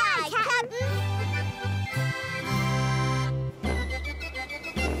 Aye, aye, Captain.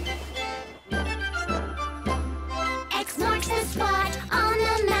 X marks the spot on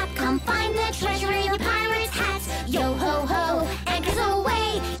the map. Come find the treasure in your pirate's hats. Yo ho ho, anchors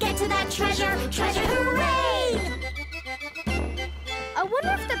away. Get to that treasure, treasure hooray! I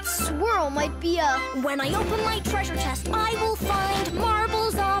wonder if that swirl might be a... When I open my treasure chest, I will find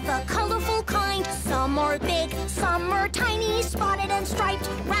marbles of a colorful kind. Some are big, some are tiny, spotted and striped,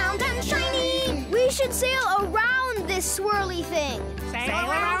 round and shiny. We should sail around this swirly thing. Sail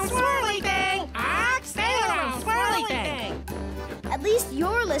around swirly thing! Sail around swirly thing! At least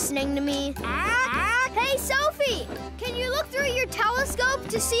you're listening to me. Hey, Sophie! Can you look through your telescope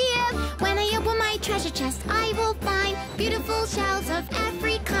to see if... When I open my treasure chest, I will find beautiful shells of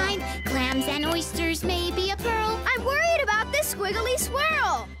every kind. Clams and oysters, maybe a pearl. I'm worried about this squiggly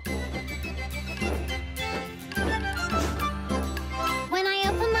swirl. When I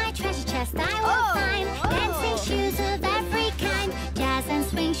open my treasure chest, I will find dancing shoes of every kind. Jazz and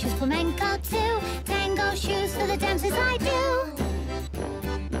swing shoes, flamenco too. Tango shoes for the dances I do.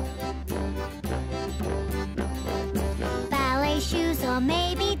 Ballet shoes or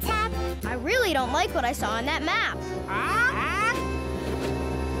maybe tap. I really don't like what I saw on that map.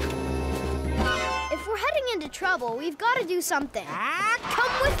 heading into trouble, we've got to do something.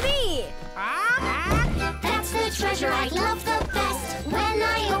 Come with me! That's the treasure I love the best. When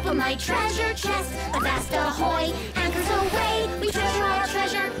I open my treasure chest, avast ahoy, anchors away. We treasure our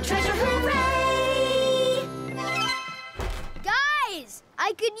treasure, treasure hooray! Guys,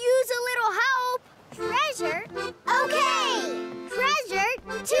 I could use a little help. Treasure? Okay! Treasure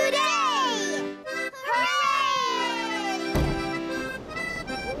today! Hooray!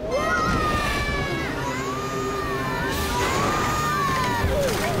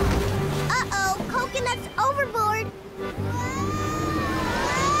 Uh-oh, coconut's overboard.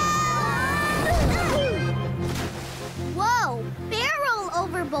 Whoa, barrel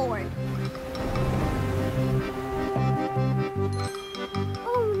overboard.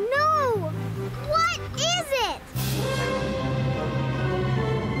 Oh no! What is it?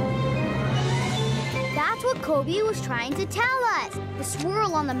 That's what Kobe was trying to tell us. The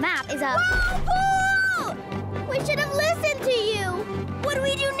swirl on the map is a Whirlpool! We should have listened to you. What do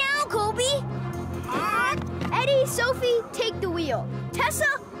we do now, Kobe? Eddie, Sophie, take the wheel. Tessa,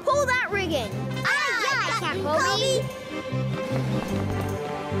 pull that rigging. Aye, Captain Kobe.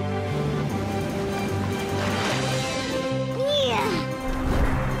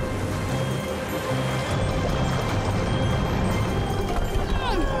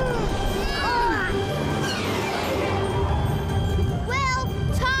 We'll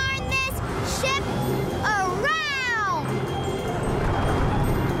turn this ship around.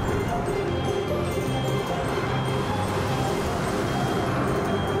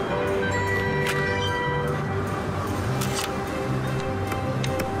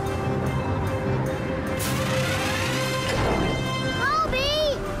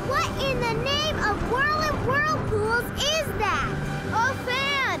 Kobe, what in the name of whirling whirlpools is that? A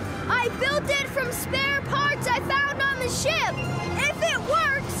fan! I built it from spare parts I found on the ship. If it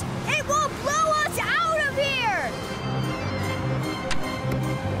works, it will blow us out of here.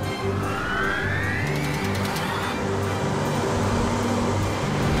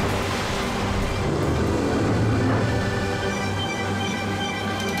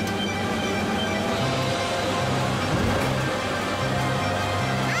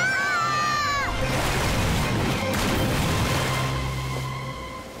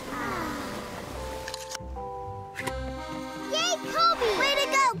 Yay, Kobe! Way to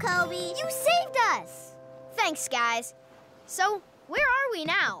go, Kobe! You saved us. Thanks, guys. So, where are we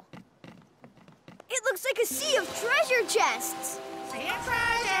now? It looks like a sea of treasure chests. Sea of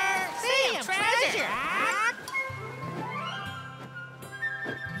treasure! Sea of treasure!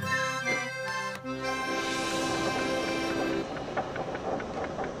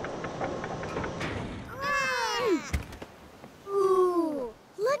 Ooh,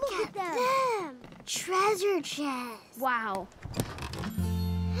 look at them! Treasure chests. Wow.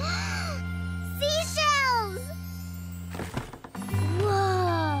 Seashells!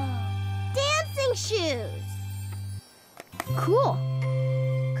 Whoa! Dancing shoes! Cool.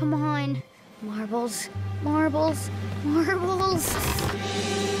 Come on. Marbles, marbles, marbles.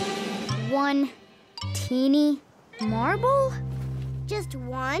 One teeny marble? Just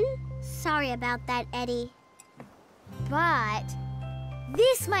one? Sorry about that, Eddie. But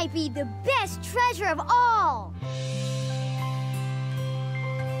this might be the best treasure of all.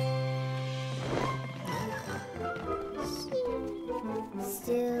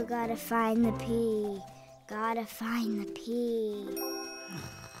 Still gotta find the P. Gotta find the P.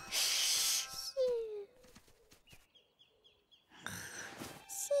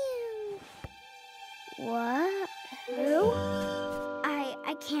 What? Who?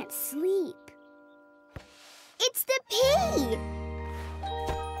 I can't sleep. It's the P!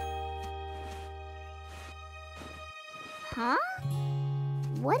 Huh?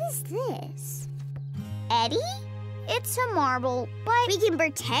 What is this? Eddie? It's a marble, but We can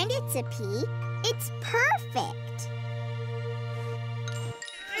pretend it's a P. It's perfect.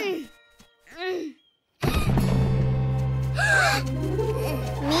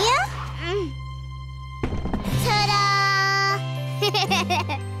 Mia? Ta-da!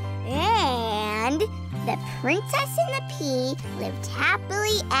 And the princess and the P lived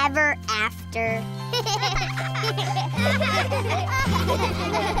happily ever after.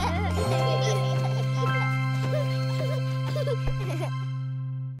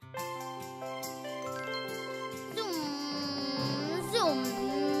 zoom,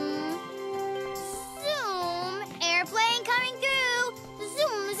 zoom. Airplane coming through.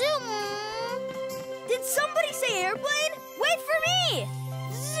 Zoom, zoom. Did somebody say airplane? Wait for me.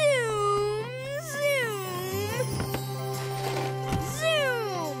 Zoom, zoom,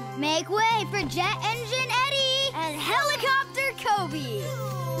 zoom. Make way for jet engine Eddie and helicopter Kobe.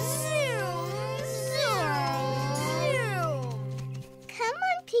 Zoom, zoom.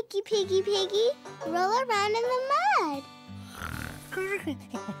 Piggy, Piggy, Piggy. Roll around in the mud.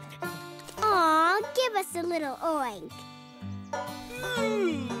 Aw, give us a little oink.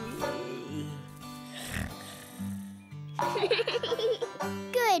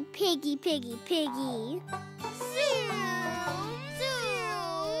 Good Piggy, Piggy, Piggy.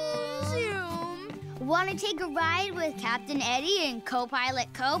 Want to take a ride with Captain Eddie and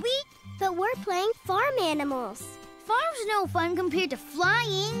co-pilot Kobe? But we're playing farm animals. Farm's no fun compared to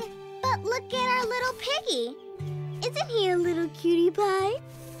flying. But look at our little piggy. Isn't he a little cutie pie?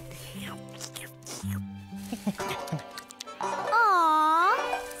 Aww,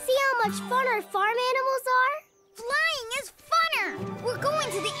 see how much fun our farm animals are? Flying is funner. We're going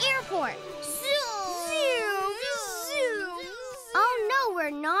to the airport. Zoom, zoom. Oh, no,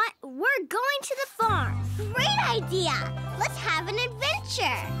 we're not. We're going to the farm. Great idea. Let's have an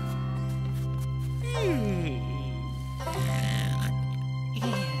adventure.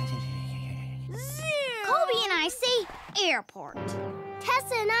 Kobe and I say airport.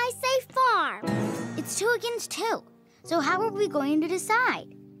 Tessa and I say farm. It's 2 against 2. So how are we going to decide?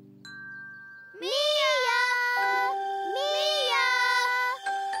 Mia! Mia!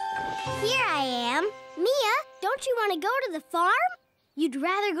 Here I am. Mia, don't you want to go to the farm? You'd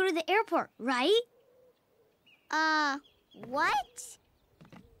rather go to the airport, right? What?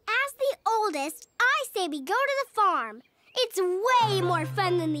 As the oldest, I say we go to the farm. It's way more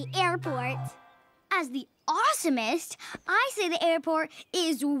fun than the airport. As the awesomest, I say the airport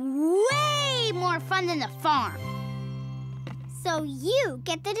is way more fun than the farm. So you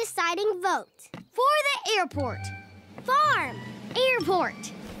get the deciding vote. For the airport. Farm.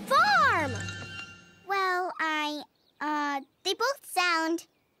 Airport. Farm. Well, they both sound,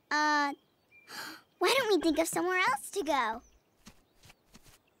 why don't we think of somewhere else to go?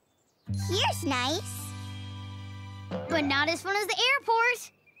 Here's nice. But not as fun as the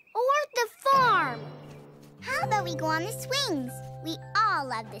airport. Or the farm. How about we go on the swings? We all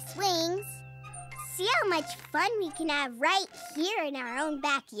love the swings. See how much fun we can have right here in our own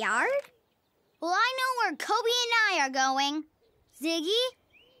backyard? Well, I know where Kobe and I are going. Ziggy,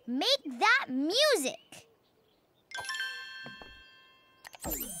 make that music.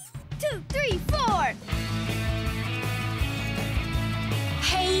 2, 3, 4.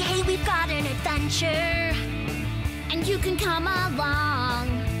 Hey, hey, we've got an adventure, and you can come along.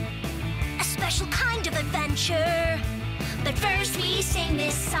 A special kind of adventure, but first we sing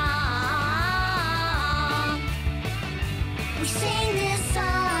this song. We sing this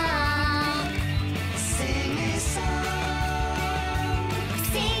song. Sing this song. We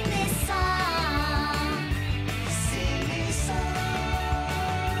sing this song. Sing this song.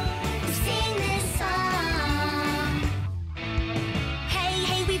 We sing this song. Hey,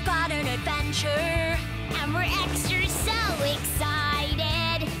 hey, we've got an adventure, and we're extra so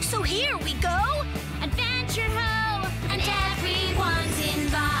excited. So here we go. Adventure ho, and everyone's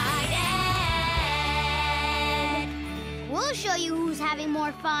invited. We'll show you who's having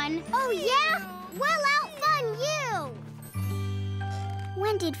more fun. Oh, yeah? We'll outfun you.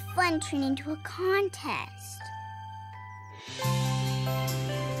 When did fun turn into a contest?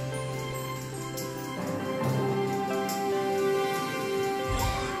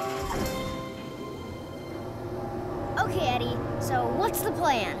 Okay, Eddie, so what's the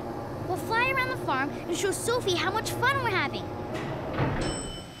plan? We'll fly around the farm and show Sophie how much fun we're having.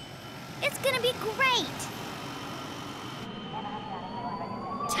 It's gonna be great!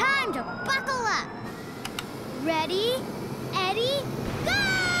 Time to buckle up! Ready, Eddie, go!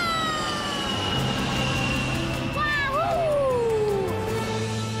 Wahoo!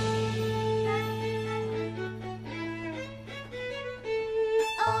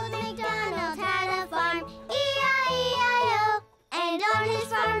 Old MacDonald had a farm, E-I-E-I-O. And on his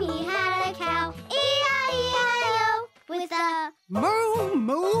farm he had a cow, E-I-E-I-O. With a Moo,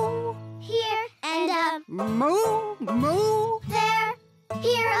 moo, here and a moo, moo, there.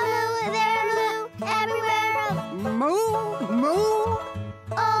 Here a moo, there a moo, everywhere a moo, moo.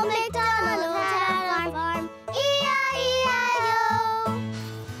 Old MacDonald had a farm, E-I-E-I-O.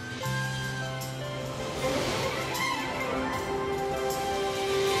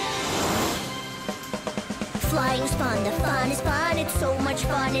 Flying's fun, the fun is fun, it's so much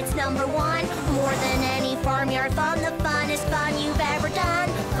fun, it's number one. More than any farmyard fun, the funnest fun you've ever done.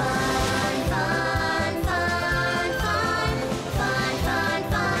 Fun, fun, fun, fun, fun, fun,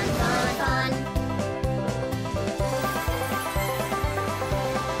 fun, fun, fun.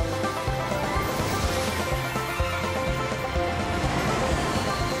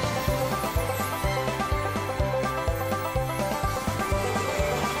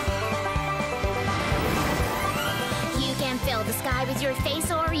 You can fill the sky with with your face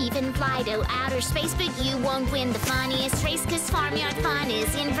or even fly to outer space, but you won't win the funniest race, 'cause farmyard fun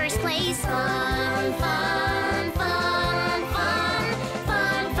is in first place. Fun, fun, fun, fun,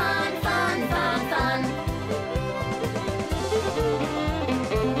 fun, fun, fun, fun, fun.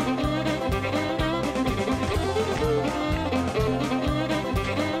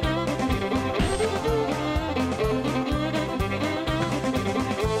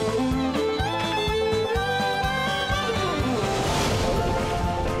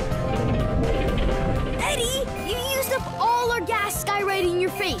 Skywriting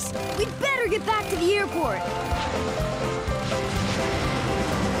your face. We'd better get back to the airport.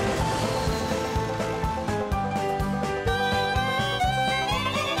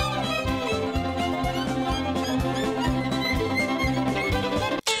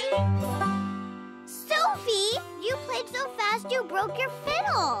 Sophie, you played so fast you broke your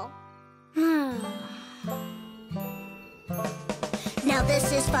fiddle. Now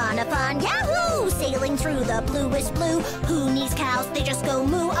this is fun, yahoo! Sailing through the bluest blue. Who needs cows? They just go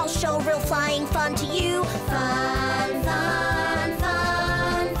moo. I'll show real flying fun to you. Fun, fun,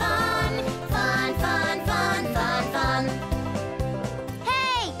 fun, fun, fun, fun, fun, fun, fun.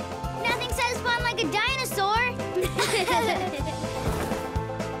 Hey, nothing says fun like a dinosaur.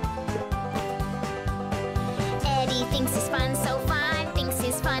 Eddie thinks his fun's so fun, thinks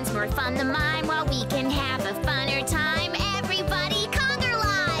his fun's more fun than mine. While we can have a funner time, everybody conquer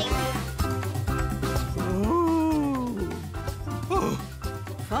life! Ooh.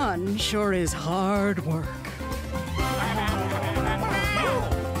 Fun sure is hard work.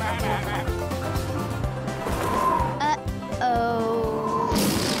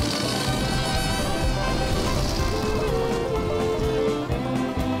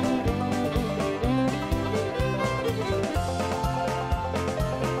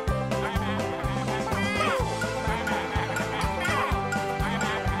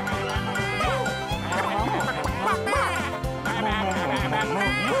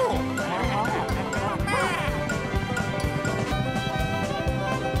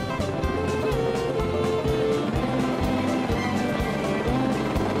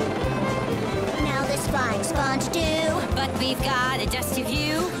 Fun to do, but we've got a dusty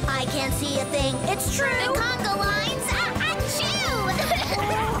view. I can't see a thing, it's true. The conga lines,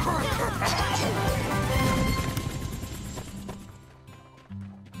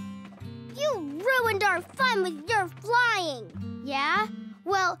 You ruined our fun with your flying. Yeah?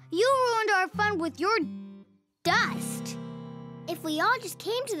 Well, you ruined our fun with your dust. If we all just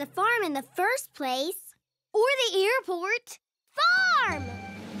came to the farm in the first place. Or the airport. Farm!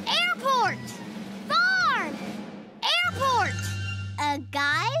 Airport! Farm! Airport!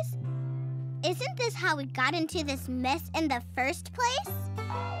 Guys? Isn't this how we got into this mess in the first place?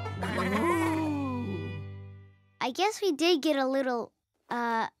 I guess we did get a little,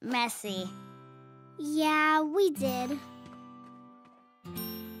 messy. Yeah, we did.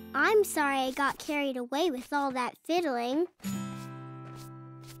 I'm sorry I got carried away with all that fiddling.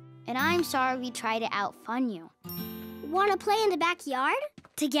 And I'm sorry we tried to out-fun you. Want to play in the backyard?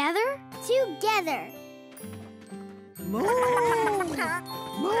 Together? Together. Moo!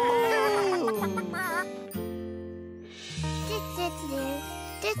 Moo!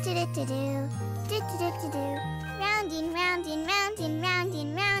 Round and round and round and round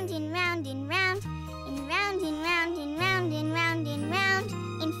and round and round and round and round and round and round and round and round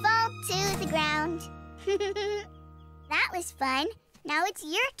and fall to the ground. That was fun. Now it's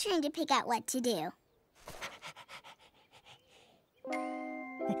your turn to pick out what to do.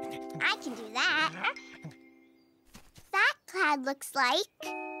 I can do that. That cloud looks like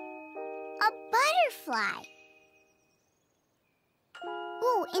a butterfly.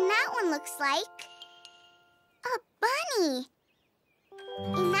 Ooh, and that one looks like a bunny.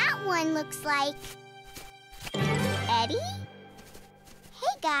 And that one looks like Eddie?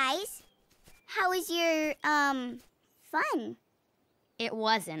 Hey, guys. How was your, fun? It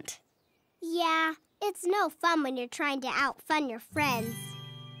wasn't. Yeah, it's no fun when you're trying to out-fun your friends.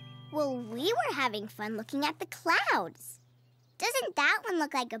 Well, we were having fun looking at the clouds. Doesn't that one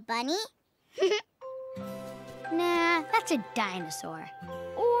look like a bunny? Nah, that's a dinosaur.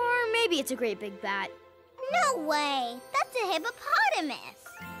 Or maybe it's a great big bat. No way! That's a hippopotamus!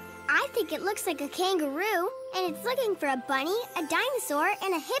 I think it looks like a kangaroo, and it's looking for a bunny, a dinosaur,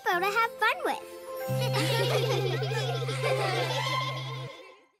 and a hippo to have fun with.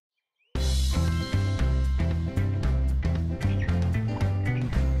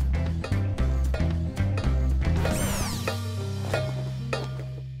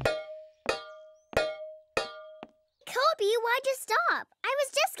 Kobe, why'd you stop? I was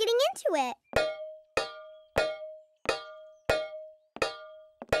just getting into it.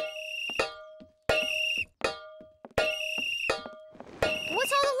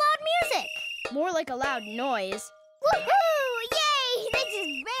 More like a loud noise. Woohoo! Yay! This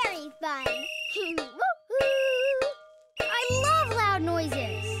is very fun. Woohoo! I love loud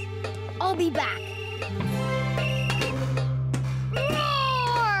noises. I'll be back.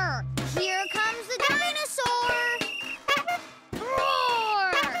 Roar! Here comes the dinosaur.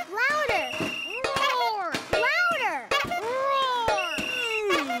 Roar! Louder! Roar! Louder! Roar!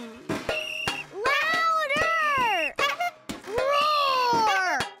 Louder!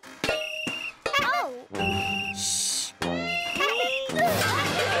 Roar! Oh!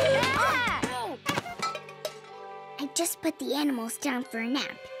 I just put the animals down for a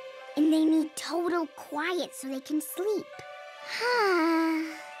nap, and they need total quiet so they can sleep.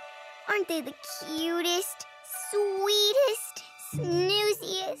 Aren't they the cutest, sweetest,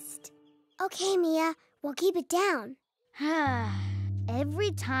 snooziest? Okay, Mia, we'll keep it down.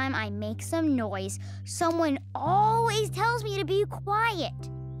 Every time I make some noise, someone always tells me to be quiet.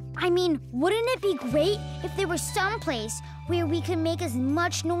 I mean, wouldn't it be great if there was some place where we could make as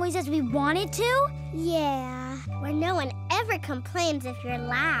much noise as we wanted to? Yeah, where no one ever complains if you're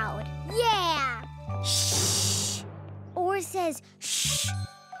loud. Yeah! Shh! Or says shh.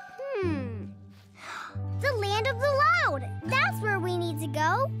 The land of the loud. That's where we need to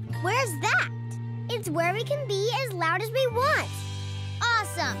go. Where's that? It's where we can be as loud as we want.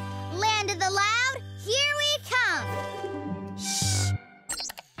 Awesome! Land of the loud, here we come! Shh!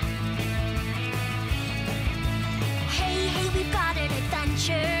 Hey, hey, we've got an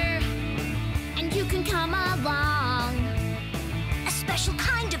adventure, and you can come along. A special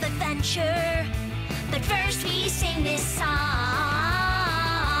kind of adventure, but first we sing this song.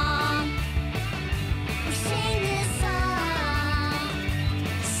 We sing this song.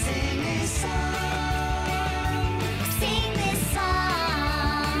 Sing this song. Sing this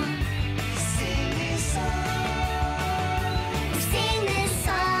song. Sing this song. Sing this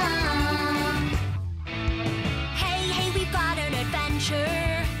song. Hey, hey, we've got an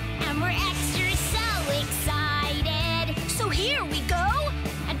adventure, and we're extra so excited. So here we go,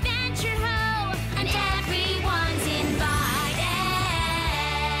 adventure ho, and everyone's invited.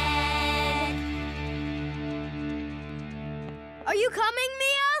 Are you coming,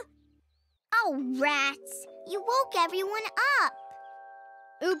 Mia? Oh, rats. You woke everyone up.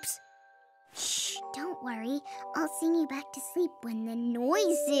 Oops. Shh, don't worry. I'll sing you back to sleep when the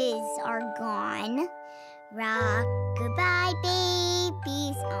noises are gone. Rock-a-bye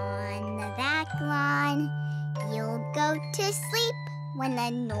babies on the back lawn. You'll go to sleep when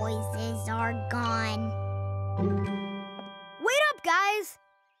the noises are gone. Wait up, guys.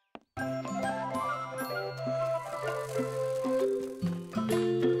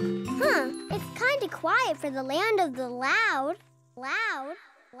 It's kind of quiet for the land of the loud. Loud,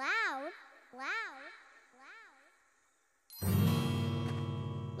 loud, loud, loud.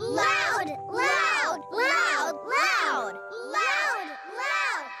 Loud, loud, loud, loud. Loud,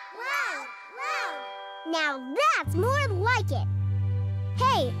 loud, loud, loud. Now that's more like it.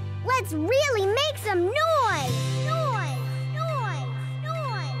 Hey, let's really make some noise. Noise, noise,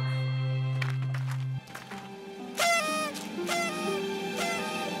 noise.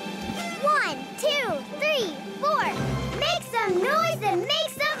 1, 2, 3, 4. Make some noise and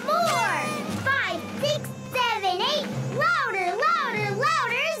make some more. 5, 6, 7, 8. Louder, louder,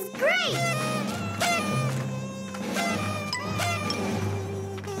 louder is great.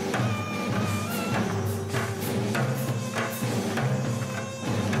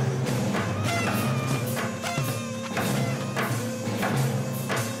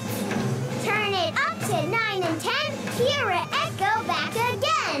 Turn it up to 9 and 10. Hear it echo back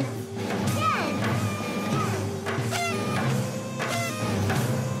again.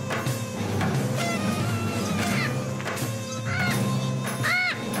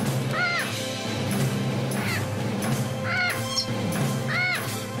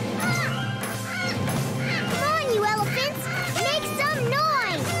 Come on, you elephants. Make some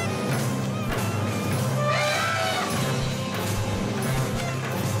noise.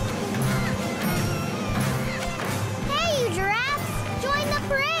 Hey, you giraffes. Join the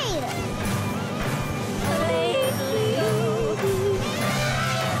parade.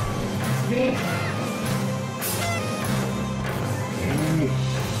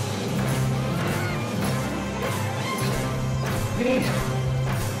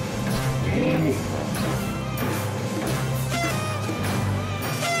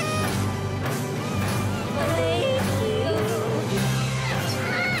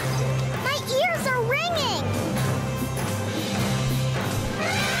 My ears are ringing.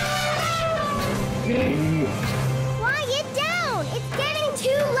 Quiet down. It's getting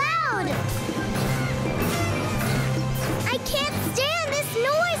too loud. I can't stand this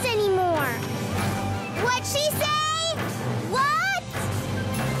noise anymore.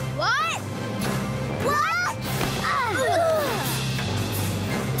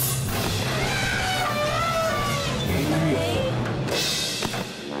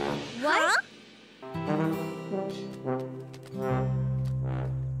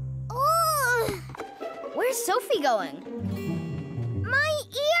 Where's Sophie going? My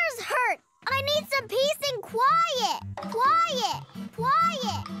ears hurt. I need some peace and quiet. Quiet,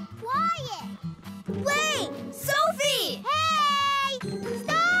 quiet, quiet. Wait! Sophie! Hey!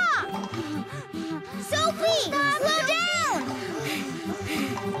 Stop! Sophie, slow down!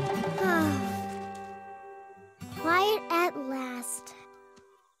 Quiet at last.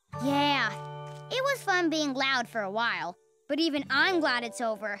 Yeah, it was fun being loud for a while, but even I'm glad it's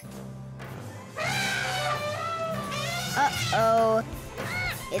over. Uh-oh.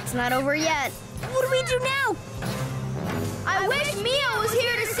 It's not over yet. What do we do now? I wish Mia was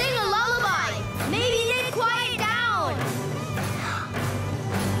here to sing a lullaby. Maybe they'd quiet down.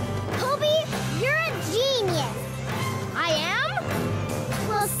 Toby, you're a genius. I am?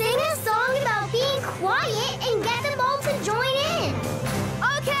 Well, sing a song about being quiet and get them all to join in.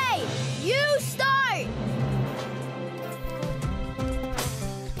 Okay, you start.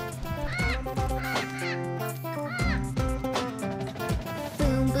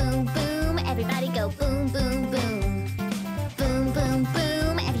 Boom, boom, boom, everybody go boom, boom, boom. Boom, boom,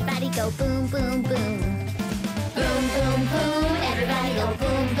 boom, everybody go boom, boom, boom. Boom, boom, boom, everybody go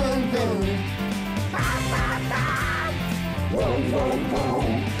boom, boom, boom. Boom, boom,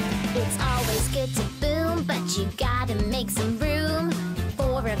 boom. It's always good to boom, but you gotta make some room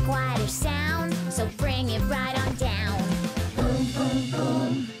for a quieter sound, so bring it right on down. Boom, boom,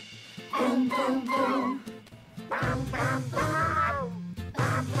 boom. Boom, boom, boom.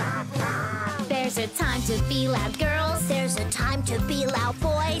 There's a time to be loud girls, there's a time to be loud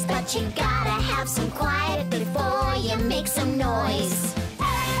boys, but you gotta have some quiet before you make some noise.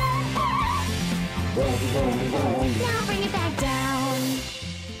 Boom, boom, boom. Now bring it back down.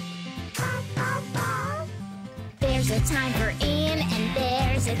 There's a time for in and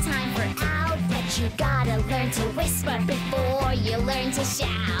there's a time for out, but you gotta learn to whisper before you learn to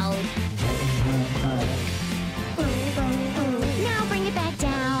shout. Now bring it back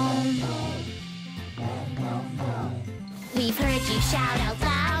down. We've heard you shout out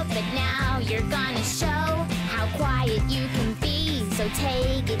loud, but now you're gonna show how quiet you can be, so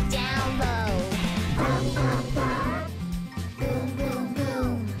take it down low. Boom, boom, boom. Boom, boom,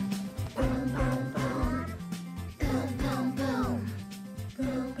 boom. Boom, boom, boom. Boom, boom, boom.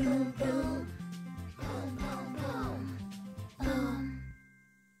 Boom, boom, boom. Boom, boom, boom. Boom.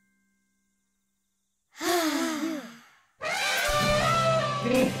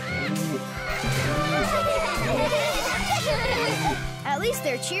 At least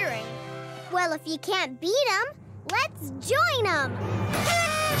they're cheering. Well, if you can't beat them, let's join them.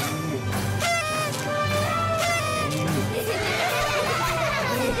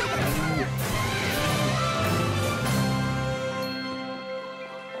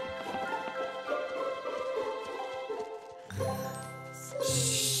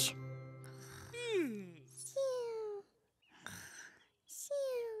 Shh.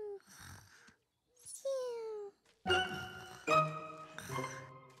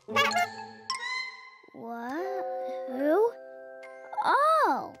 What? Who?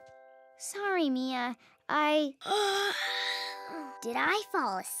 Oh! Sorry, Mia. Did I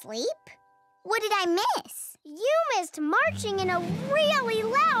fall asleep? What did I miss? You missed marching in a really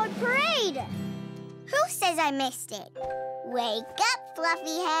loud parade. Who says I missed it? Wake up,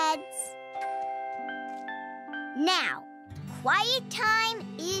 fluffy heads. Now, quiet time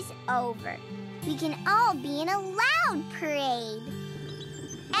is over. We can all be in a loud parade.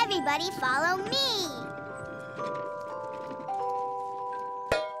 Everybody follow me.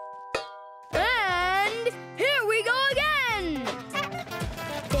 And here we go again.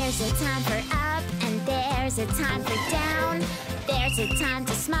 There's a time for up and there's a time for down. There's a time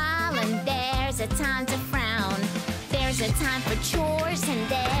to smile and there's a time to frown. There's a time for chores and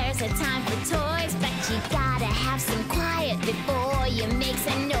there's a time for toys, but you gotta have some quiet before you make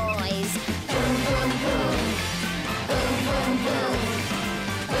some noise. Boom, boom, boom. Boom, boom, boom.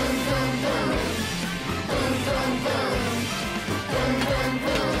 Boom, boom, boom. Boom, boom, boom. Boom, boom,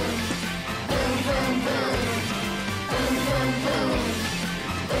 boom. Boom, boom, boom. Boom, boom, boom.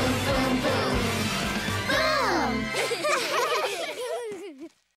 Boom, boom, boom. Boom!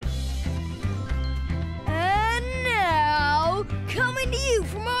 And now, coming to you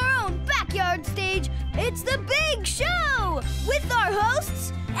from our own backyard stage, it's the big show with our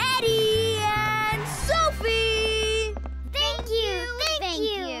hosts, Eddie and Sophie. Thank you. Thank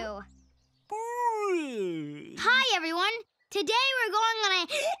you. Hi, everyone. Today we're going on a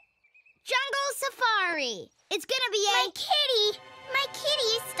jungle safari. It's gonna be My kitty! My kitty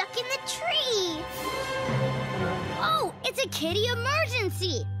is stuck in the tree. Oh, it's a kitty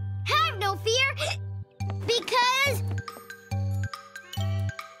emergency. Have no fear, because...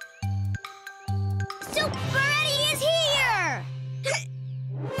 So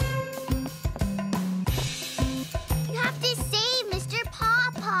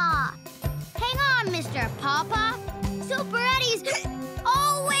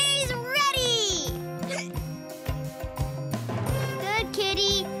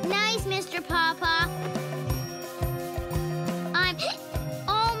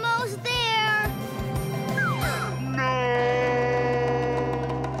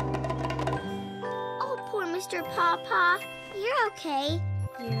Mr. Pawpaw. You're okay.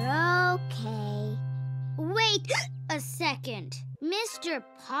 You're okay. Wait a second. Mr.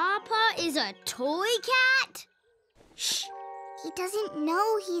 Pawpaw is a toy cat? Shh. He doesn't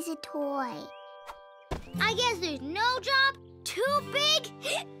know he's a toy. I guess there's no job too big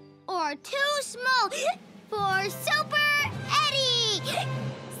or too small for Super Eddie.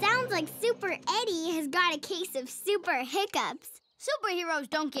 Sounds like Super Eddie has got a case of super hiccups. Superheroes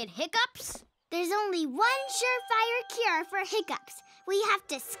don't get hiccups. There's only one surefire cure for hiccups. We have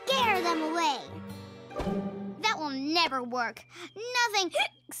to scare them away. That will never work. Nothing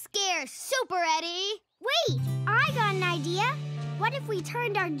scares Super Eddie. Wait, I got an idea. What if we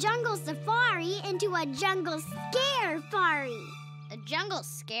turned our jungle safari into a jungle scare-fari? A jungle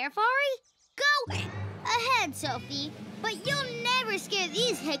scare-fari? Go ahead, Sophie. But you'll never scare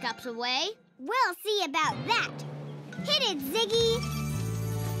these hiccups away. We'll see about that. Hit it, Ziggy.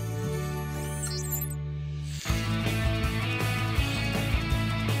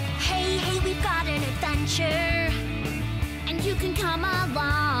 Hey, hey, we've got an adventure, and you can come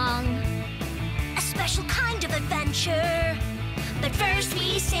along. A special kind of adventure, but first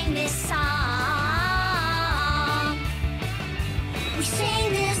we sing this song. We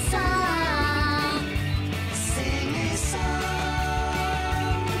sing this song. Sing this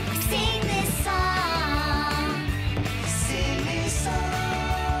song. We sing this song. Sing this song.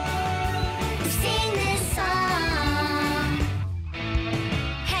 We sing this song.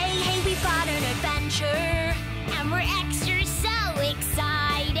 Hey, hey, we've got an adventure, and we're extra so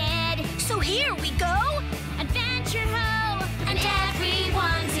excited. So here we go. Adventure ho, and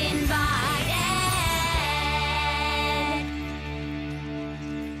everyone's invited.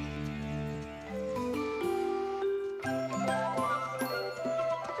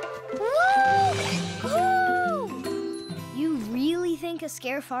 Woo! You really think a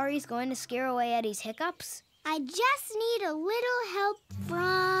scare-fari is going to scare away Eddie's hiccups? I just need a little help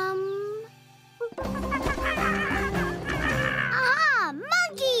from... Aha!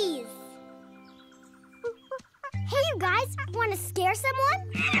 Monkeys! Hey, you guys, want to scare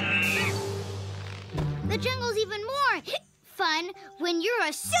someone? The jungle's even more fun when you're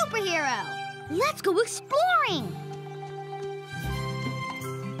a superhero. Let's go exploring.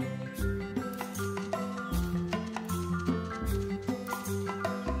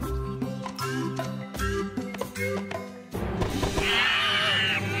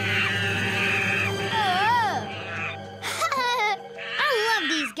 I love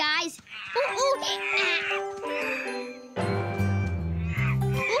these guys.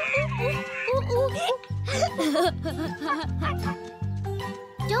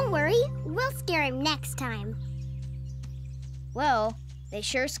 Don't worry, we'll scare him next time. Well, they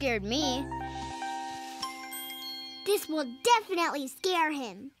sure scared me. This will definitely scare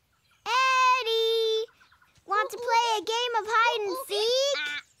him. Eddie! Want to play a game of hide and seek?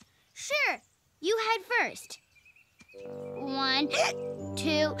 Sure, you head first. 1,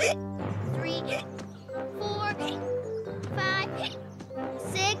 2, 3, 4, 5,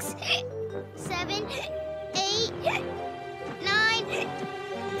 6, 7, 8, 9.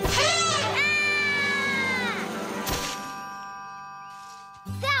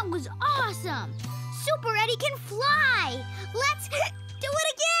 That was awesome! Super Eddie can fly! Let's do it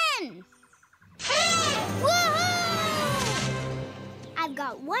again! Woohoo! I've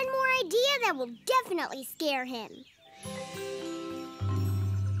got one more idea that will definitely scare him.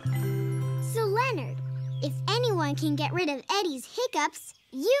 So, Leonard, if anyone can get rid of Eddie's hiccups,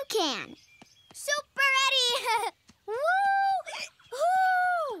 you can. Super Eddie! Woo-hoo!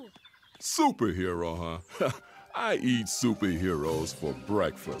 Superhero, huh? I eat superheroes for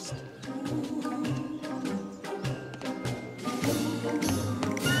breakfast.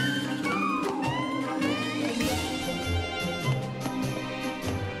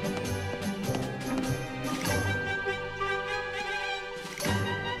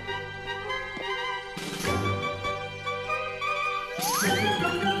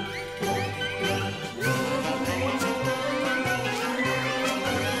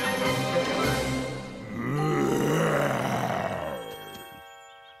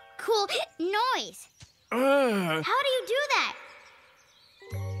 Cool noise. How do you do that?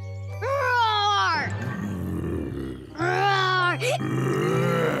 Roar! Roar!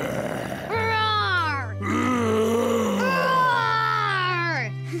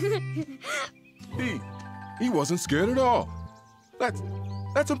 Roar! He wasn't scared at all.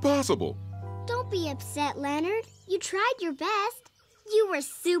 That's impossible. Don't be upset, Leonard. You tried your best. You were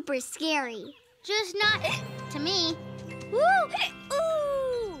super scary. Just not to me. Woo!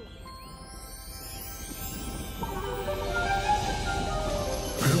 Ooh!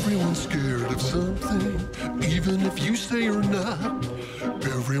 Everyone's scared of something, even if you say you're not.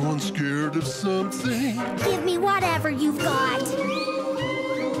 Everyone's scared of something. Give me whatever you've got.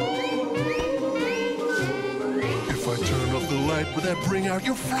 If I turn off the light, would that bring out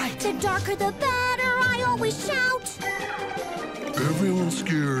your fright? The darker the better, I always shout. Everyone's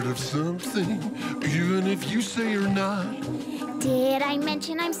scared of something, even if you say you're not. Did I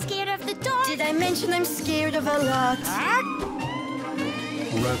mention I'm scared of the dark? Did I mention I'm scared of a lot?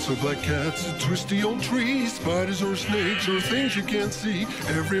 Rats or black cats, twisty old trees, spiders or snakes or things you can't see.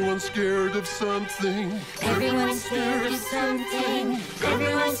 Everyone's scared of something. Everyone's scared of something.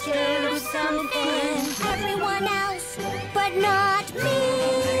 Everyone's scared of something. Everyone else, but not me.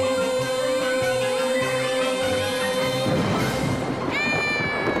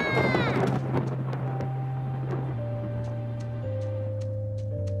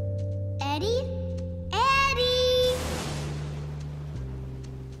 Eddie? Eddie!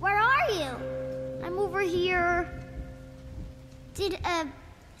 Where are you? I'm over here. Did,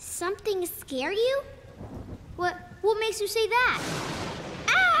 something scare you? What makes you say that?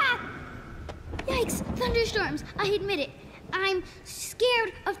 Ah! Yikes, thunderstorms. I admit it. I'm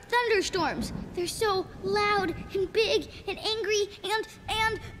scared of thunderstorms. They're so loud and big and angry and...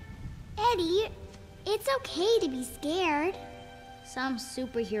 Eddie, it's okay to be scared. Some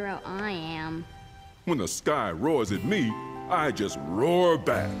superhero I am. When the sky roars at me, I just roar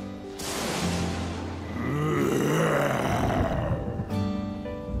back.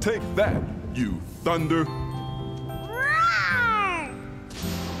 Take that, you thunder. Roar!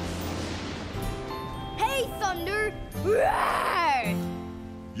 Hey, Thunder! Roar!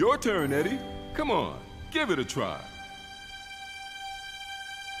 Your turn, Eddie. Come on, give it a try.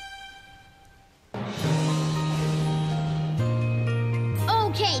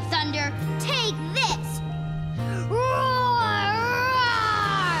 Okay, Thunder, take this. Roar!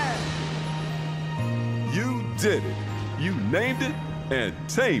 Roar! You did it. You named it and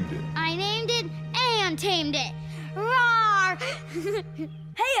tamed it. I named it and tamed it. Roar!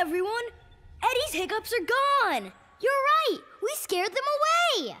 Hey, everyone! Eddie's hiccups are gone! You're right. We scared them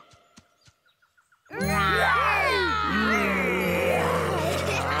away.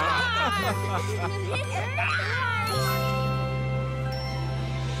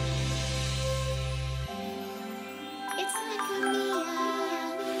 It's like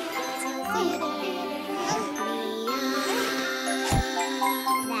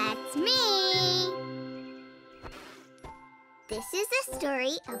That's me. This is the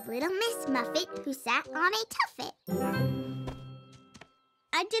story of Little Miss Muffet who sat on a tuffet.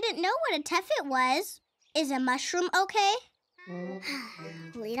 I didn't know what a tuffet was. Is a mushroom okay?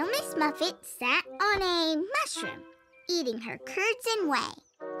 Little Miss Muffet sat on a mushroom, eating her curds and whey.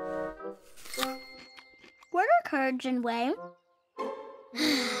 What are curds and whey?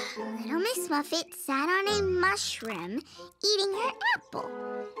 Little Miss Muffet sat on a mushroom, eating her apple.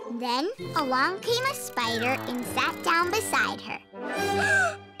 Then along came a spider and sat down beside her.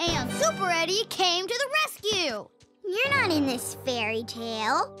 And Super Eddie came to the rescue. You're not in this fairy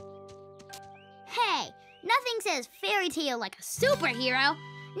tale. Hey, nothing says fairy tale like a superhero.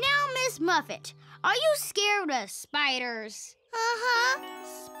 Now, Miss Muffet, are you scared of spiders? Uh-huh,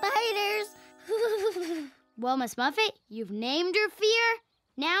 spiders. Well, Miss Muffet, you've named your fear.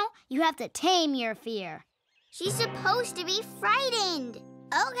 Now you have to tame your fear. She's supposed to be frightened.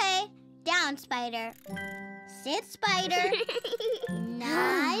 Okay, down, Spider. Sit, Spider.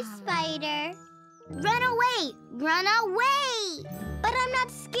 Nice, Spider. Run away! Run away! But I'm not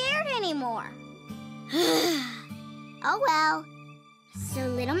scared anymore. Oh well. So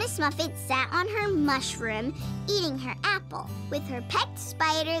Little Miss Muffet sat on her mushroom, eating her apple, with her pet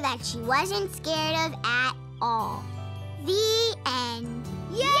spider that she wasn't scared of at all. The end.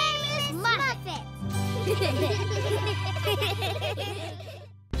 Yay, Miss Muffet!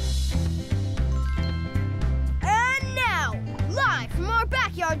 And now, live from our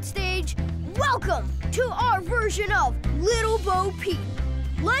backyard stage, welcome to our version of Little Bo Peep.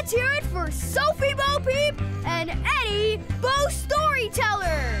 Let's hear it for Sophie Bo Peep and Eddie Bo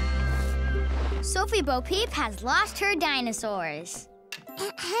Storyteller. Sophie Bo Peep has lost her dinosaurs.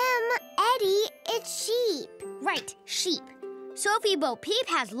 Eddie, it's sheep. Right, sheep. Sophie Bo Peep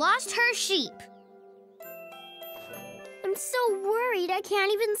has lost her sheep. I'm so worried I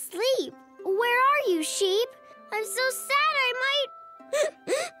can't even sleep. Where are you, sheep? I'm so sad I might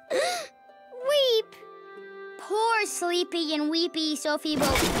weep. Poor sleepy and weepy Sophie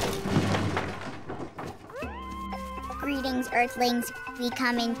Bo Peep. Greetings, Earthlings. We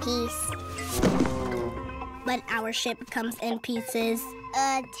come in peace. But our ship comes in pieces.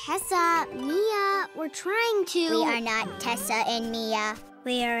 Tessa, Mia, we're trying to... We are not Tessa and Mia.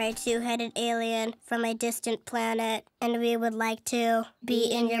 We are a two-headed alien from a distant planet, and we would like to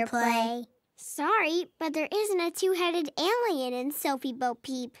be in your play. Sorry, but there isn't a two-headed alien in Sophie Bo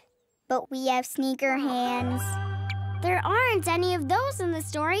Peep. But we have sneaker hands. There aren't any of those in the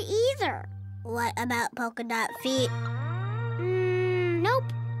story either. What about polka dot feet?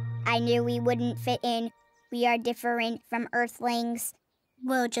 Nope. I knew we wouldn't fit in. We are different from Earthlings.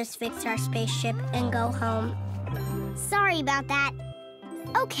 We'll just fix our spaceship and go home. Sorry about that.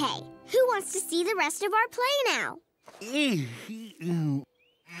 Okay, who wants to see the rest of our play now?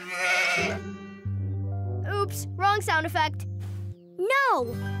 Oops, wrong sound effect.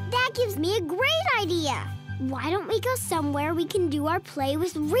 No, that gives me a great idea. Why don't we go somewhere we can do our play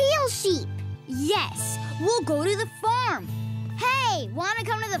with real sheep? Yes, we'll go to the farm. Hey, want to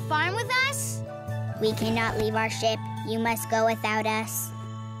come to the farm with us? We cannot leave our ship. You must go without us.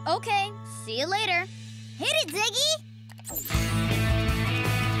 Okay, see you later. Hit it, Ziggy!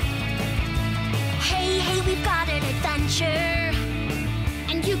 Hey, hey, we've got an adventure,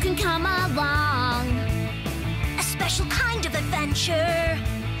 and you can come along. A special kind of adventure,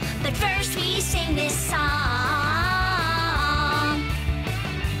 but first we sing this song.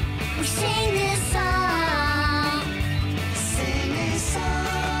 We sing this song. Sing this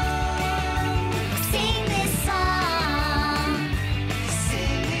song. Sing this song.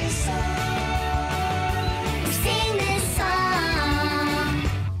 Sing this song. We sing this song.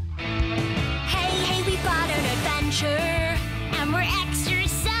 Hey, hey, we've got an adventure, and we're extra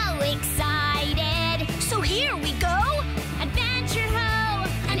so excited. So here we go, adventure ho,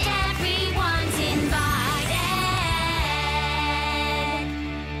 and everyone's invited.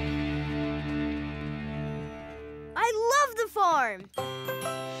 I love the farm.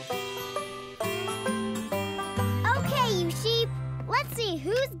 Okay, you sheep. Let's see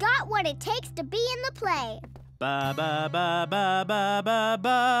who's got what it takes to be in the play. Ba ba ba ba ba ba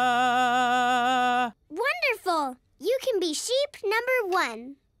ba. Wonderful. You can be sheep number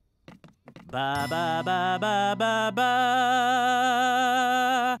 1. Ba ba ba ba ba ba.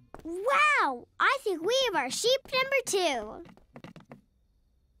 Wow, I think we have our sheep number 2.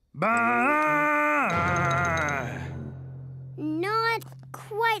 Ba. Not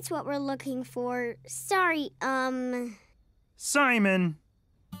quite what we're looking for. Sorry, Simon.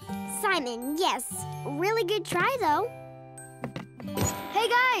 Simon, yes. Really good try, though. Hey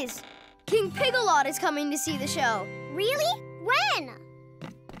guys, King Pig-a-Lot is coming to see the show. Really? When?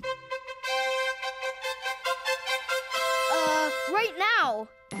 Right now.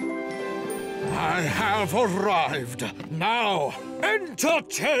 I have arrived. Now,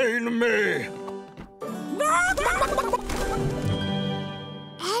 entertain me!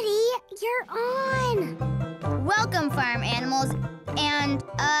 Eddie, you're on. Welcome, farm animals, and,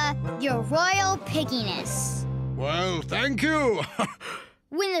 your royal pigginess. Well, thank you.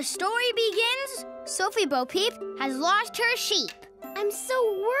 When the story begins, Sophie Bo Peep has lost her sheep. I'm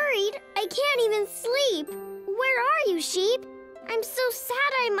so worried, I can't even sleep. Where are you, sheep? I'm so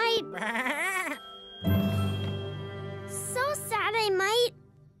sad I might... So sad I might...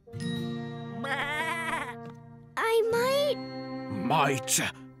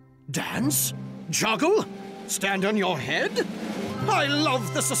 Might dance? Juggle? Stand on your head? I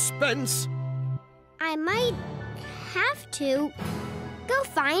love the suspense. I might have to go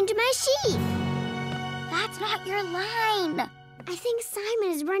find my sheep. That's not your line. I think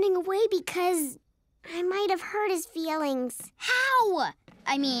Simon is running away because I might have hurt his feelings. How?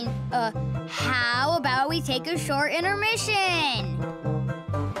 I mean, how about we take a short intermission?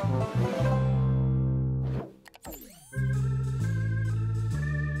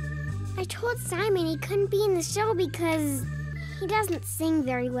 I told Simon he couldn't be in the show because he doesn't sing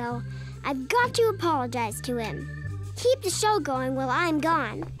very well. I've got to apologize to him. Keep the show going while I'm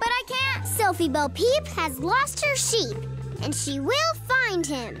gone. But I can't. Sophie Bo Peep has lost her sheep, and she will find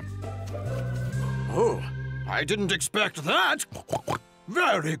him. Oh, I didn't expect that.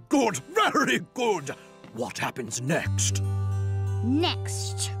 Very good, very good. What happens next?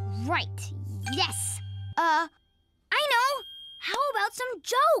 Next. Right. Yes. I know. How about some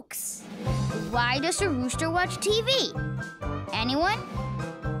jokes? Why does a rooster watch TV? Anyone?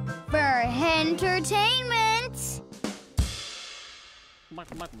 For entertainment.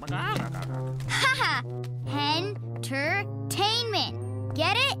 Haha! Entertainment.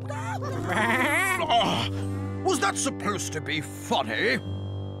 Get it? Was that supposed to be funny?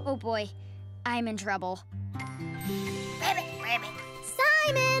 Oh boy, I'm in trouble.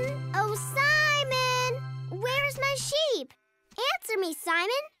 Simon! Oh, Simon! Where's my sheep? Answer me,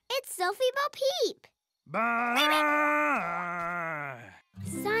 Simon. It's Sophie Bo Peep. Ba.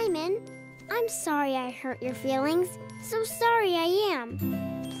 Simon, I'm sorry I hurt your feelings. So sorry I am.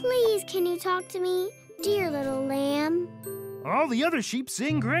 Please, can you talk to me? Dear little lamb. All the other sheep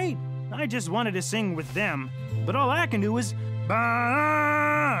sing great. I just wanted to sing with them, but all I can do is baa.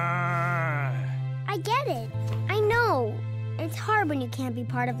 I get it. I know. It's hard when you can't be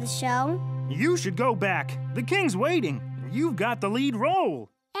part of the show. You should go back. The king's waiting. You've got the lead role.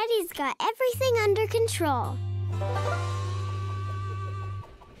 Eddie's got everything under control.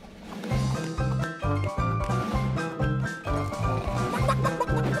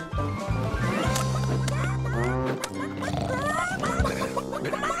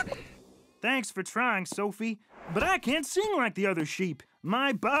 Thanks for trying, Sophie, but I can't sing like the other sheep.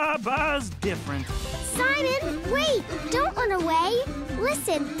 My ba-ba's different. Simon, wait! Don't run away.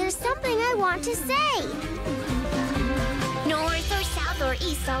 Listen, there's something I want to say. North or south or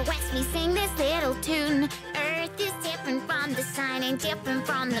east or west, we sing this little tune. Earth is different from the sun and different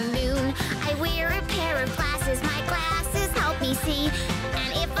from the moon. I wear a pair of glasses, my glasses help me see.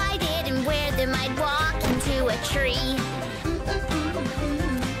 And if I didn't wear them, I'd walk into a tree.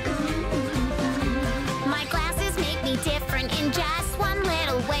 My glasses make me different in just one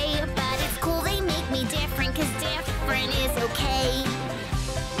little way. But it's cool they make me different, 'cause different is okay.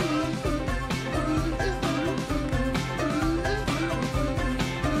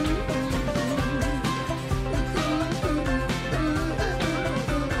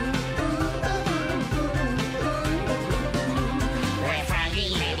 We're froggy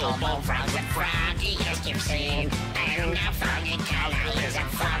little bullfrogs, the froggiest you've seen. And our froggy color is a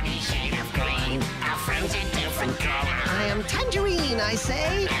froggy shade of green. Our friends are different color. I am tangerine, I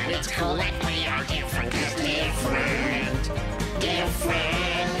say. And it's cool that we are different, 'cause different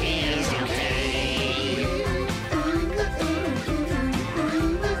is okay.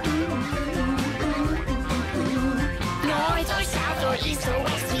 North or south or east or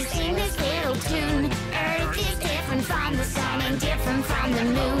west, we sing this little tune. Earth is different from the sun and different from the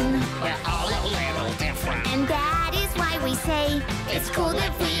moon. We're all a little different. And that is why we say it's cool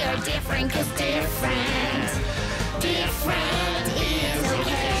that we are different, 'cause different is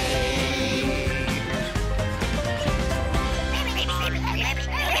okay.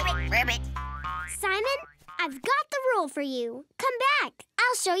 Simon, I've got the rule for you. Come back.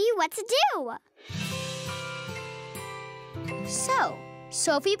 I'll show you what to do. So,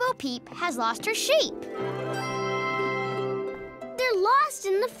 Sophie Bo Peep has lost her sheep. They're lost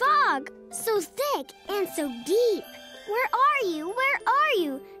in the fog. So thick and so deep. Where are you? Where are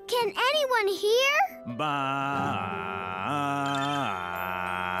you? Can anyone hear? Ba.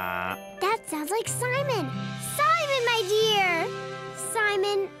 That sounds like Simon. Simon, my dear.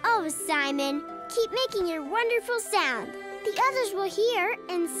 Simon, oh Simon, keep making your wonderful sound. The others will hear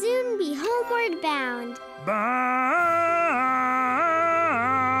and soon be homeward bound. Ba.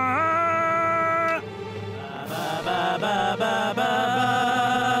 Ba, ba, ba, ba,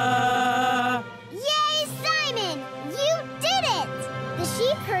 Yay, Simon! You did it! The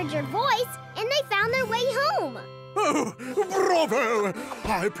sheep heard your voice and they found their way home. Oh, bravo!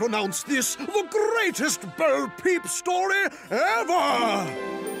 I pronounce this the greatest Bo Peep story ever!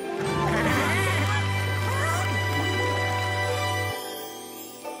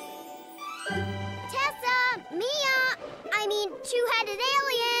 Tessa! Mia! Two-headed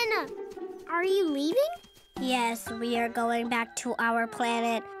alien! Are you leaving? Yes, we are going back to our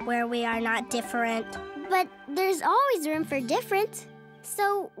planet where we are not different. But there's always room for different.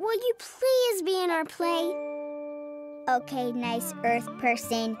 So, will you please be in our play? Okay, nice Earth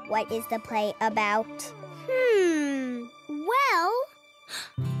person. What is the play about? Well,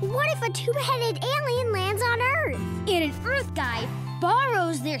 what if a two-headed alien lands on Earth? And an Earth guy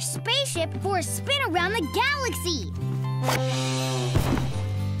borrows their spaceship for a spin around the galaxy.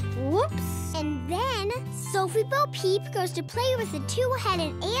 Whoops. And then Sophie Bo Peep goes to play with the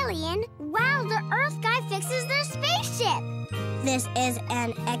two-headed alien while the Earth guy fixes their spaceship. This is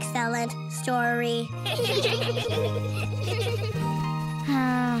an excellent story.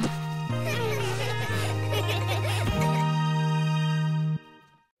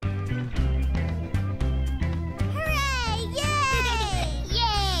 Hooray! Yay!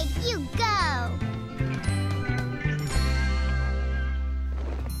 Yay! You go!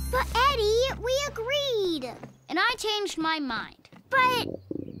 But Eddie, we agreed. And I changed my mind. But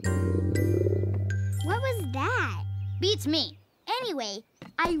what was that? Beats me. Anyway,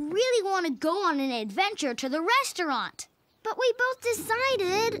 I really want to go on an adventure to the restaurant. But we both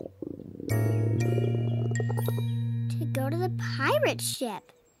decided to go to the pirate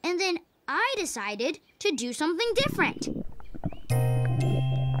ship. And then I decided to do something different.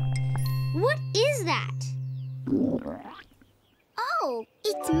 What is that? Oh,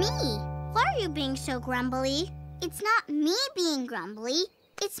 it's me. Why are you being so grumbly? It's not me being grumbly.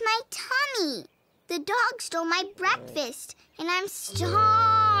 It's my tummy. The dog stole my breakfast, and I'm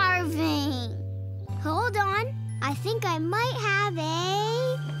starving. Hold on. I think I might have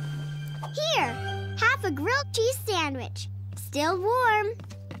a... Here, have a grilled cheese sandwich. Still warm.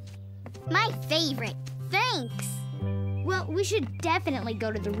 My favorite. Thanks. Well, we should definitely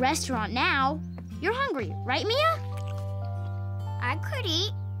go to the restaurant now. You're hungry, right, Mia? I could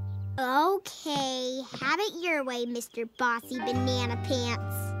eat. Okay, have it your way, Mr. Bossy Banana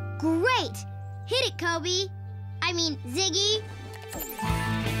Pants. Great! Hit it, Kobe. I mean, Ziggy.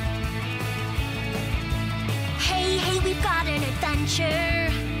 Hey, hey, we've got an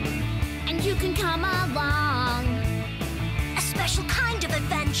adventure, and you can come along. A special kind of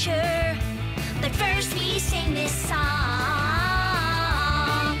adventure, but first we sing this song.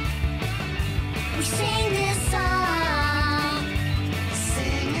 We sing this song.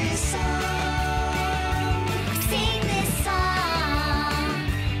 Sing this song. We sing this song.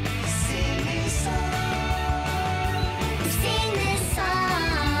 Sing this song. We sing this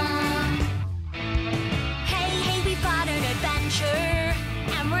song. Hey, hey, we've got an adventure,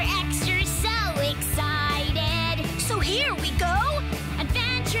 and we're extra so excited. So here we go.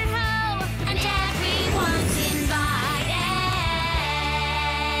 Adventure ho, and everyone's invited.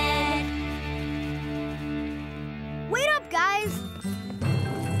 Wait up, guys.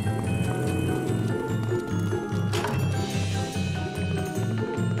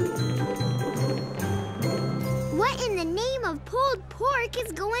 What in the name of pulled pork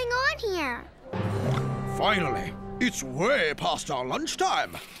is going on here? Finally, it's way past our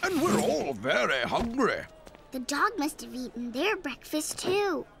lunchtime, and we're all very hungry. The dog must have eaten their breakfast,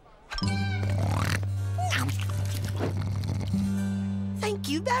 too. Thank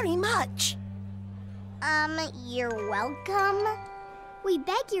you very much. You're welcome. We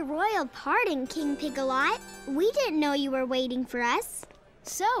beg your royal pardon, King Pig-a-Lot. We didn't know you were waiting for us.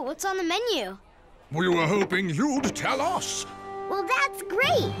 So, what's on the menu? We were hoping you'd tell us. Well, that's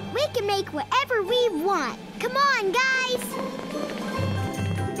great. We can make whatever we want. Come on, guys.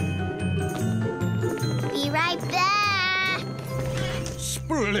 Be right back.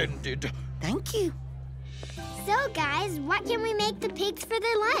 Splendid. Thank you. So, guys, what can we make the pigs for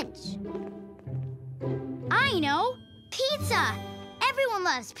their lunch? I know. Pizza. Everyone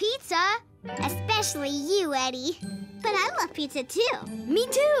loves pizza. Especially you, Eddie. But I love pizza, too. Me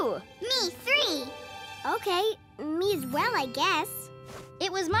too. Me, 3. Okay, me as well, I guess.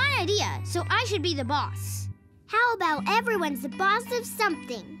 It was my idea, so I should be the boss. How about everyone's the boss of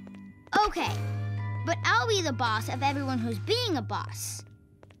something? Okay, but I'll be the boss of everyone who's being a boss.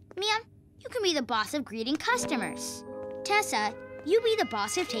 Mia, you can be the boss of greeting customers. Tessa, you be the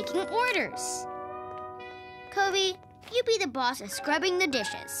boss of taking orders. Kobe, you be the boss of scrubbing the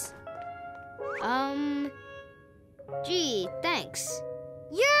dishes. Gee, thanks.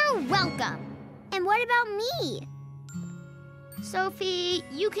 You're welcome. And what about me? Sophie,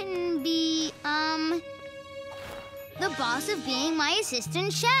 you can be, the boss of being my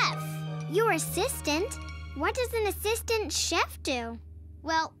assistant chef. Your assistant? What does an assistant chef do?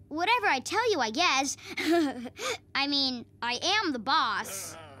 Well, whatever I tell you, I guess. I mean, I am the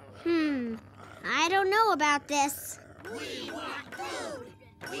boss. I don't know about this. We want food!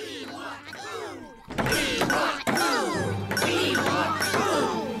 We want food! We want food! We want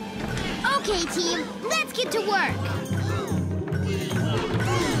food! Okay, team, let's get to work.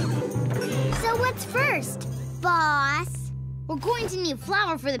 So what's first, boss? We're going to need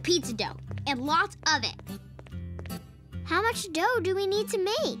flour for the pizza dough, and lots of it. How much dough do we need to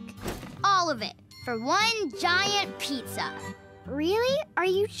make? All of it, for one giant pizza. Really? Are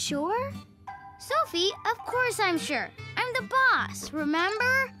you sure? Sophie, of course I'm sure. I'm the boss,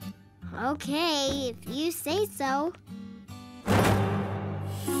 remember? Okay, if you say so.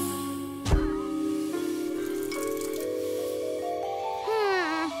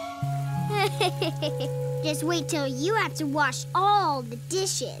 Just wait till you have to wash all the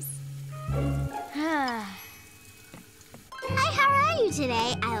dishes. Hi, how are you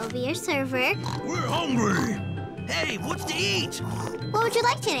today? I will be your server. We're hungry. Hey, what's to eat? What would you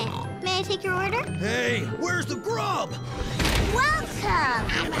like today? May I take your order? Hey, where's the grub? Welcome!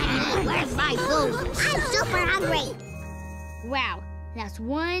 Where's my food? I'm super hungry. Wow, that's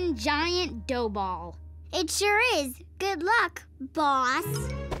one giant dough ball. It sure is. Good luck, boss.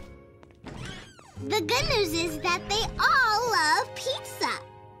 The good news is that they all love pizza.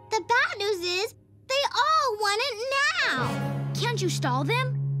 The bad news is they all want it now. Can't you stall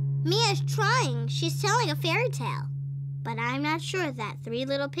them? Mia's trying. She's telling a fairy tale. But I'm not sure that 3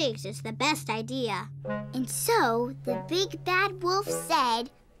 little pigs is the best idea. And so, the big bad wolf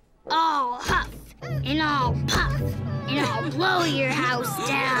said, I'll huff, and I'll puff, and I'll blow your house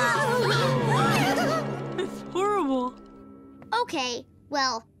down. It's horrible. Okay,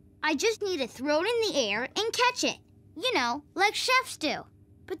 well, I just need to throw it in the air and catch it. You know, like chefs do.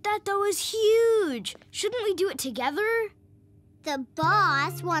 But that dough is huge. Shouldn't we do it together? The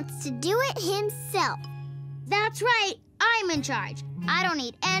boss wants to do it himself. That's right. I'm in charge. I don't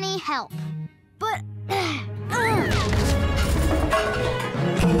need any help. But...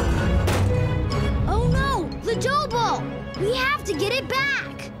 Oh no! The dough ball! We have to get it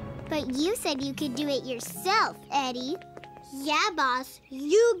back! But you said you could do it yourself, Eddie. Yeah, boss.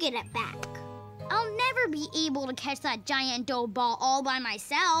 You get it back. I'll never be able to catch that giant dough ball all by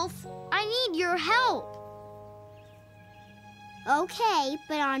myself. I need your help. Okay,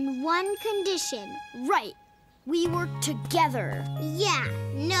 but on one condition. Right. We work together. Yeah,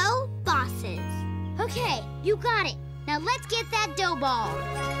 no bosses. Okay, you got it. Now let's get that dough ball.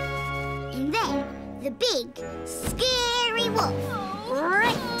 And then the big, scary wolf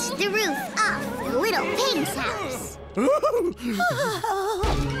right to the roof of the little pig's house.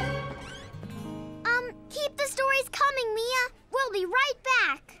 Keep the stories coming, Mia. We'll be right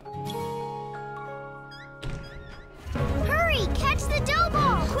back. Hurry, catch the dough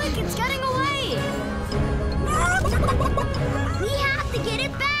ball. Quick, it's getting away. We have to get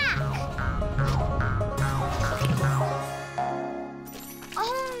it back.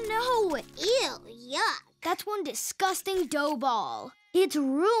 Oh, no. Ew, yuck. That's one disgusting dough ball. It's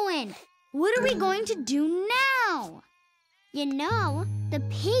ruined. What are we going to do now? You know, the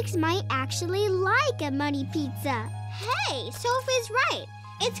pigs might actually like a muddy pizza. Hey, Sophie's right.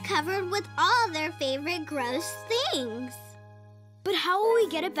 It's covered with all their favorite gross things. But how will we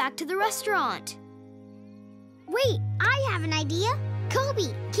get it back to the restaurant? Wait, I have an idea.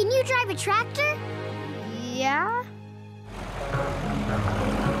 Kobe, can you drive a tractor? Yeah?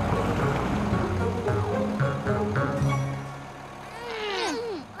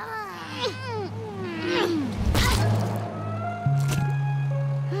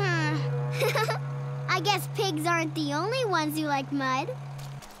 I guess pigs aren't the only ones who like mud.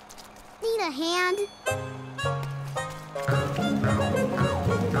 Need a hand?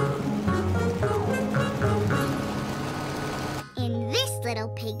 And this little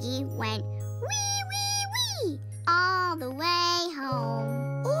piggy went wee, wee, wee all the way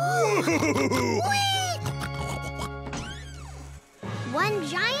home. One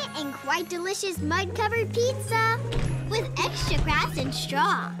giant and quite delicious mud-covered pizza with extra grass and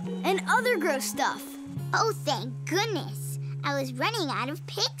straw. And other gross stuff. Oh, thank goodness. I was running out of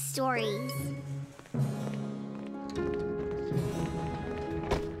pig stories.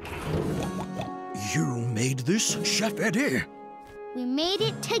 You made this, Chef Eddie? We made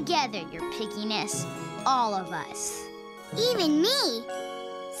it together, your pigginess. All of us. Even me.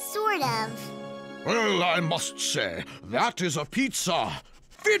 Sort of. Well, I must say, that is a pizza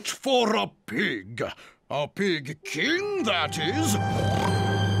fit for a pig. A pig king, that is.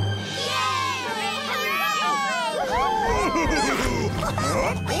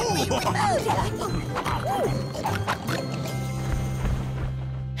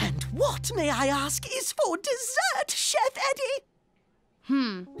 And what, may I ask, is for dessert, Chef Eddie?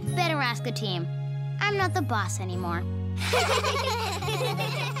 Better ask the team. I'm not the boss anymore.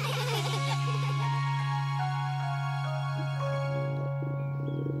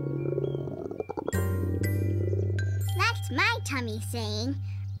 That's my tummy saying,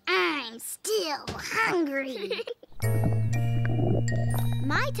 I'm still hungry.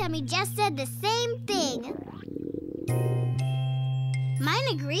 My tummy just said the same thing. Mine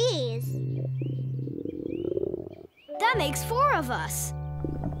agrees. That makes 4 of us.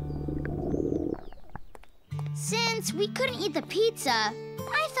 Since we couldn't eat the pizza,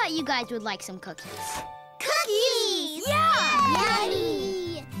 I thought you guys would like some cookies. Cookies! Yeah!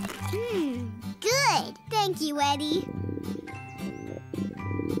 Yummy! Good. Thank you, Eddie.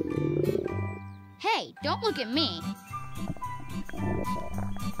 Hey, don't look at me.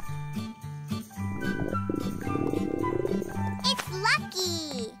 It's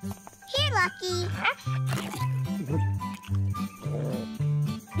Lucky. Here, Lucky.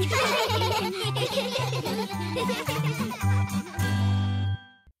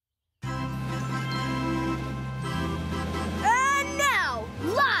 And now,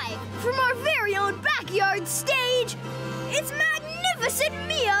 live from our very own backyard stage, it's Magnificent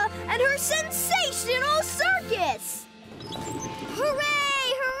Mia and her sensational circus!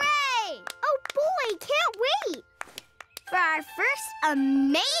 Hooray! Hooray! Oh, boy, can't wait! For our first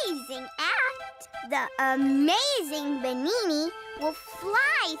amazing act, the amazing Benini will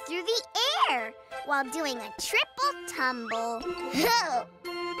fly through the air while doing a triple tumble.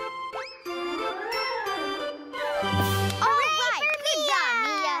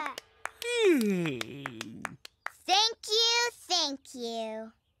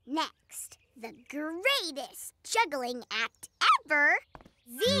 Next, the greatest juggling act ever,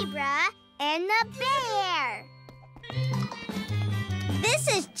 Zebra and the Bear. This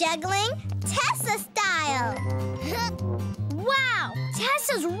is juggling Tessa style. Wow,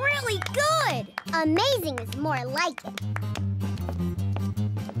 Tessa's really good. Amazing is more like it.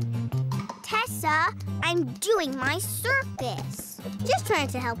 Tessa, I'm doing my circus. Just trying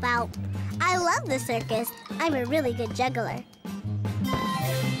to help out. I love the circus. I'm a really good juggler.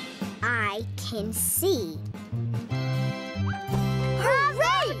 I can see.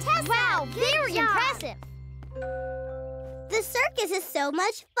 Hooray! Tessa, wow, very impressive. The circus is so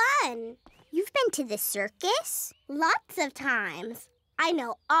much fun. You've been to the circus? Lots of times. I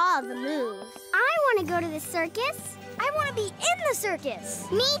know all the moves. I want to go to the circus. I want to be in the circus.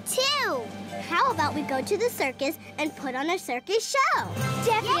 Me too. How about we go to the circus and put on a circus show?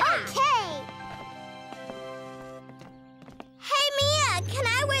 Definitely. Yeah. Okay. Hey, Mia, can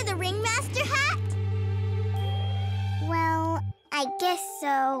I wear the ringmaster hat? Well, I guess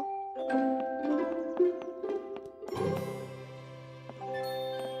so.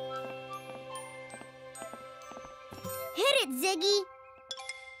 Hit it, Ziggy.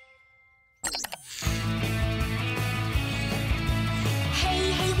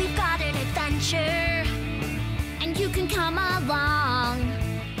 Hey, hey, we've got an adventure, and you can come along.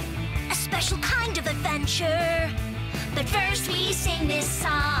 A special kind of adventure, but first we sing this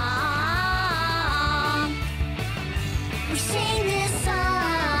song. We sing this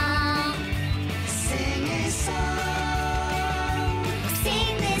song. Sing this song.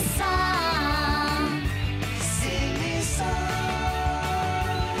 Sing this song. Sing this song.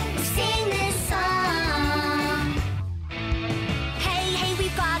 Sing this song. Hey, hey,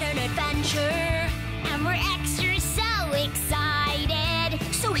 we've got an adventure, and we're extra so excited.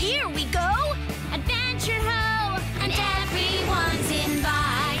 So here we go, adventure ho, and everyone's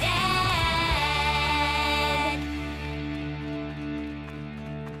invited.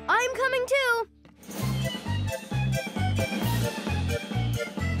 I'm coming too.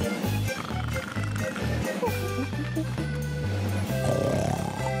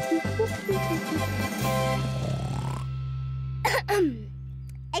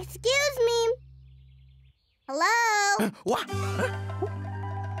 Excuse me. Hello? What?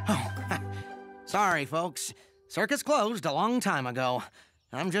 Oh, sorry, folks. Circus closed a long time ago.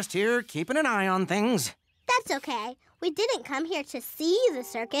 I'm just here keeping an eye on things. That's okay. We didn't come here to see the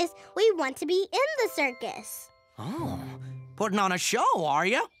circus. We want to be in the circus. Oh, putting on a show, are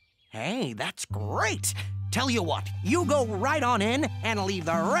you? Hey, that's great. Tell you what, you go right on in and leave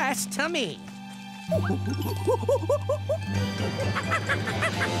the rest to me.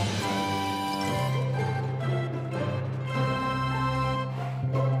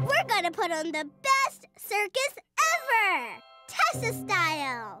 We're gonna put on the best circus ever! Tessa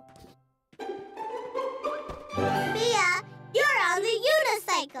style! Mia, you're on the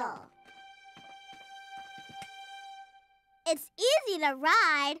unicycle. It's easy to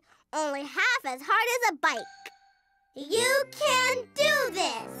ride, only half as hard as a bike. You can do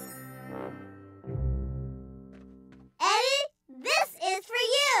this! Eddie, this is for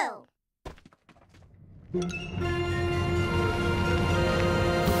you!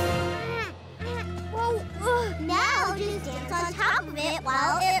 Now just dance on top of it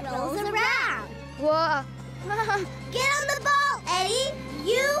while it rolls around. Whoa. Get on the ball, Eddie!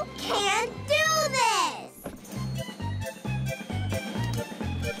 You can do this!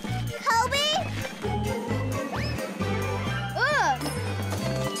 Kobe?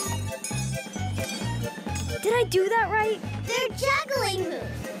 Did I do that right? They're juggling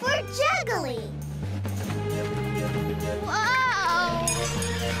moves. We're juggling. Wow!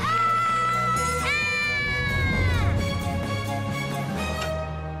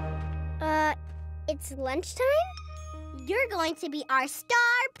 It's lunchtime? You're going to be our star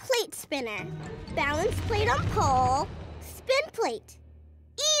plate spinner. Balance plate on pole, spin plate.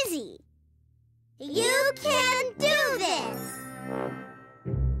 Easy. You can do this.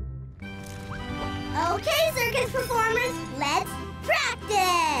 Okay, circus performers, let's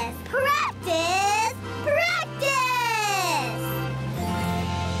practice. Practice, practice.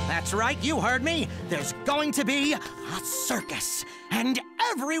 That's right, you heard me. There's going to be a circus, and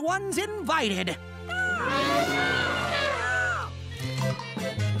everyone's invited.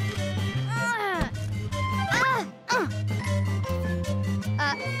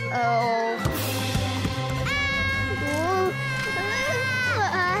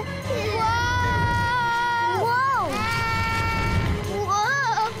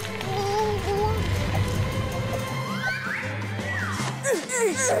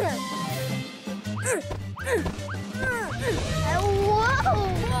 Whoa!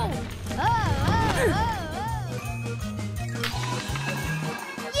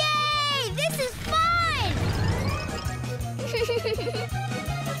 Yay! This is fun!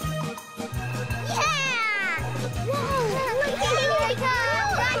 Yeah! Whoa! Here we come!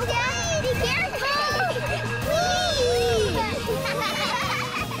 Gotcha! Be careful!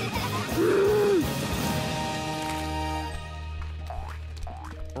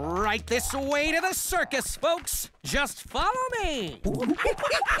 Right this way to the circus, folks. Just follow me. Guys!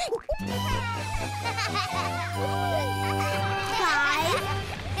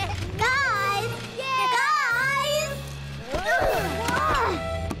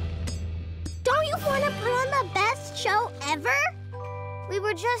 Don't you want to put on the best show ever? We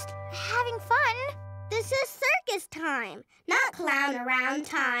were just having fun. This is circus time, not clown around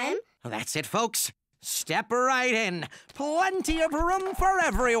time. That's it, folks. Step right in. Plenty of room for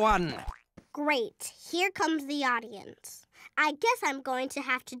everyone. Great. Here comes the audience. I guess I'm going to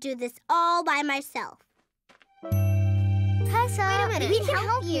have to do this all by myself. Tessa, wait a minute. We can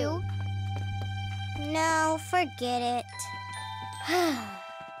help you. No, forget it.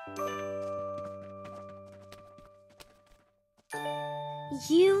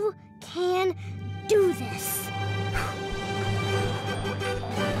 You can do this.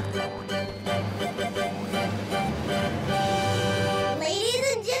 Ladies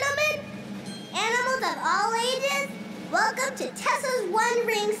and gentlemen, animals of all ages, welcome to Tessa's One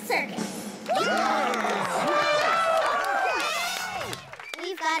Ring Circus.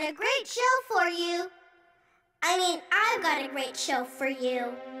 We've got a great show for you. I've got a great show for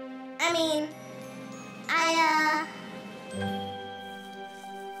you.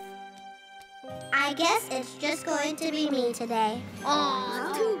 I guess it's just going to be me today.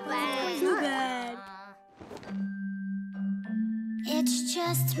 Aw, too bad. Too bad. It's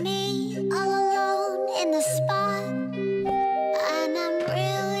just me all alone in the spot, and I'm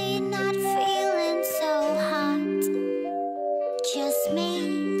really not feeling so hot. Just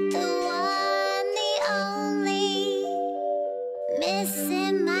me, the one, the only,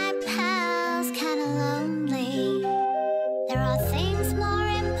 missing my pals, kinda lonely. There are things more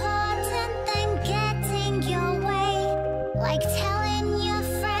important than getting your way, like telling your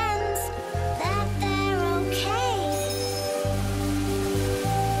friends that they're okay.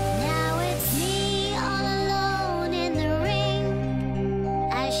 Now it's me all alone in the ring.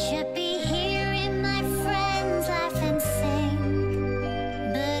 I should be hearing my friends laugh and sing,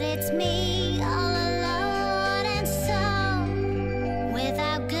 but it's me all alone, and so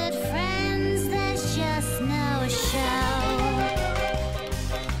without good friends there's just no show.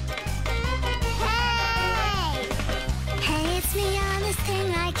 Hey, it's me on this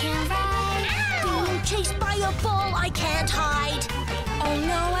thing I can't ride. Being chased by a ball I can't hide. Oh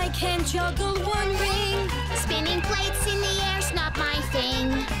no, I can't juggle one ring. Spinning plates in the air's not my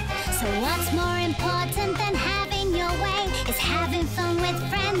thing. So what's more important than having your way is having fun with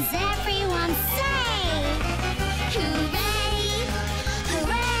friends, everyone say. Hooray!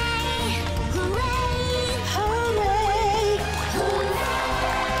 Hooray! Hooray! Hooray!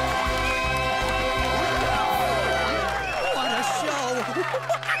 What a show!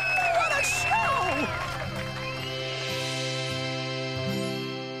 What a show!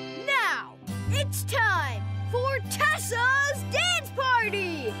 Now, it's time for Tessa's dance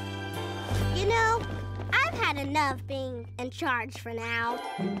party! You know, I've had enough being in charge for now.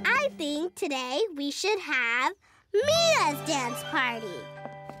 I think today we should have Mia's dance party.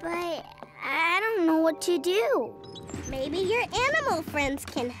 But I don't know what to do. Maybe your animal friends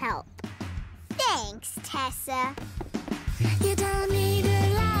can help. Thanks, Tessa. You don't need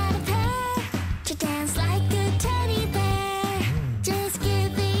a lot of hair to dance